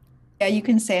 Yeah, you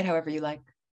can say it however you like.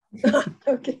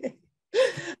 Okay.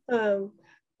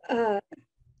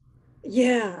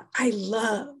 Yeah, I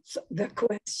love the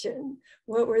question.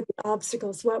 What were the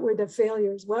obstacles? What were the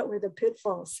failures? What were the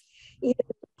pitfalls?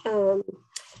 In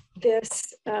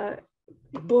this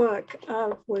book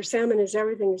where Salmon Is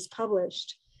Everything is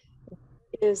published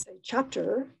is a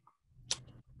chapter.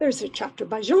 There's a chapter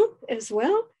by Jean as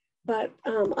well, but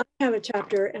I have a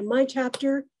chapter, and my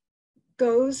chapter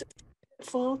goes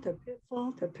pitfall to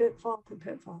pitfall to pitfall to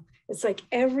pitfall. It's like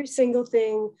every single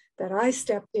thing that I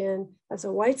stepped in as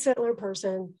a white settler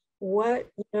person, what,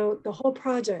 you know, the whole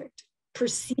project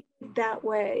proceeded that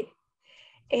way.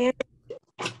 And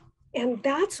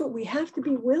that's what we have to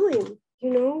be willing,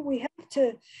 you know, we have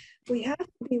to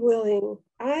be willing.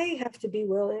 I have to be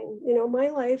willing, you know, my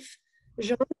life,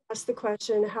 Jean asked the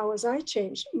question, how was I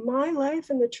changed? My life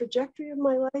and the trajectory of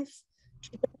my life,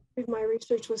 trajectory of my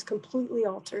research was completely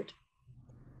altered.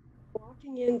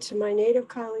 Walking into my Native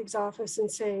colleague's office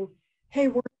and saying, hey,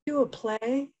 want to do a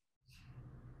play?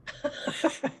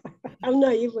 How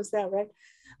naive was that, right?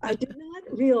 I did not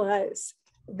realize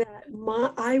that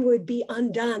I would be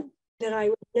undone, that I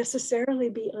would necessarily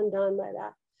be undone by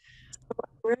that. So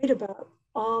I write about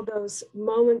all those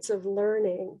moments of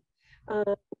learning.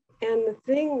 And the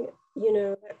thing, you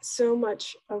know, that so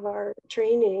much of our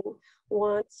training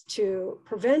wants to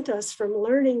prevent us from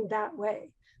learning that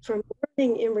way, from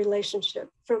learning in relationship,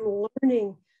 from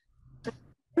learn to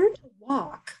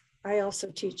walk. I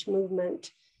also teach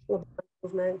movement, and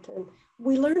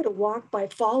we learn to walk by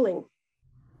falling.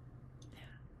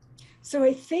 So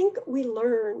I think we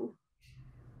learn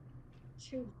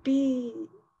to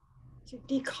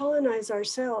decolonize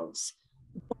ourselves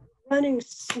by running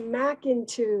smack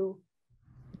into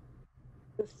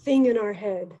the thing in our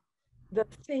head, the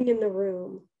thing in the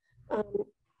room,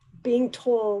 being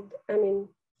told, I mean,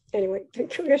 anyway,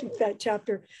 that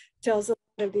chapter tells a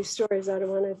lot of these stories. I don't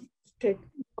want to take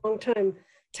a long time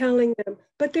telling them,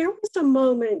 but there was a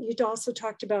moment. You'd also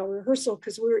talked about rehearsal,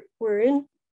 because we're in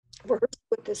rehearsal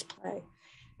with this play,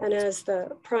 and as the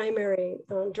primary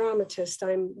dramatist,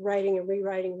 I'm writing and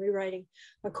rewriting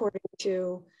according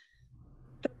to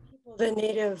the people, the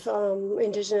native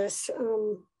indigenous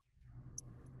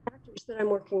actors that I'm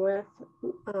working with,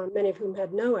 many of whom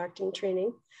had no acting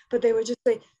training, but they would just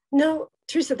say, "No,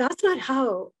 Theresa, that's not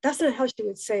how she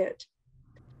would say it."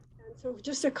 And so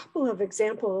just a couple of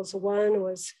examples. One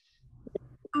was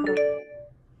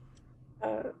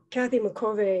Kathy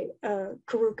McCovey,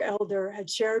 Karuk elder, had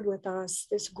shared with us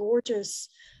this gorgeous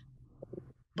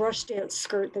brush dance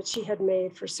skirt that she had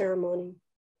made for ceremony,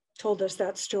 told us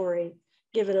that story,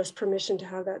 given us permission to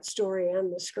have that story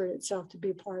and the skirt itself to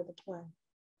be part of the play.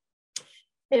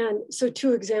 And so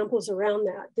 2 examples around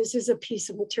that. This is a piece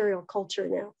of material culture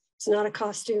now. It's not a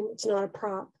costume, it's not a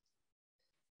prop.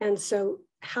 And so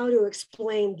how to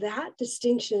explain that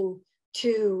distinction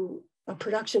to a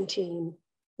production team,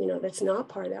 you know, that's not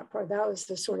part of that part. That was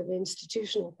the sort of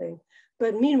institutional thing.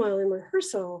 But meanwhile, in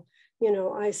rehearsal, you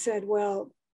know, I said,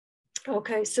 well,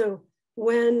 okay, so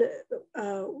when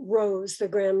Rose, the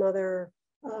grandmother,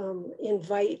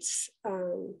 invites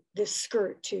this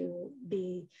skirt to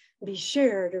be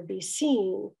shared or be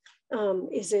seen,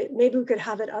 is it, maybe we could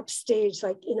have it upstage,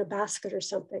 like in a basket or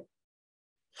something.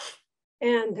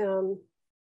 And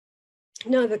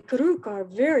now the Karuk are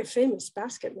very famous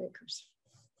basket makers,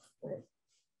 right?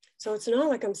 So it's not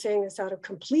like I'm saying this out of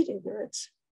complete ignorance,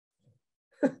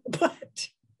 but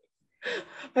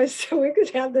I said we could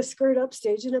have the skirt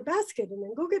upstage in a basket and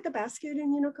then go get the basket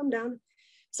and, you know, come down.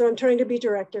 So I'm trying to be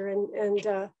director, and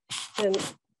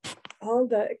all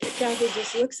the Kathy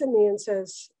just looks at me and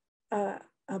says, a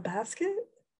basket?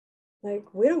 Like,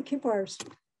 I don't keep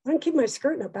my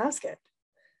skirt in a basket.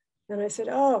 And I said,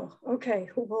 oh, okay,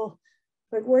 well,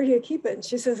 like, where do you keep it? And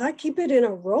she says, I keep it in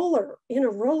a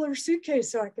roller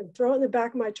suitcase so I can throw it in the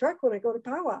back of my truck when I go to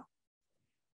powwow,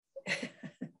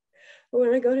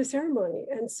 when I go to ceremony.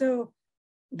 And so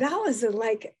that was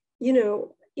like, you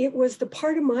know, it was the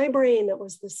part of my brain that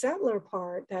was the settler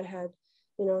part that had,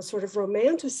 you know, sort of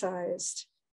romanticized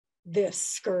this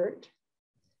skirt.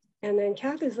 And then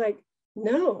Kathy's like,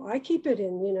 no, I keep it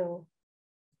in, you know,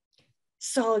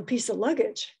 solid piece of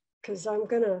luggage, because I'm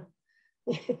gonna,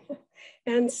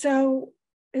 and so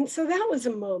that was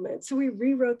a moment. So we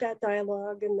rewrote that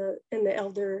dialogue, and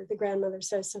the grandmother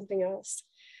says something else.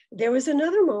 There was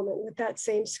another moment with that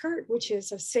same skirt, which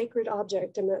is a sacred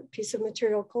object and a piece of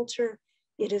material culture.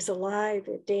 It is alive,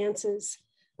 it dances.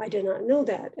 I did not know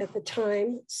that at the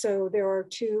time. So there are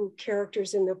 2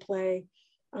 characters in the play.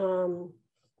 I'm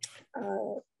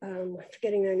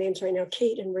forgetting their names right now,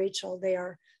 Kate and Rachel. They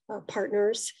are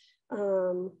partners.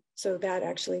 So that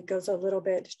actually goes a little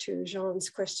bit to Jean's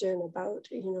question about,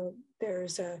 you know,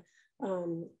 there's a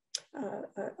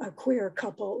queer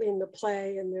couple in the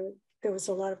play, and there was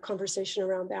a lot of conversation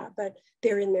around that, but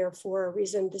they're in there for a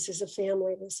reason. This is a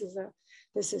family. This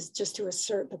is just to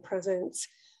assert the presence.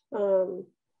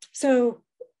 So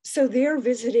they're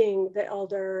visiting the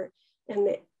elder, and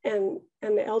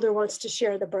the elder wants to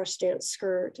share the brush dance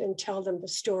skirt and tell them the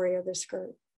story of the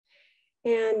skirt.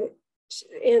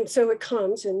 And so it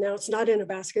comes, and now it's not in a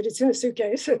basket, it's in a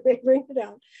suitcase, and they bring it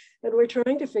out. And we're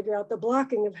trying to figure out the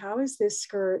blocking of how is this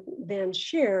skirt then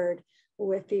shared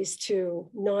with these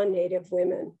 2 non-native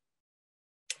women.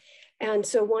 And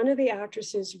so one of the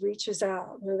actresses reaches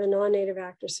out, one of the non-native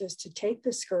actresses, to take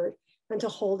the skirt and to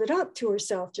hold it up to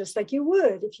herself, just like you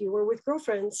would if you were with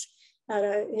girlfriends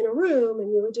in a room,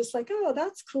 and you were just like, oh,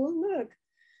 that's cool, look.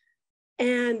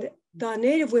 And the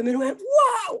native women went,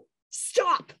 whoa,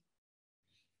 stop.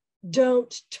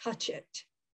 Don't touch it.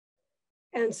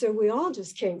 And so we all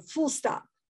just came full stop.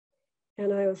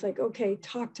 And I was like, okay,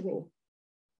 talk to me.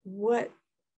 What?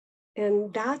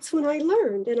 And that's when I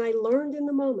learned, and I learned in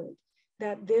the moment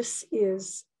that this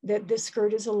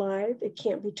skirt is alive. It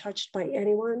can't be touched by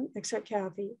anyone except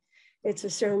Kathy. It's a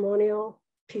ceremonial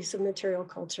piece of material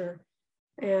culture.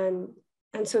 And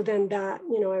so then that,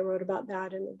 you know, I wrote about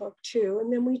that in the book too.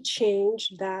 And then we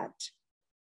changed that.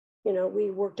 You know, we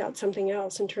worked out something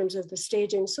else in terms of the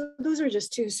staging. So those are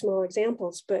just 2 small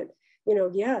examples, but, you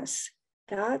know, yes,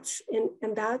 that's,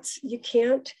 and that's, you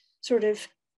can't sort of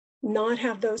not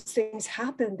have those things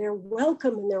happen. They're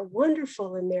welcome and they're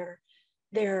wonderful, and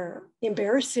they're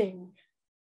embarrassing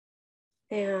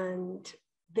and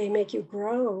they make you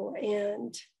grow.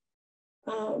 And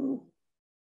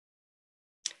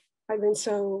I've been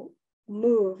so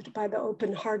moved by the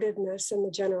open-heartedness and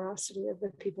the generosity of the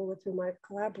people with whom I've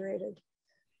collaborated.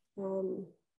 The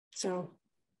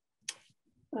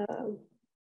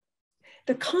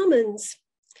Commons,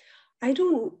 I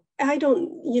don't,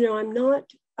 you know, I'm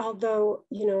not, although,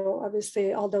 you know,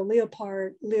 obviously, although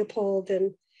Leopold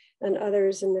and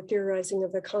others in the theorizing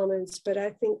of the Commons, but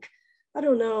I think, I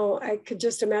don't know, I could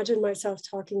just imagine myself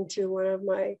talking to one of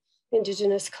my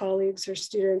Indigenous colleagues or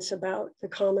students about the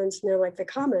Commons, and they're like, the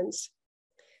Commons,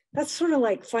 that's sort of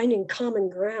like finding common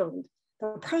ground.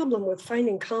 The problem with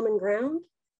finding common ground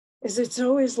is it's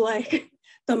always like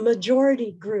the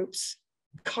majority group's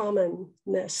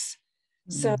commonness.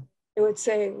 So I would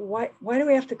say, why do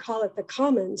we have to call it the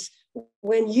Commons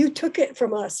when you took it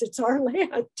from us? It's our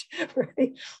land,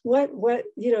 right? What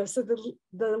you know? So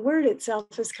the word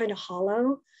itself is kind of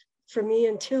hollow for me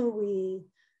until we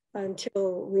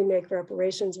make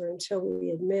reparations, or until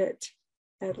we admit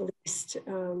at least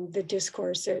the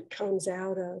discourse it comes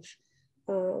out of.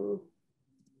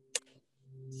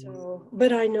 So,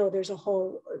 but I know there's a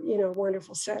whole, you know,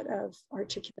 wonderful set of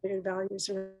articulated values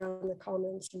around the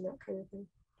Commons and that kind of thing.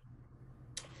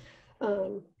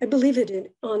 I believe in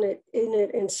it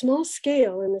in small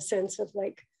scale, in the sense of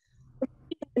like,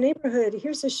 the neighborhood,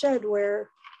 here's a shed where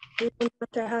we don't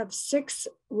have to have 6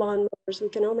 lawnmowers. We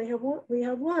can only have one. We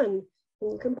have one,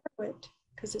 and you can borrow it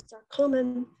because it's our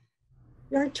common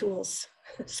yard tools.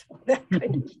 So that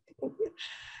kind of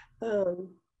thing.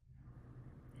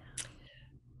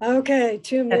 Okay,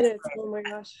 2 minutes. Oh my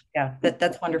gosh. Yeah,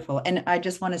 that's wonderful. And I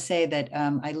just want to say that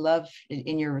I love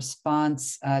in your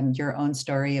response, your own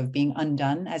story of being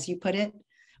undone, as you put it,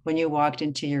 when you walked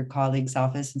into your colleague's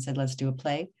office and said, let's do a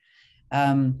play.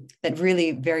 That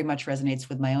really very much resonates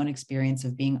with my own experience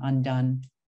of being undone.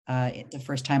 The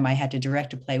first time I had to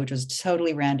direct a play, which was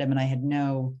totally random, and I had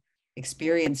no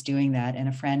experience doing that. And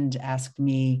a friend asked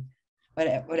me, but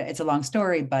it's a long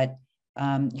story, but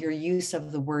your use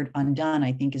of the word undone,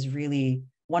 I think, is really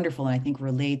wonderful, and I think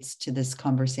relates to this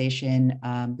conversation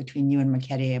between you and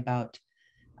Makede about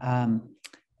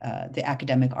the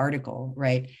academic article,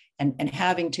 right? And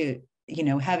having to, you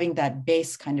know, having that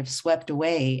base kind of swept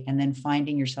away, and then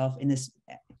finding yourself in this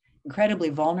incredibly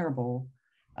vulnerable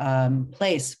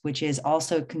place, which is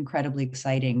also incredibly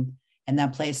exciting. And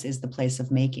that place is the place of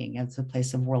making. It's a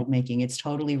place of world making. It's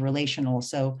totally relational.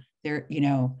 So there, you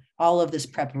know, all of this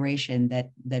preparation that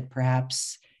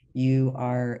perhaps you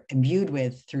are imbued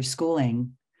with through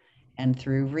schooling and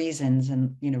through reasons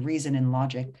and, you know, reason and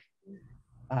logic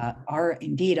are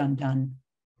indeed undone.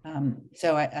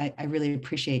 So I really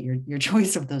appreciate your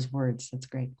choice of those words. That's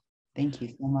great. Thank you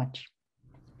so much.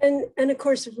 And of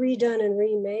course, redone and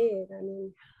remade. I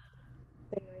mean,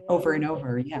 over and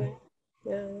over, yeah.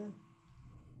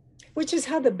 Which is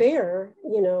how The Bear,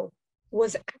 you know,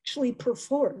 was actually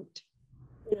performed.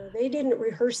 You know, they didn't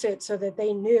rehearse it so that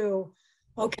they knew,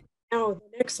 okay, now the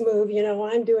next move, you know,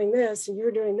 I'm doing this and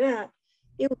you're doing that.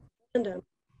 It was random,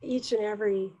 each and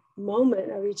every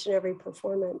moment of each and every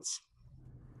performance.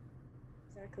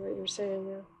 Exactly what you're saying,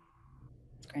 yeah.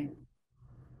 Great.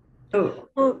 So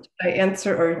I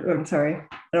answer, or I'm sorry, I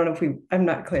don't know if I'm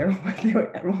not clear what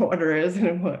the order is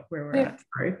and where we're at,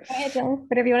 sorry. Go ahead, Jill,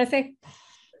 whatever you want to say.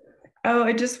 Oh,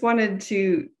 I just wanted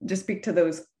to just speak to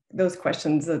those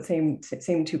questions, the same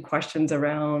 2 questions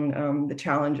around the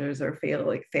challengers or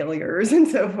failures and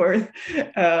so forth.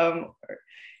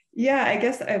 Yeah, I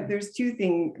guess there's 2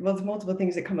 things, well, there's multiple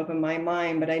things that come up in my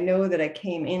mind, but I know that I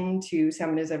came into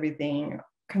Salmon Is Everything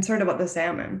concerned about the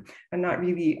salmon and not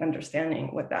really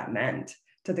understanding what that meant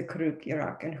to the Karuk,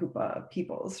 Iraq, and Hupa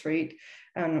peoples, right?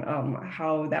 And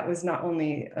how that was not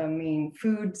only a main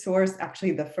food source,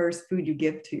 actually the first food you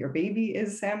give to your baby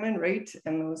is salmon, right?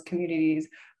 And those communities,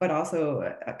 but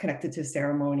also connected to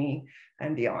ceremony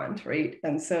and beyond, right?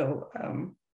 And so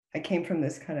I came from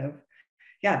this kind of,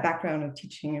 background of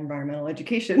teaching environmental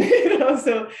education, you know,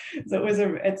 so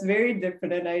it's very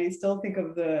different. And I still think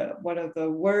of one of the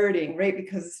wording, right?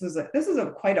 Because this was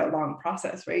quite a long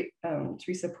process, right?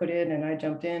 Theresa put in and I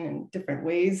jumped in different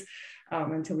ways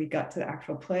until we got to the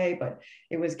actual play, but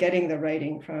it was getting the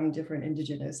writing from different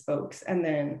Indigenous folks. And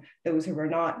then those who were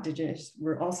not Indigenous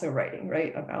were also writing,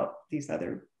 right, about these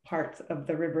other parts of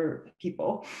the river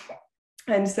people.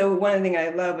 And so one of the things I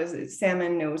love is that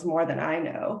salmon knows more than I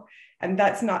know. And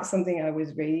that's not something I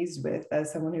was raised with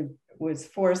as someone who was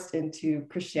forced into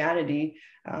Christianity.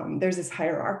 There's this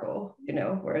hierarchical,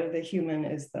 where the human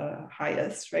is the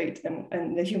highest, right?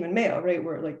 And the human male, right?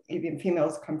 Where like even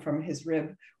females come from his rib,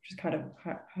 which is kind of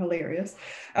hilarious.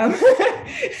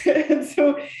 And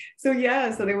so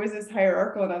there was this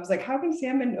hierarchical, and I was like, how can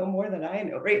salmon know more than I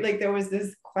know, right? Like there was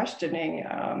this questioning,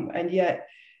 and yet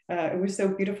it was so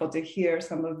beautiful to hear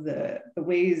some of the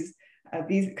ways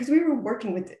these, because we were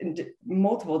working with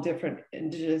multiple different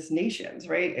indigenous nations,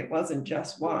 right? It wasn't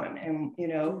just one, and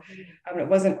it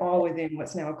wasn't all within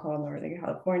what's now called Northern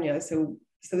California. So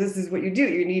this is what you do.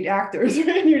 You need actors,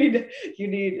 right? You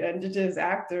need indigenous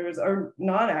actors or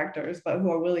non-actors, but who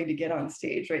are willing to get on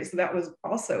stage, right? So that was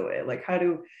also it. Like, how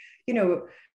do,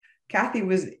 Kathy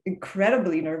was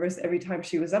incredibly nervous every time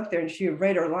she was up there, and she would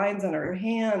write her lines on her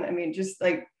hand. I mean, just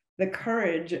like the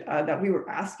courage that we were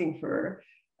asking for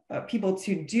people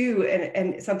to do,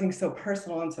 and something so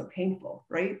personal and so painful,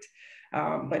 right?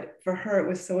 But for her, it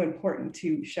was so important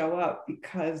to show up,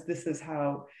 because this is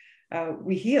how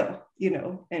we heal,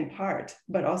 in part.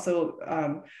 But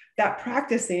also that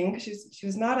practicing, she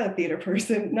was not a theater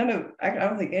person. I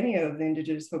don't think any of the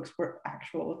indigenous folks were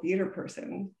actual theater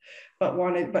persons, but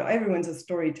everyone's a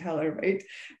storyteller, right?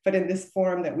 But in this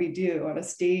form that we do on a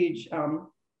stage,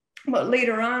 but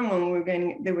later on,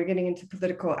 when they were getting into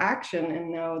political action,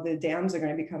 and now the dams are going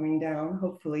to be coming down,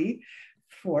 hopefully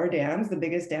 4 dams, the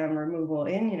biggest dam removal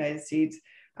in the United States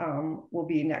will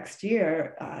be next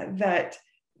year, that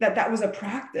was a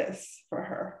practice for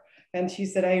her. And she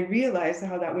said, I realized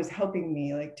how that was helping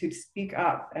me, like to speak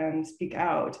up and speak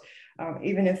out,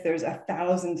 even if there's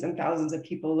thousands and thousands of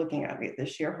people looking at me at the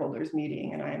shareholders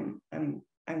meeting, and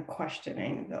I'm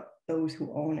questioning those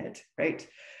who own it, right?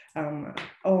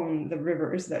 Own the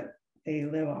rivers that they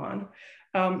live on.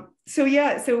 So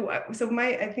I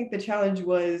think the challenge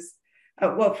was,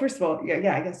 well, first of all, I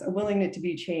guess a willingness to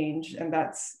be changed, and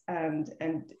that's and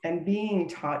being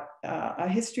taught a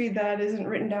history that isn't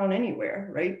written down anywhere,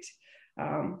 right?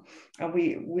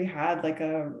 We had like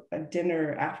a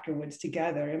dinner afterwards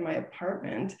together in my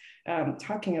apartment,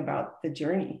 talking about the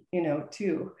journey,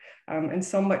 too, and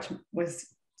so much was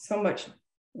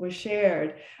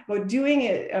shared. But doing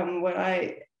it,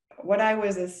 when I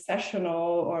was a sessional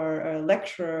or a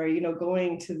lecturer,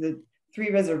 going to the 3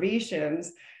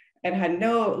 reservations and had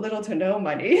little to no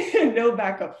money and no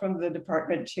backup from the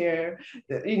department chair,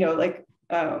 as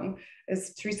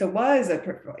Theresa was a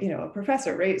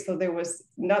professor, right? So there was,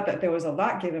 not that there was a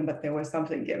lot given, but there was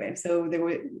something given. So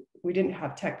we didn't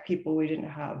have tech people, we didn't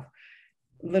have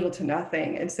little to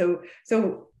nothing. And so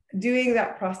doing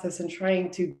that process and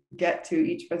trying to get to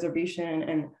each reservation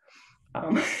and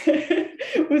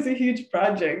was a huge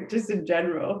project just in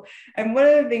general. And one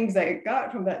of the things I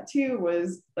got from that too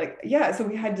was so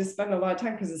we had to spend a lot of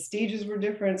time, because the stages were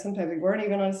different. Sometimes we weren't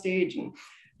even on stage, and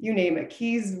you name it,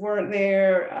 keys weren't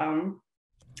there.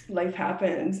 Life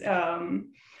happens.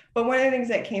 But one of the things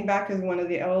that came back is one of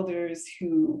the elders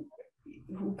who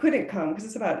couldn't come, because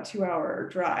it's about a 2-hour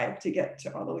drive to get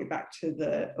all the way back to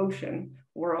the ocean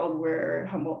world where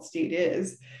Humboldt State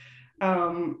is,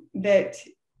 that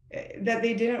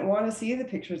they didn't want to see the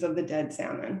pictures of the dead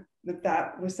salmon,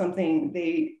 that was something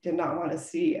they did not want to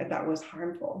see, and that was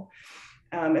harmful.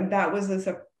 And that was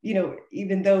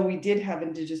even though we did have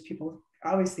indigenous people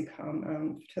obviously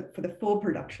come for the full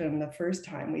production the first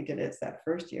time we did it, that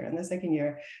first year, and the second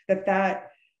year,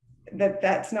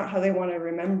 that's not how they want to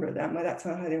remember them. That's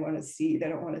not how they want to see. They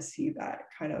don't want to see that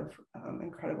kind of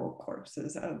incredible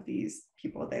corpses of these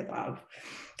people they love,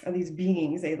 of these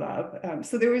beings they love.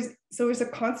 So there was a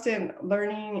constant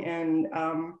learning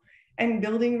and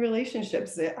building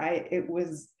relationships. It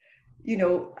was,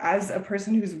 as a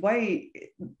person who's white,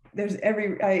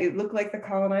 I look like the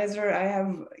colonizer. I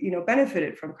have,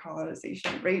 benefited from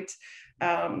colonization, right?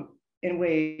 In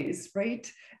ways,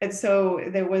 right? And so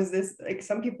there was this,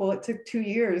 some people, it took 2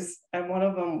 years, and one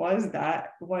of them was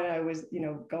that when I was,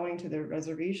 going to the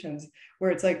reservations, where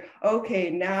it's like,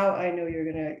 okay, now I know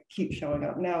you're gonna keep showing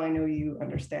up. Now I know you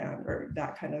understand, or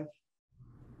that kind of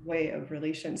way of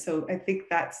relation. So I think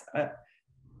that's a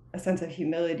sense of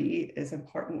humility is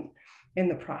important in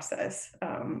the process.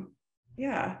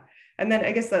 And then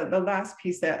I guess the last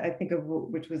piece that I think of,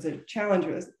 which was a challenge,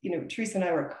 was, Theresa and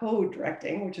I were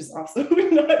co-directing, which is also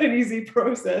not an easy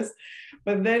process.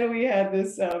 But then we had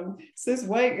this cis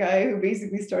white guy who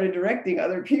basically started directing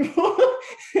other people,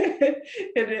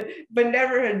 but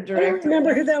never had directed. I don't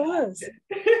remember who that was.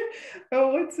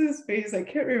 oh, what's his face? I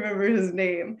can't remember his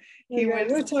name. He Okay,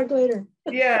 was, we'll talk later.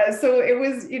 yeah, so it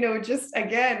was, just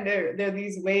again, there are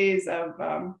these ways of,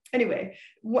 anyway,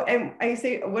 and I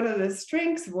say one of the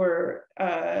strengths were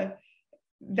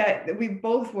that we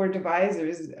both were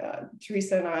devisers,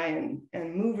 Theresa and I,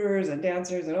 and movers and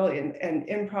dancers and all, and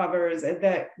improvers, and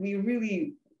that we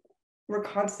really were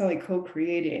constantly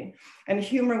co-creating, and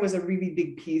humor was a really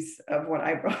big piece of what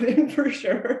I brought in for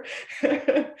sure,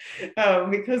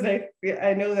 because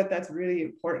I know that that's really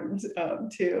important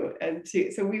too,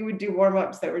 so we would do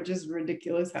warm-ups that were just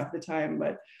ridiculous half the time,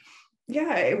 but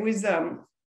yeah, it was a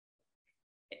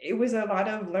lot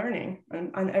of learning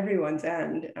on everyone's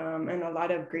end, and a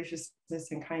lot of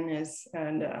graciousness and kindness,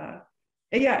 and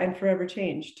yeah, and forever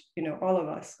changed, all of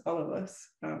us,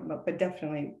 but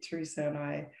definitely Theresa and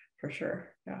I, for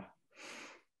sure. Yeah.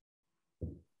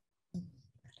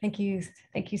 Thank you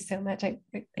so much. I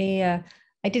did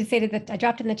say that I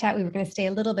dropped in the chat we were going to stay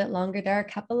a little bit longer. There are a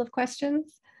couple of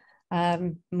questions.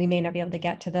 We may not be able to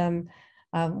get to them.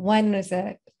 One was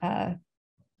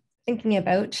thinking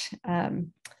about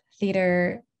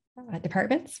theater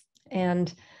departments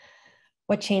and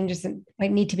what changes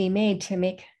might need to be made to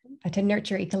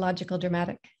nurture ecological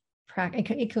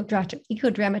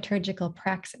ecodramaturgical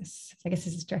praxis. I guess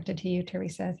this is directed to you,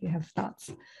 Theresa, if you have thoughts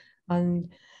on,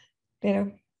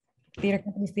 theater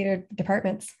companies, theater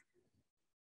departments.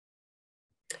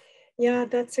 Yeah,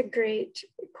 that's a great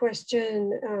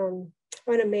question. I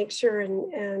want to make sure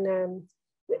and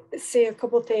say a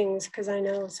couple things, because I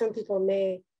know some people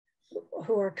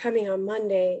who are coming on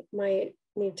Monday might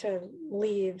need to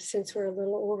leave since we're a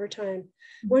little over time.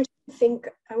 I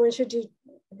want you to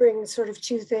bring sort of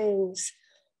two things.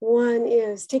 One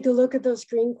is take a look at those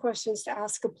green questions to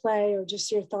ask a play, or just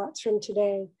your thoughts from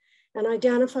today, and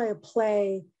identify a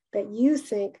play that you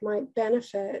think might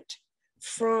benefit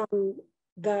from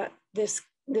this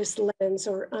lens,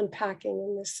 or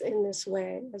unpacking in this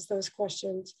way as those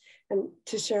questions, and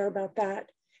to share about that.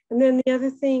 And then the other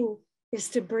thing is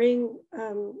to bring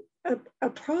a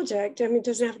project. I mean, it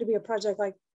doesn't have to be a project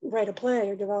like write a play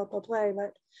or develop a play,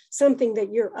 but something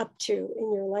that you're up to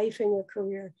in your life and your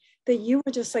career that you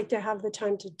would just like to have the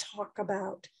time to talk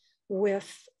about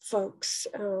with folks,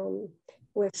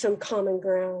 with some common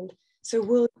ground. So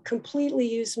we'll completely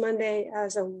use Monday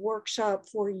as a workshop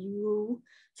for you,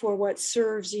 for what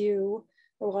serves you.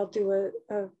 And I'll do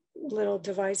a little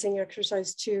devising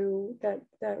exercise too that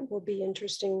will be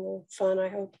interesting and fun, I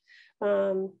hope.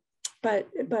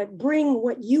 But bring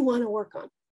what you want to work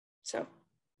on. So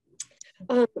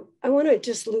I want to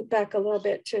just loop back a little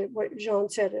bit to what Jean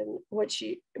said and what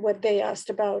they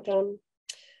asked about,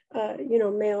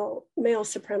 male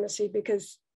supremacy,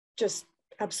 because just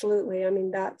absolutely, I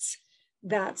mean, that's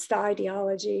the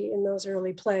ideology in those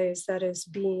early plays that is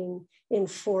being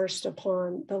enforced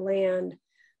upon the land.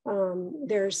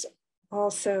 There's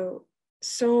also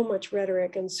so much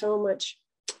rhetoric and so much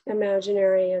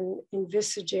imaginary and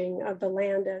envisaging of the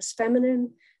land as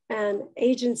feminine and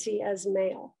agency as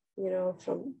male,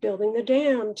 from building the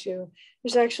dam to,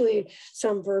 there's actually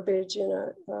some verbiage in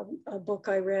a book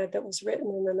I read that was written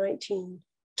in the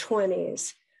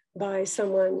 1920s by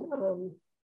someone,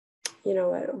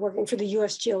 working for the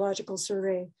US Geological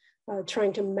Survey,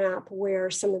 trying to map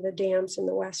where some of the dams in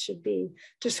the West should be,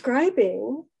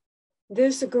 describing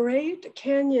this great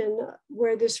canyon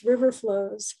where this river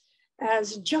flows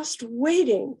as just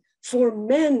waiting for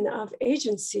men of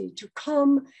agency to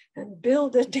come and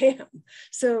build a dam.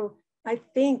 So I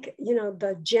think,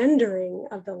 the gendering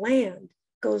of the land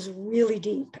goes really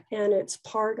deep, and it's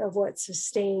part of what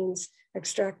sustains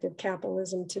extractive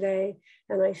capitalism today.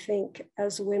 And I think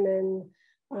as women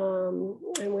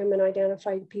and women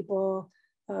identified people,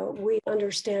 we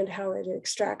understand how it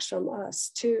extracts from us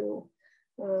too.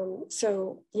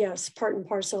 So yes, part and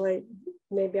parcel,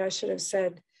 maybe I should have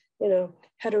said,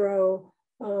 hetero,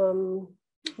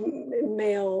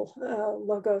 male,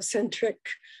 logocentric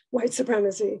white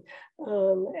supremacy,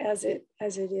 as it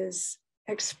is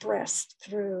expressed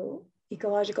through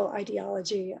ecological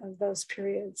ideology of those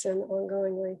periods and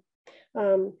ongoingly.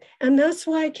 And that's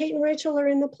why Kate and Rachel are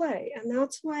in the play. And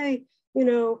that's why,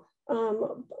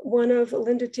 one of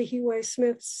Linda Tahiwe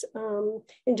Smith's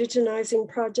indigenizing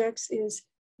projects is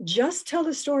just tell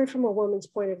the story from a woman's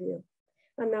point of view.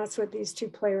 And that's what these two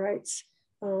playwrights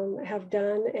have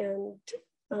done. And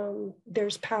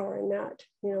there's power in that,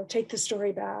 take the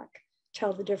story back,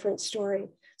 tell the different story.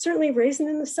 Certainly Raisin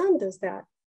in the Sun does that,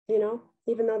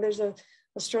 even though there's a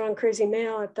strong, crazy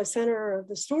male at the center of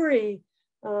the story,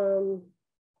 and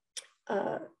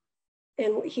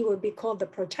he would be called the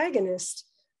protagonist,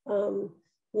 the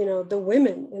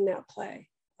women in that play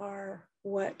are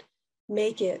what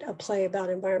make it a play about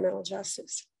environmental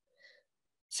justice.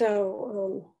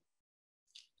 So,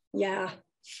 yeah,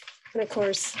 and of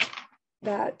course,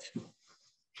 that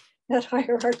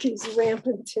hierarchy is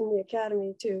rampant in the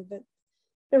academy too, but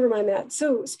never mind that.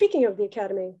 So speaking of the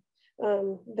academy,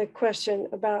 the question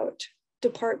about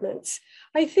departments,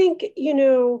 I think, you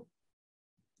know,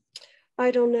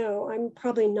 I don't know, I'm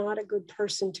probably not a good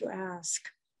person to ask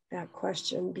that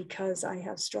question because I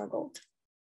have struggled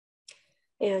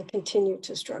and continue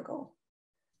to struggle.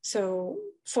 So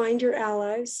find your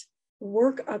allies,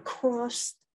 work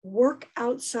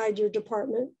outside your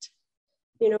department,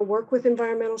 you know, work with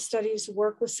environmental studies,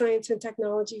 work with science and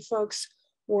technology folks,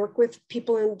 work with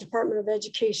people in the Department of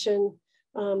Education,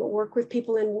 work with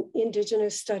people in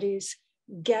indigenous studies,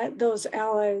 get those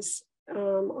allies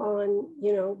on,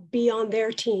 you know, be on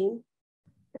their team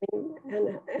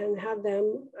and have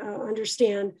them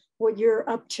understand what you're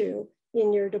up to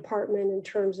in your department in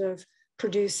terms of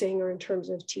producing or in terms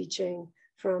of teaching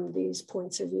from these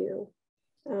points of view,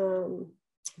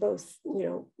 both, you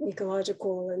know,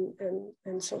 ecological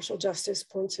and social justice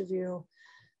points of view.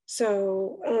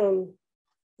 So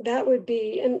that would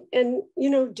be, and you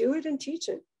know, do it and teach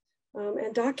it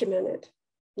and document it.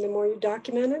 The more you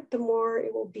document it, the more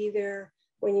it will be there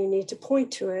when you need to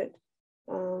point to it,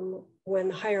 when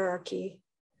the hierarchy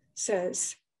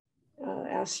says,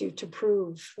 asks you to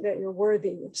prove that you're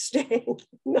worthy of staying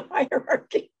in the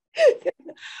hierarchy.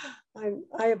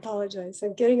 I apologize,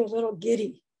 I'm getting a little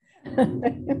giddy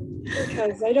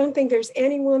because I don't think there's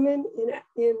any woman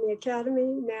in the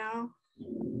academy now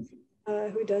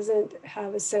who doesn't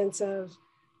have a sense of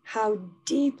how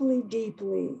deeply,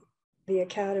 deeply the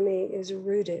academy is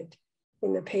rooted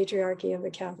in the patriarchy of the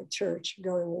Catholic Church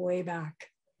going way back.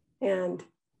 And,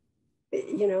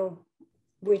 you know,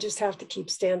 we just have to keep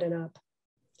standing up.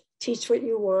 Teach what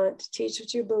you want, teach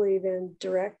what you believe in,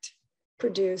 direct,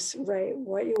 produce, write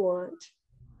what you want.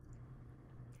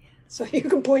 So you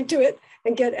can point to it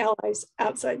and get allies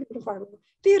outside your department.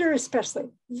 Theater especially,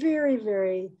 very,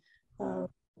 very,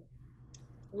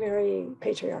 very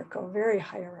patriarchal, very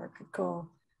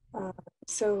hierarchical.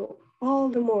 So all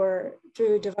the more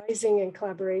through devising and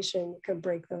collaboration could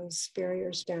break those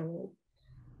barriers down.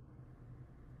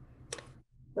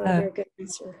 Very good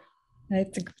answer.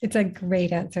 It's a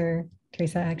great answer,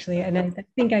 Theresa, actually. And I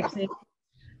think actually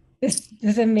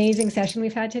this amazing session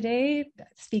we've had today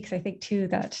speaks, I think, to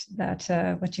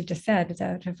that what you've just said, is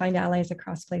to find allies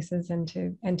across places and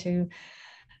to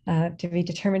be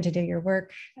determined to do your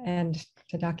work and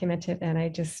to document it. And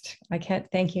I can't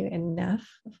thank you enough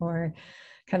for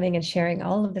coming and sharing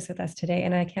all of this with us today.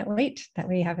 And I can't wait that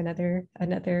we have another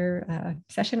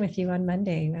session with you on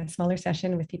Monday, a smaller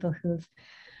session with people who've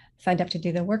signed up to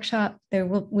do the workshop. We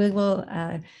will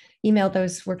email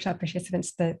those workshop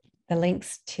participants the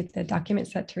links to the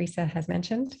documents that Theresa has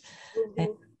mentioned.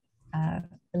 Mm-hmm.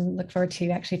 And look forward to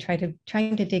actually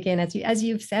trying to dig in, as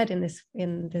you've said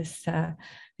in this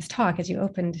talk, as you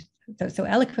opened so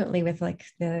eloquently with like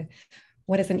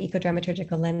what does an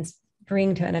ecodramaturgical lens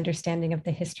bring to an understanding of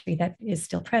the history that is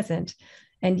still present,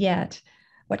 and yet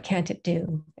what can't it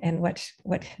do, and what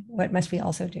must we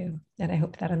also do? And I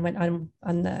hope that on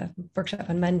the workshop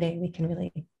on Monday we can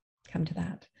really come to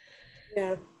that.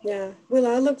 Yeah. Well,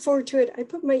 I look forward to it. I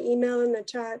put my email in the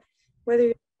chat, whether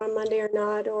you're on Monday or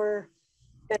not, or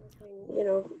you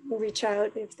know, reach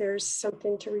out if there's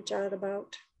something to reach out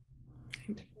about,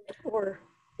 or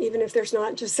even if there's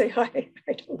not, just say hi.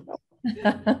 I don't know.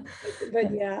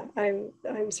 But yeah,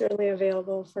 I'm certainly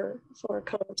available for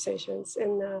conversations,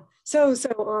 and so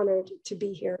honored to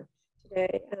be here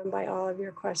today, and by all of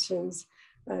your questions,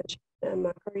 and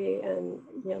Marie and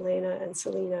Yelena and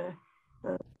Selena.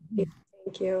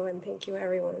 Thank you, and thank you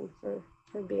everyone for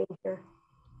being here.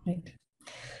 Right.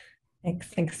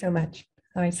 Thanks so much.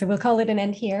 All right, so we'll call it an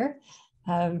end here.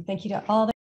 Thank you to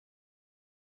all.